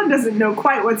course, one doesn't know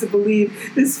quite what to believe.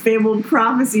 This fabled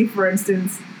prophecy, for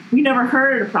instance. We never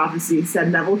heard a prophecy,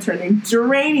 said Neville, turning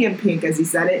geranium pink as he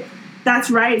said it.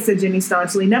 That's right, said Ginny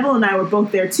staunchly. Neville and I were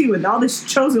both there too, and all this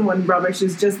chosen one rubbish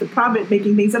is just the prophet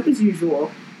making things up as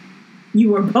usual. You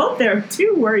were both there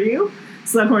too, were you?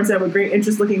 Slughorn said with great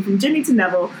interest, looking from Ginny to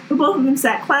Neville, but both of them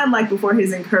sat clam-like before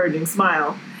his encouraging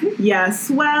smile. Yes,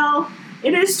 well,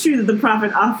 it is true that the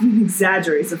prophet often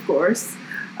exaggerates, of course.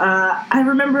 I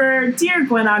remember dear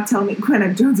Gwennock telling me,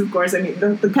 Gwennock Jones, of course, I mean,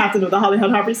 the captain of the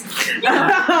Holyhead Harpies.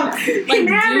 He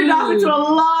meandered off into a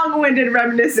long-winded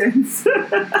reminiscence.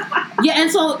 Yeah,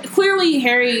 and so clearly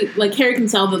Harry can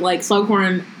tell that,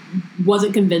 Slughorn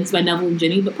wasn't convinced by Neville and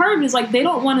Ginny, but part of it is,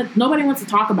 nobody wants to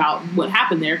talk about what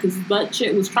happened there, because that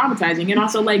shit was traumatizing, and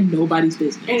also, nobody's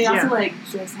business. And it also,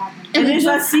 just happened. And it's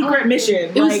a secret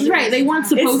mission. It was, right, they weren't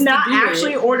supposed to do it. It's not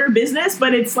actually order business,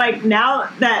 but it's, now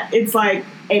that it's,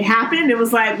 it happened, it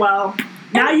was well,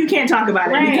 now you can't talk about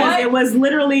it, right, because it was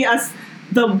literally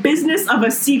the business of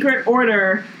a secret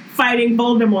order fighting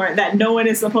Voldemort that no one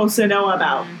is supposed to know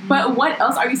about. But what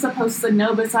else are you supposed to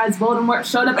know besides Voldemort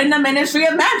showed up in the Ministry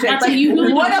of Magic?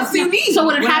 What else do you need? So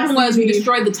what had happened was we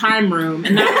destroyed the time room,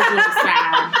 and that was really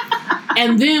sad.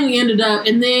 And then we ended up,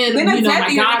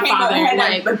 my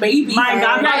godfather, the baby, my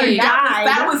godfather died.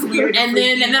 That was weird. And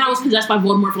then I was possessed by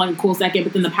Voldemort for a cool second,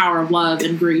 but then the power of love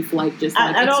and grief, I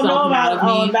don't know about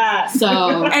all of that.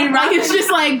 So and it's just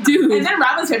dude. And then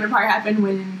Robin's favorite part happened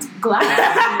when glass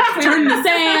turned to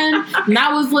sand, and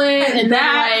that was lit, and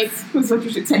that was what you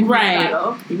should take. Right.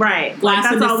 Glass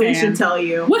that's in the all sand. We should tell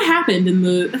you. What happened in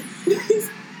the?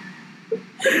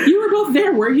 You were both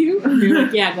there, were you? And you're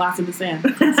yeah, glass in the sand.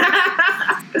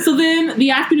 So then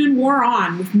the afternoon wore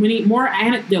on with many more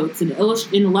anecdotes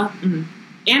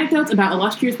anecdotes about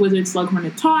illustrious wizards Slughorn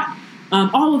had taught,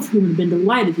 all of whom had been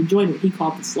delighted to join what he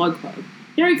called the Slug Club.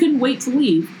 Harry couldn't wait to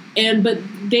leave, but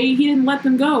he didn't let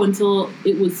them go until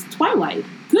it was twilight.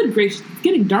 Good gracious, it's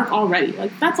getting dark already.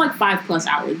 That's 5+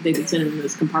 hours they've been sitting in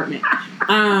this compartment.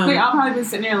 They all probably been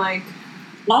sitting there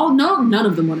none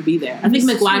of them want to be there. I think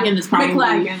McLaggen is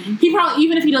probably... He probably,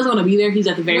 even if he doesn't want to be there, he's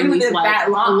at the very least,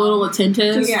 a little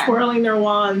attentive. Just twirling their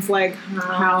wands,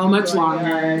 how much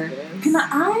longer?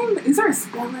 Is there a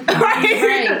spell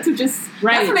right. to just...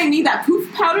 Right. That's when they need that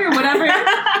poof powder or whatever.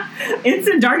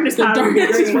 Instant darkness powder.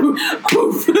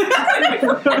 Poof. An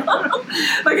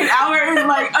hour is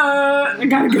I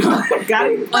gotta go.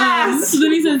 So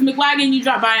then he says, McLaggen, you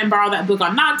drop by and borrow that book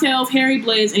on Noctales. Harry,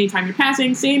 Blaise, anytime you're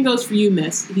passing. Same goes for you,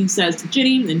 miss. He says to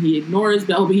Ginny, and he ignores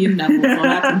Belby and Neville, so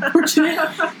that's unfortunate.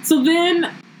 So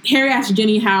then Harry asks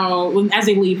Ginny as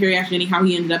they leave, Harry asks Ginny how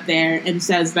he ended up there, and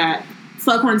says that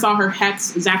Slughorn saw her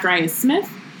hex Zacharias Smith,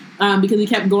 because he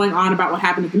kept going on about what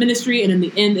happened at the Ministry, and in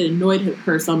the end it annoyed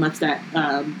her so much that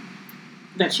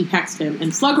she hexed him.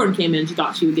 And Slughorn came in, she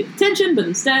thought she would get attention, but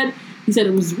instead he said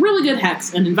it was really good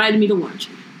hex and invited me to lunch.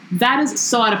 That is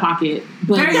so out of pocket,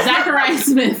 but Zacharias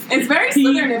Smith... It's very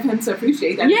Slytherin of him to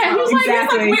appreciate that. Yeah, he was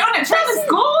exactly. We're on a trip to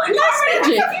school, and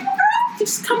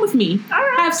just come with me. All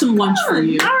right, have some lunch for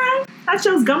you. All right. That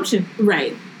shows gumption.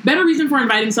 Right. Better reason for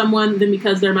inviting someone than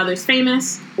because their mother's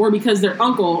famous or because their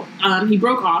uncle, he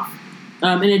broke off.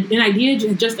 And an idea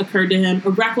had just occurred to him,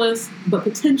 a reckless but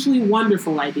potentially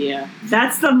wonderful idea.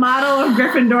 That's the motto of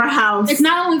Gryffindor House. It's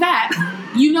not only that.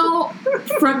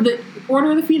 From the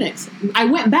Order of the Phoenix, I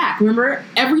went back. Remember,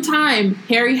 every time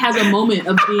Harry has a moment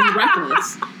of being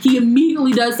reckless, he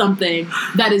immediately does something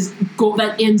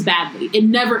that ends badly. It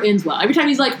never ends well. Every time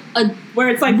he's where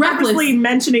it's recklessly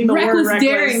mentioning the word reckless.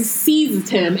 Daring seizes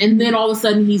him, and then all of a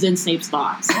sudden he's in Snape's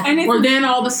thoughts, or then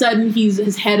all of a sudden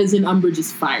his head is in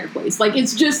Umbridge's fireplace.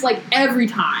 It's just every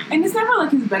time, and it's never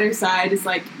his better side. It's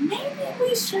maybe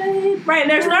we should. Right?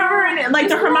 There's never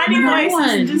the Hermione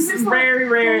voice is just very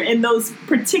rare in those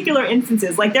particular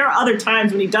instances. There are other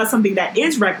times when he does something that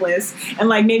is reckless, and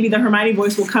maybe the Hermione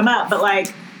voice will come up,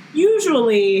 but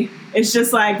usually it's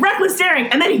just reckless daring,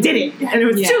 and then he did it, and it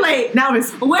was too late. Now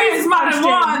where's my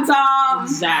wand, Tom?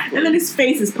 Exactly. And then his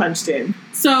face is punched in.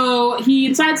 So he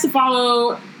decides to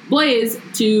follow Blaise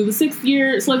to the 6th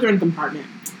year Slytherin compartment.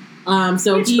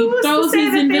 So he throws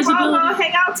his invisibility. They all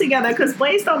hang out together because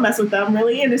Blaze don't mess with them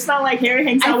really, and it's not like Harry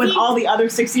hangs out with all the other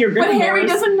 60 or Gryffindors. But Harry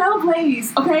doesn't know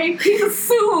Blaze. Okay, he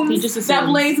just assumes that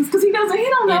Blaze is because he don't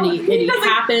know. He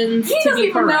doesn't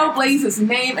even know Blaze's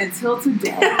name until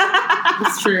today.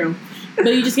 It's true,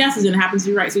 but he just guesses and it happens to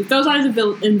be right. So he throws on his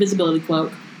invisibility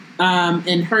cloak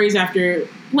and hurries after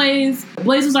Blaze.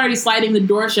 Blaze was already sliding the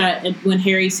door shut when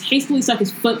Harry hastily stuck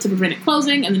his foot to prevent it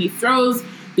closing, and then he throws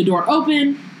the door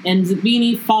open. And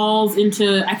Zabini falls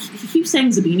into. I keep saying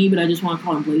Zabini, but I just want to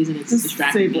call him Blaze, and it's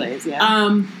distracting. Say Blaze,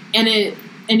 yeah.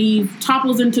 And he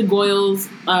topples into Goyle's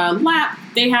lap.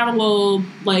 They have a little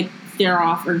stare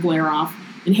off or glare off,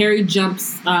 and Harry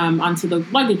jumps onto the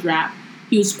luggage rack.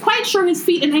 He was quite sure his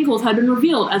feet and ankles had been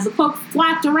revealed as the cloak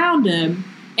flapped around him.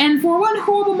 And for one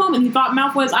horrible moment, he thought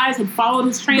Malfoy's eyes had followed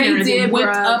his trainer as he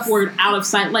whipped upward out of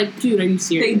sight. Like, dude, are you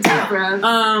serious? They did, bruh.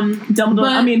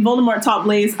 Voldemort taught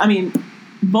Blaze.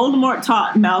 Voldemort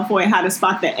taught Malfoy how to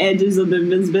spot the edges of the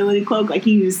invisibility cloak. Like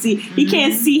he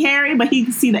can't see Harry, but he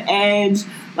can see the edge.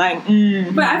 But I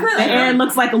feel like the air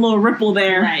looks like a little ripple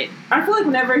there. Right. I feel like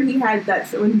whenever he had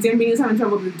that, when Dimby was having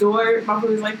trouble with the door, Malfoy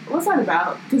was like, "What's that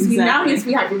about?" Because now he has to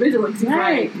be hypervigilant.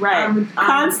 Right.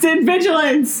 Constant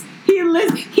vigilance. He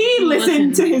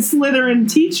listened to his Slytherin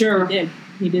teacher.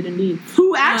 He did indeed.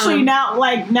 Who actually now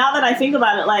that I think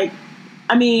about it,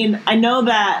 I know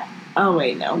that. Oh,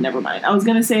 wait, no, never mind. I was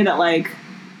going to say that,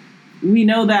 we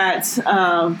know that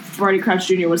Barty Crouch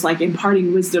Jr. was,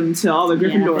 imparting wisdom to all the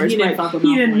Gryffindors. He didn't fuck with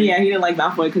Malfoy. He didn't like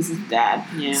Malfoy because his dad.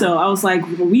 Yeah. So I was like,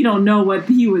 well, we don't know what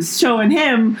he was showing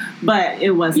him, but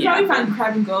it was. He probably found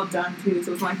Crab and Gold done, too,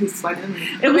 so it was like he's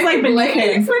It was like beneath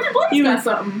him. He got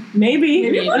something. Maybe.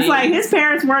 It was like his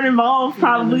parents weren't involved,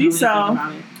 probably, so. His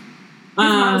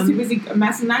mom was too busy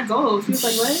amassing that gold. She was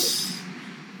like, what?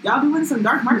 Y'all doing some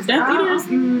dark marks? No.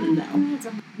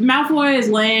 Malfoy is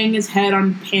laying his head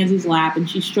on Pansy's lap, and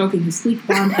she's stroking his sleek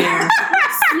blonde hair,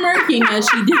 smirking as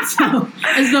she did so,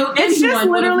 as though it's just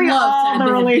literally all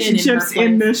the relationships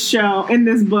in this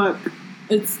book.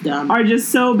 It's dumb. Are just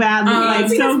so badly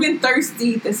Pansy's been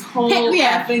thirsty this whole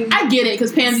effing I get it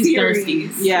because Pansy's series.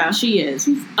 thirsty. Yeah, she is.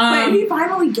 But he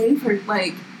finally gave her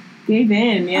gave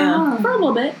in, for a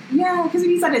little bit. Yeah, because he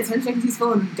needs that attention because he's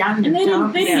feeling down in the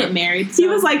dumps. They didn't get married. So. He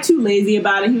was too lazy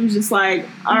about it. He was just like,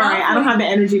 all right, I don't have the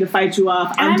energy to fight you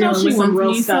off. I'm dealing with some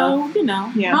real stuff. So,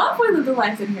 Yeah. Malfoy lived the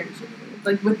life that Harry should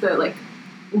have. With the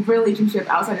relationship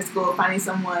outside of school, finding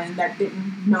someone that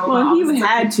didn't know. Well, he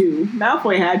had to.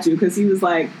 Malfoy had to because he was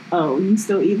like, oh, you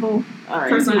still evil? All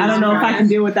right. I don't know if I can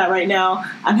deal with that right now.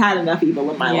 I've had enough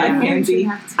evil in my life, Pansy.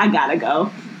 I gotta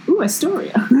go. Ooh,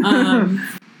 Astoria.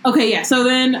 Okay, yeah. So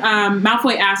then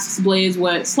Malfoy asks Blaze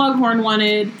what Slughorn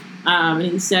wanted, and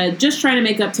he said, just trying to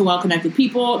make up to well-connected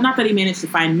people. Not that he managed to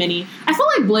find many. I feel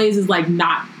like Blaze is,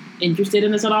 not interested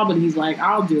in this at all, but he's like,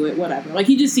 I'll do it, whatever.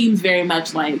 He just seems very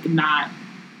much, not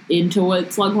into what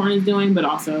Slughorn is doing, but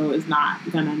also is not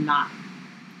gonna not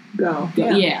go.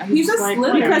 Yeah. He's just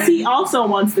Slytherin. Because he also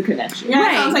wants the connection.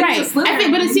 Yeah, right. I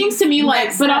think, but it seems to me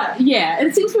it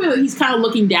seems to me that he's kind of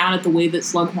looking down at the way that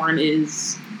Slughorn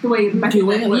is... The way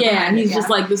doing it. Yeah, he's just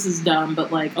this is dumb,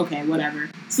 but okay, whatever.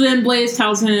 So then Blaze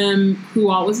tells him who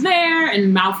all was there,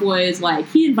 and Malfoy is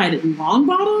he invited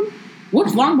Longbottom?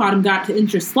 What's Longbottom got to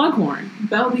interest Slughorn?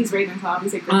 Belvy's Ravenclaw.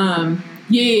 He's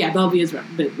Yeah, Belvy is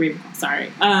Ravenclaw,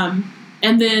 sorry.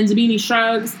 And then Zabini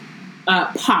shrugs.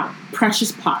 Potter,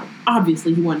 precious Potter.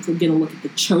 Obviously he wanted to get a look at the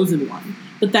chosen one.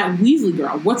 But that Weasley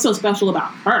girl, what's so special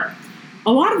about her?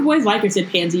 A lot of boys like her,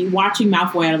 said Pansy, watching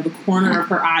Malfoy out of the corner of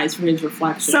her eyes for his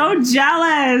reflection. So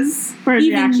jealous for his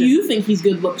Even reaction. you think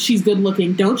she's good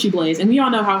looking, don't you, Blaze? And we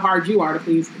all know how hard you are to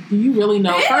please. Do you really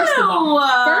know? Ew.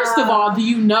 First of all, do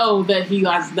you know that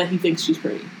he thinks she's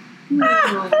pretty? You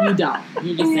don't.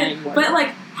 You're just saying what.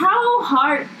 But how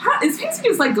hard? How is Pansy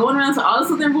just going around to all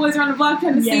the Slytherin boys around the block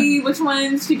trying to see which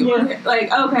ones she could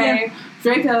okay.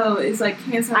 Draco is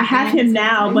handsome. I have him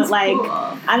now, but cool.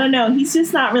 I don't know. He's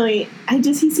just not really.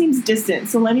 He seems distant.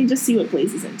 So let me just see what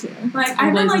Blaze is into. I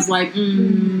Blaze is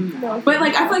no. But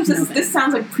I feel like this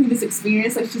sounds like previous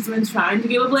experience. She's been trying to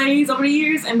get with Blaze over the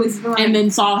years, and Blaze has been and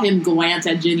then saw him glance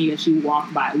at Ginny as she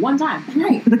walked by one time.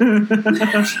 Right.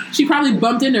 She probably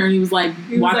bumped into her, and he was like,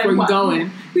 "Watch where you going."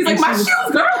 He's like, "My shoes,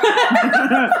 girl."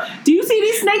 Do you see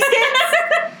these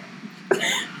snakeskins?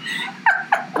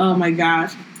 Oh my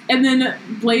gosh. And then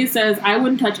Blaze says, I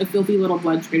wouldn't touch a filthy little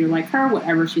blood traitor like her,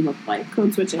 whatever she looked like.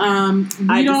 Code switching. I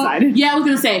decided. Yeah, I was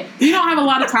going to say, we don't have a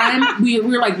lot of time.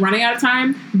 We're running out of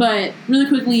time. But really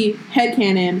quickly,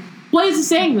 headcanon. Blaze is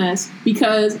saying this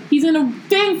because he's in a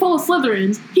thing full of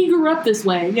Slytherins. He grew up this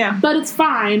way. Yeah. But it's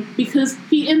fine because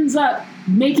he ends up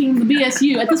making the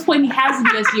BSU. At this point, he has the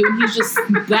BSU, and he's just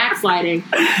backsliding.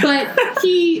 But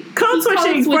he code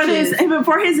switching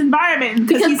for his environment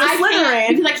because he's a Slytherin.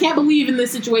 Because I can't believe in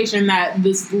this situation that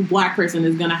this black person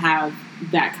is going to have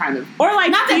that kind of... Or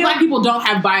like... Not that black people don't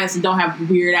have bias and don't have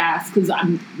weird ass, because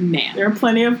man. There are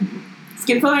plenty of...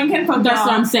 Skin color and kinfolk. That's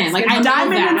what I'm saying. Like, I know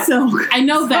diamond that. And silk. I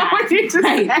know that.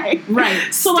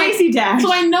 Right. So Stacey Dash.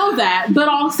 So I know that, but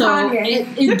also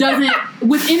it doesn't,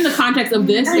 within the context of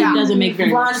this, it doesn't make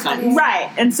very much sense.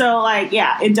 Right. And so, like,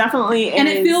 it definitely and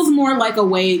it feels more like a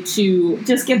way to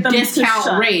just get them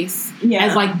discount race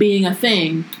as, like, being a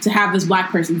thing, to have this black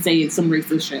person say some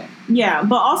racist shit. Yeah,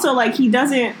 but also, like, he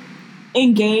doesn't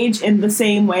engage in the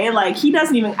same way. Like, he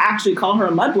doesn't even actually call her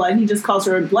a mudblood. He just calls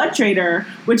her a blood traitor,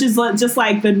 which is just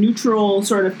like the neutral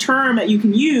sort of term that you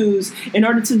can use in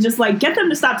order to just like get them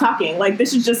to stop talking. Like,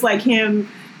 this is just like him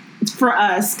for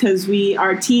us, because we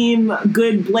are team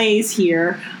good Blaze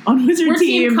here on Wizard We're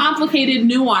Team. Complicated,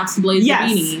 nuanced Blaze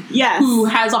Zabini, who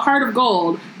has a heart of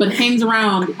gold, but hangs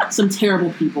around some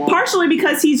terrible people. Partially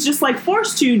because he's just like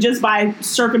forced to, just by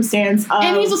circumstance of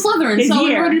and he's a Slytherin, so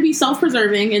in order to be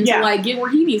self-preserving and to like get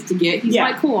where he needs to get, he's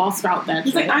like, cool, I'll spout that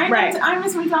he's shit. Like, I'm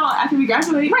just reach out after we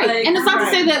graduate. Right, like, and it's not to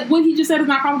say that what he just said is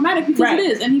not problematic, because it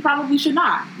is, and he probably should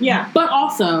not. Yeah. But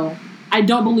also, I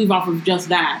don't believe off of just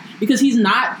that, because he's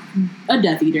not a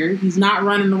Death Eater. He's not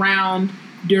running around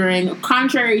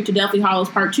contrary to Deathly Hallows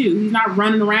Part 2, he's not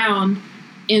running around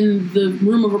in the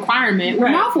room of requirement with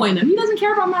Malfoy in them. He doesn't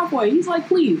care about Malfoy. He's like,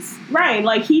 please. Right,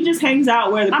 like, he just hangs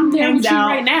out where the I'm there hangs with out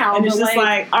you right now. and it's just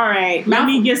like, all right, let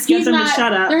me just get them to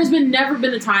shut up. There's never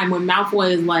been a time when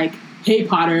Malfoy is like, hey,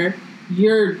 Potter,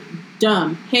 you're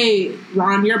dumb. Hey,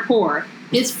 Ron, you're poor.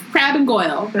 It's Crabbe and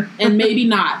Goyle, and maybe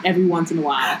not every once in a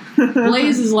while.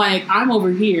 Blaze is like, I'm over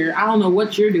here. I don't know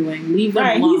what you're doing. Leave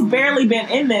them alone. He's barely been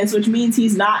in this, which means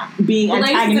he's not being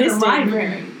antagonistic. In the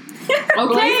library.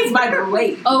 Okay. Blaze is by the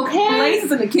lake. Okay. Blaze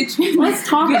is in the kitchen. Let's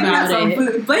talk about it.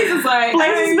 Food. Blaze is like...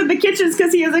 Blaze is in the kitchen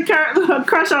because he has a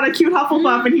crush on a cute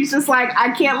Hufflepuff, and he's just like,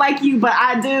 I can't like you, but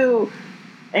I do.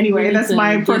 Anyway, that's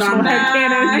my personal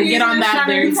headcanon. Get on that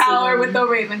very tower with the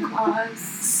Ravenclaws.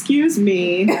 Excuse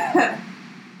me.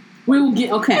 We will get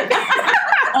offline.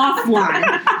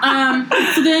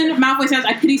 So then Malfoy says,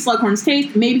 I pity Slughorn's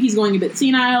taste. Maybe he's going a bit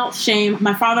senile. Shame.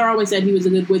 My father always said he was a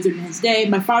good wizard in his day.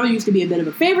 My father used to be a bit of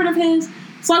a favorite of his.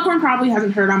 Slughorn probably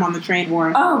hasn't heard I'm on the train,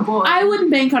 or oh boy, I wouldn't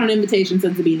bank on an invitation,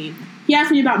 said Zabini. He asked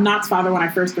me about Nott's father when I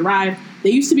first arrived. They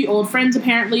used to be old friends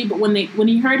apparently, but when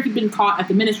he heard he'd been caught at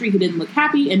the Ministry, he didn't look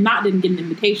happy, and Nott didn't get an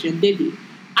invitation, did he?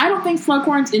 I don't think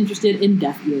Slughorn's interested in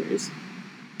Death Eaters.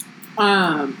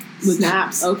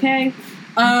 Snaps. Okay.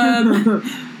 And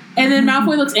then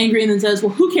Malfoy looks angry and then says,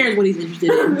 well, who cares what he's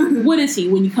interested in? What is he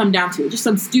when you come down to it? Just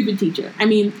some stupid teacher. I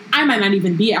mean, I might not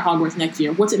even be at Hogwarts next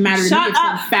year. What's it matter to me if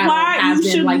some fat old has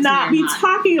been likes me or not? You should not be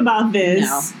talking about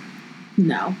this.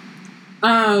 No.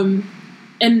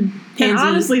 And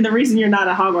honestly, the reason you're not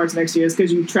at Hogwarts next year is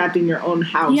because you're trapped in your own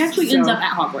house. He actually ends up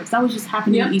at Hogwarts. That was just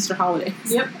happening on Easter holidays.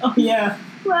 Yep. Oh, yeah.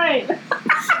 Right.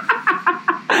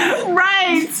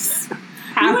 Right.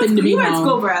 Happened to be home. You went to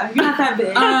school, bro. You're not that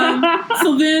big.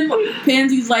 So then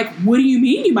Pansy's like, what do you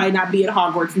mean you might not be at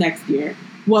Hogwarts next year?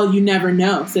 Well, you never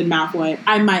know, said Malfoy.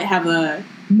 I might have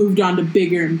moved on to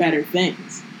bigger and better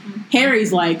things.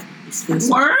 Harry's like, is this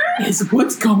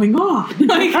what's going on?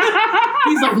 Like,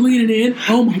 he's like leaning in.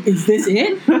 Oh my, is this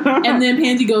it? And then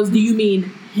Pansy goes, do you mean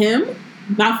him?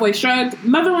 Malfoy shrugged.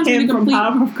 Mother wants me to complete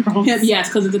him. Yes,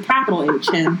 because it's a capital H,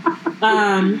 him.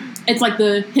 It's like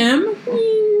the him.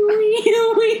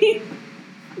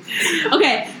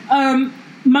 Okay.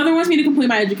 Mother wants me to complete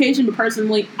my education, but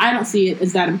personally, I don't see it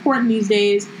as that important these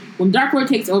days. When Dark Lord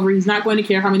takes over, he's not going to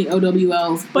care how many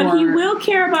OWLs. But he will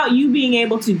care about you being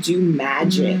able to do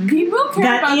magic. Mm-hmm. He will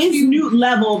care about you. That is Newt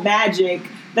level magic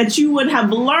that you would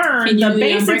have learned the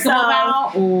basics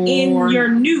of in your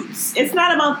Newts. It's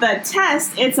not about the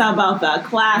test, it's about the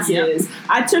classes. Yep.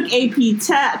 I took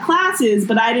AP classes,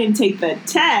 but I didn't take the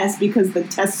test because the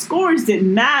test scores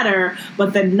didn't matter,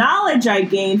 but the knowledge I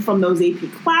gained from those AP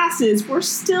classes were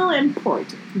still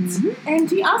important. Mm-hmm.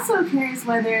 And he also cares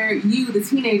whether you, the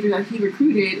teenager that he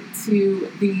recruited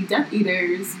to the Death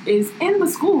Eaters, is in the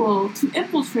school to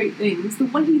infiltrate things the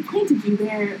way he planted you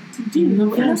there to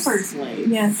do in the first place.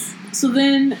 Yes. So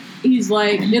then he's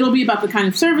like, it'll be about the kind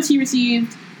of service he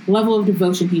received, level of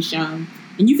devotion he's shown.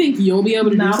 And you think you'll be able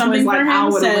to do something for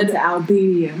him? Said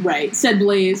Albania. Right. Said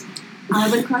Blaze.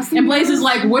 And Blaze is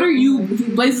like, what are you going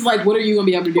to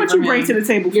be able to do what for you bring to the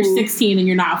table? You're 16 and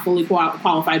you're not a fully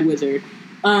qualified wizard.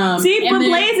 See, but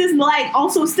Blaze is like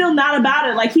also still not about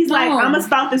it. Like he's like, I'm gonna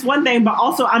spout this one thing, but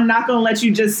also I'm not gonna let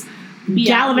you just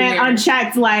Gallivant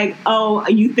unchecked, like, oh,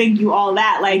 you think you all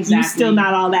that. Like, you still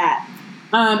not all that.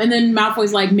 And then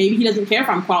Malfoy's like, maybe he doesn't care if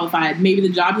I'm qualified. Maybe the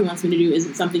job he wants me to do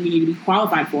isn't something you need to be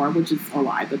qualified for, which is a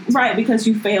lie. But right, because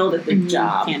you failed at the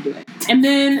job. Can't do it. And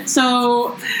then,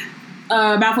 so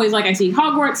Malfoy's like, I see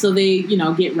Hogwarts, so they,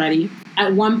 get ready.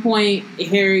 At one point,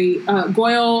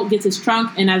 Goyle gets his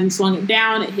trunk, and as he swung it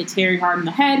down, it hits Harry hard in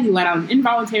the head. He let out an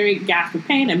involuntary gasp of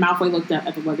pain, and Malfoy looked up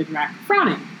at the luggage rack,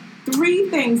 frowning. 3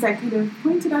 things that could have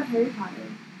pointed out Harry Potter.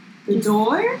 The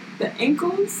door, the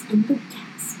ankles, and the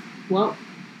gasp. Well,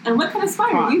 and what kind of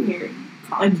spy are you hearing?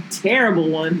 A terrible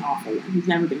one. Awful one. He's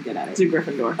never been good at it. It's a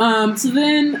Gryffindor. So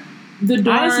then the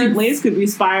door. Honestly, Blaze could be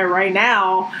spy right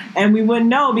now, and we wouldn't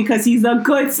know because he's a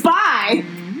good spy.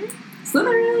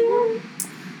 Slytherin.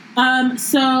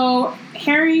 So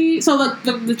Harry. So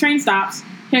the train stops.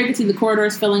 Harry could see the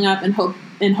corridors filling up and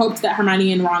hoped that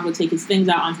Hermione and Ron would take his things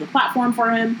out onto the platform for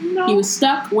him. No. He was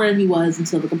stuck where he was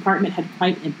until the compartment had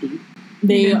quite emptied.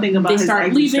 They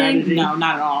start leaving. Strategy. No,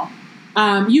 not at all.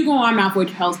 You go on,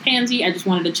 Malfoy tells Pansy, I just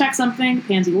wanted to check something.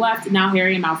 Pansy left. Now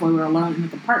Harry and Malfoy were alone in the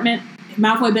compartment.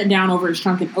 Malfoy bent down over his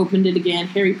trunk and opened it again.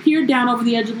 Harry peered down over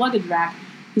the edge of the luggage rack,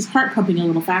 his heart pumping a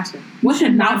little faster. What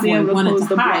had Malfoy wanted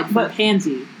to hide from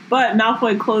Pansy? But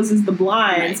Malfoy closes the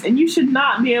blinds, and you should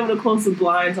not be able to close the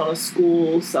blinds on a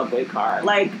school subway car.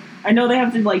 Like, I know they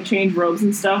have to, change robes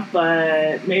and stuff,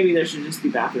 but maybe there should just be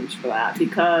bathrooms for that,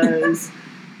 because...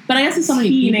 But I guess it's so many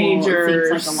teenagers.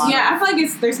 People, it seems like a lot. Yeah, I feel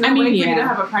like there's no way for you to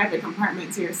have a private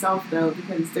compartment to yourself, though,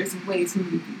 because there's way too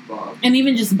many people. And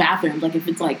even just bathrooms, if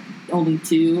it's, only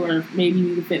 2, or maybe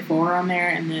you could fit 4 on there,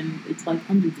 and then it's,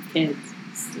 hundreds of kids.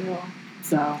 Still.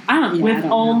 So, I don't know. With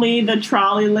only the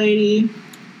trolley lady...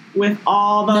 With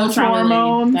all those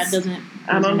hormones. That doesn't...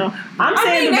 I don't know. I'm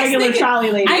saying the regular trolley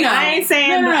lady. I know. I ain't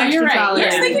saying the extra trolley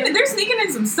lady. They're sneaking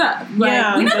in some stuff.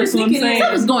 Yeah, we know they're sneaking in.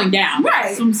 Stuff is going down. Right.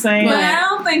 That's what I'm saying. But I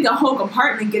don't think a whole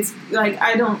compartment gets...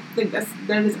 I don't think that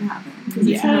doesn't happen.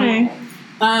 Yeah.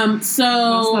 So...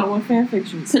 That's not what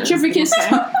fanfiction says.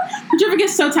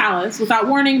 Petrificus Totalis. Without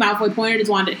warning, Malfoy pointed his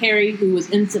wand at Harry, who was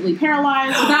instantly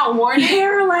paralyzed. Without warning?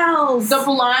 Parallels! The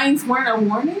blinds weren't a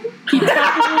warning? He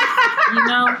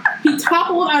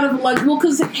toppled out of the luggage. Well,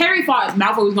 because Harry thought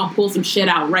Malfoy was going to pull some shit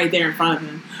out right there in front of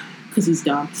him. Because he's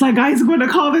dumb. It's like, guys, going to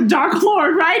call the Dark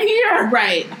Lord right here!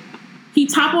 Right. He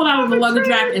toppled out of the luggage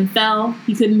rack and fell.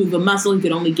 He couldn't move a muscle. He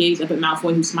could only gaze up at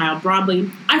Malfoy, who smiled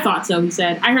broadly. I thought so, he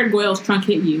said. I heard Goyle's trunk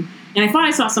hit you. And I thought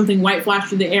I saw something white flash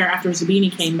through the air after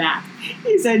Zabini came back.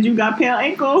 He said, you got pale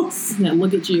ankles. Yeah,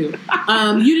 look at you.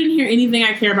 You didn't hear anything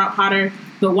I care about, Potter.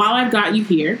 But while I've got you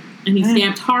here... And he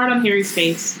stamped hard on Harry's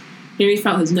face. Harry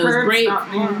felt his nose break.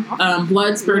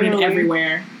 Blood spurted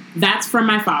everywhere. That's from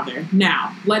my father.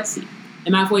 Now, let's see.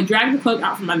 And Malfoy dragged the cloak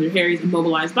out from under Harry's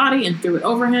immobilized body and threw it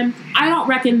over him. I don't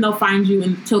reckon they'll find you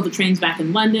until the train's back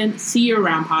in London. See you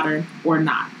around, Potter, or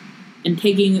not. And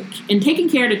taking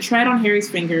care to tread on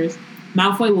Harry's fingers,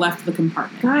 Malfoy left the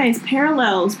compartment. Guys,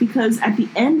 parallels, because at the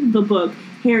end of the book,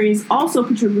 Harry is also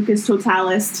Petrificus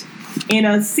Totalis in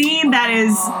a scene that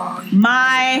is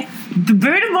the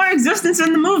bird of more existence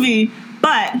in the movie,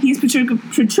 but he's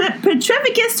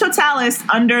Petrificus Totalis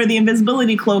under the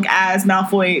invisibility cloak as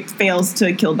Malfoy fails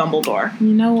to kill Dumbledore. You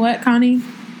know what, Connie?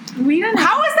 How was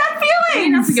that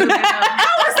feeling? How was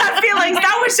that feeling?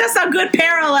 That was just a good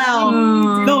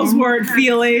parallel. Those weren't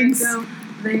feelings.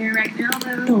 There right now,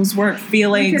 though. Those weren't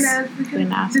feelings. No,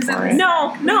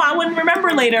 I wouldn't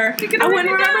remember later.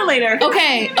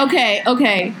 Okay.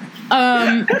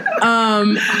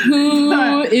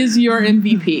 Who is your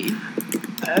MVP?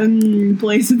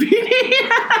 Blaze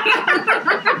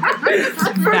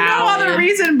for no other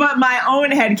reason but my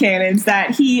own headcanons that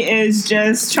he is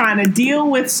just trying to deal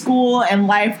with school and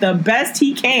life the best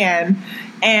he can.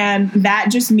 And that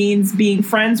just means being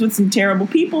friends with some terrible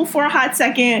people for a hot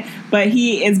second, but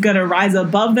he is going to rise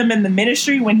above them in the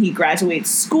ministry when he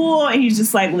graduates school. And he's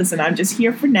just like, listen, I'm just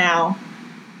here for now.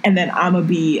 And then I'm going to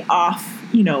be off,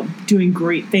 doing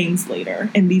great things later.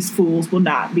 And these fools will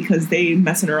not, because they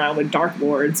messing around with Dark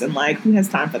Lords and who has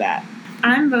time for that?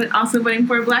 I'm also voting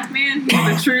for a black man. He's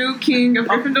the true king of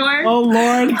Gryffindor. Oh,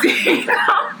 Lord.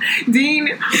 Dean,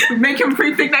 make him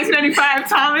prefect 1995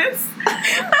 Thomas.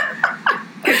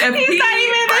 He's not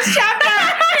even in this chapter.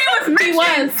 He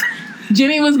was.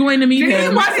 Jimmy was going to meet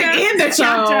him. He wasn't in the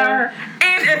chapter.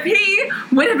 And if he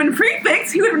would have been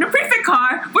prefect, he would have been a prefect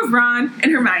car with Ron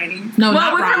and Hermione. No,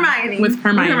 not with Ron. Hermione. With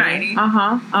Hermione.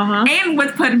 And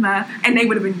with Padma, and they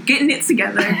would have been getting it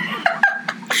together.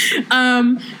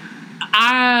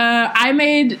 I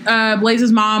made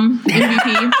Blaze's mom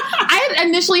MVP. I had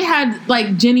initially had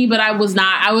like Jenny, but I was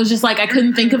not. I was just like I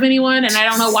couldn't think of anyone, and I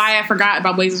don't know why I forgot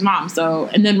about Blaze's mom. So,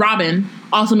 and then Robin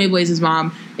also made Blaze's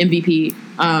mom MVP,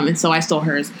 and so I stole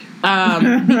hers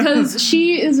because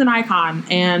she is an icon,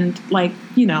 and like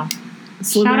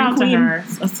Slytherin shout out queen. to her,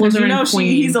 a Slytherin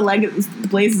queen.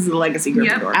 Blaze is a legacy Gryffindor.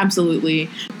 Yep, absolutely.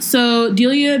 So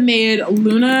Delia made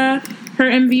Luna her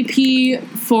MVP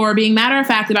for being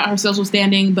matter-of-fact about her social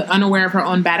standing, but unaware of her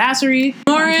own badassery.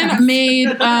 Lauren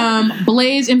made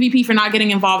Blaze MVP for not getting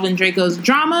involved in Draco's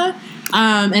drama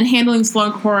and handling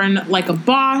Slughorn like a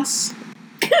boss.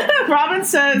 Robin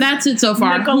says that's it so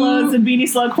far. Nicola's a beanie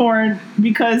Slughorn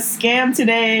because scam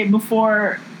today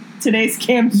before today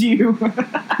scammed you.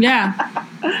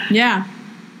 Yeah.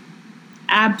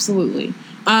 Absolutely.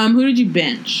 Who did you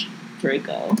bench?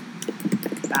 Draco.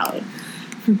 Valid.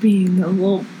 For being a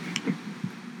little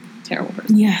terrible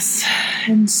person. Yes.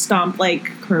 And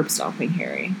curb stomping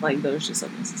Harry. Like, that was just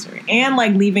unnecessary. And,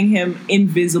 like, leaving him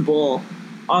invisible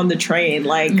on the train.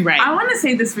 Like, right. I want to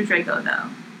say this for Draco, though.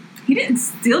 He didn't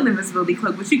steal the invisibility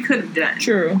cloak, which he could have done.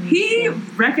 True. He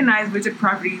recognized Wizard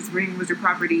Property's ring Wizard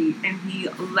Property, and he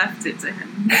left it to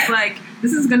him. He's like,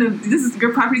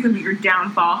 your property's gonna be your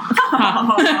downfall.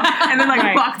 And then,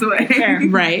 like, walked away. Fair.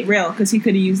 Right. Real, because he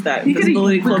could have used that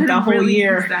invisibility cloak that whole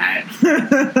year.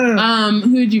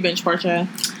 Who did you bench, Portia?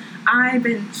 I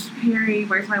bench Harry,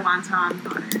 Where's My Wonton,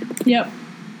 Potter. Yep.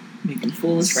 Making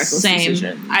foolish, reckless Same.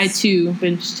 decisions. I, too,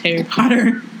 benched Harry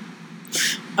Potter.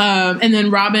 And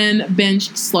then Robin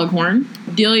benched Slughorn.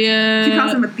 Delia... She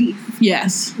calls him a thief.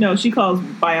 Yes. No, she calls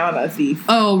Biana a thief.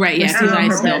 Oh, right. Yes, because I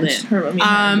spelled it.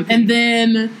 And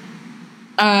then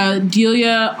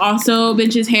Delia also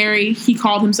benches Harry. He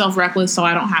called himself reckless, so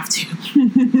I don't have to.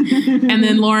 And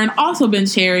then Lauren also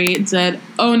benched Harry and said,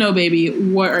 "Oh, no, baby,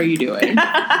 what are you doing?"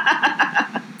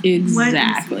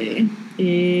 Exactly.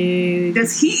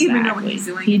 Does he even know what he's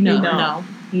doing? No.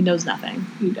 He knows nothing.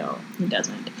 He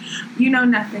doesn't. You know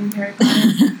nothing, Harry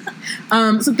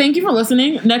Potter. So thank you for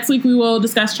listening. Next week we will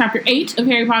discuss Chapter 8 of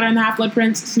Harry Potter and the Half-Blood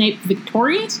Prince, Snape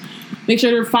Victorious. Make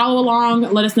sure to follow along.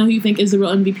 Let us know who you think is the real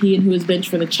MVP and who is benched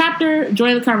for the chapter.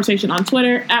 Join the conversation on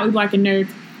Twitter, @WeBlackandNerd,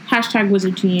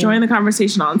 #WizardTeam. Join the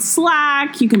conversation on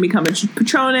Slack. You can become a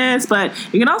Patronus, but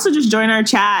you can also just join our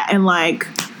chat and, like,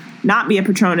 not be a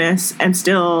Patronus and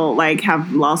still, like,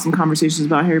 have awesome conversations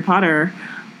about Harry Potter.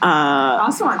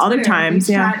 Also on Twitter, other times,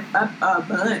 up a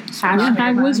bunch.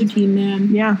 #WizardTeam, man.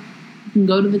 Yeah. You can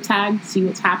go to the tag, see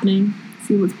what's happening,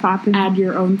 see what's popping, add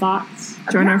your own thoughts.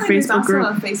 Join our Facebook group.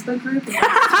 Also a Facebook group.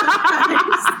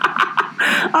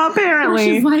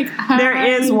 Apparently, there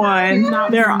is one.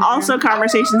 There are also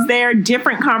conversations there,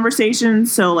 different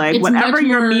conversations. So, like, it's whatever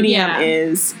your medium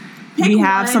is, we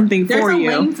have something for you.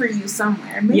 There's a lane for you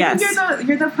somewhere. Maybe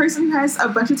you're the person who has a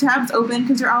bunch of tabs open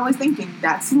because you're always thinking.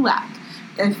 That's Slack.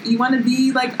 If you want to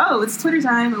be like, oh, it's Twitter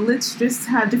time, let's just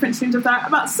have different streams of thought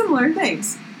about similar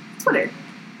things. Twitter.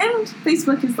 And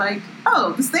Facebook is like,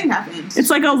 oh, this thing happened. It's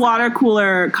like a water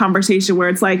cooler conversation where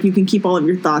it's like you can keep all of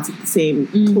your thoughts at the same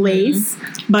place,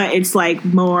 but it's like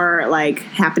more like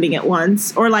happening at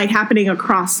once or like happening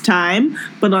across time.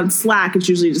 But on Slack, it's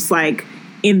usually just like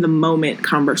in the moment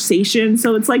conversation.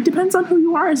 So it's like depends on who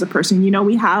you are as a person. You know,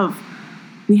 we have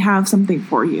something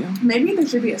for you. Maybe there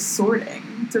should be a sorting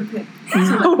to pick.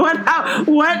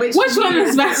 Which one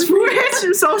is best for you?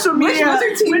 Which social media?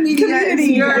 Which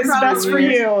community is best for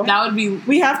you? That would be.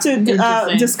 We have to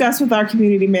discuss with our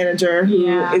community manager who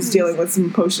is dealing with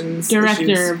some potions director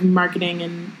issues. of marketing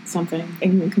and something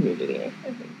in community. I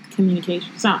think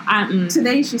communication. So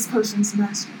today she's potions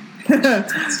master.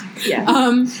 Yeah.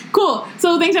 Cool.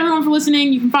 So thanks everyone for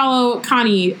listening. You can follow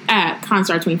Connie at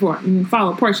Constar24. You can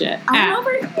follow Portia at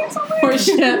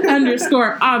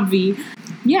Portia_Obvi.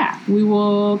 Yeah, we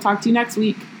will talk to you next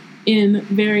week in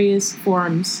various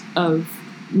forms of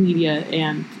media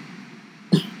and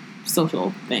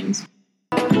social things.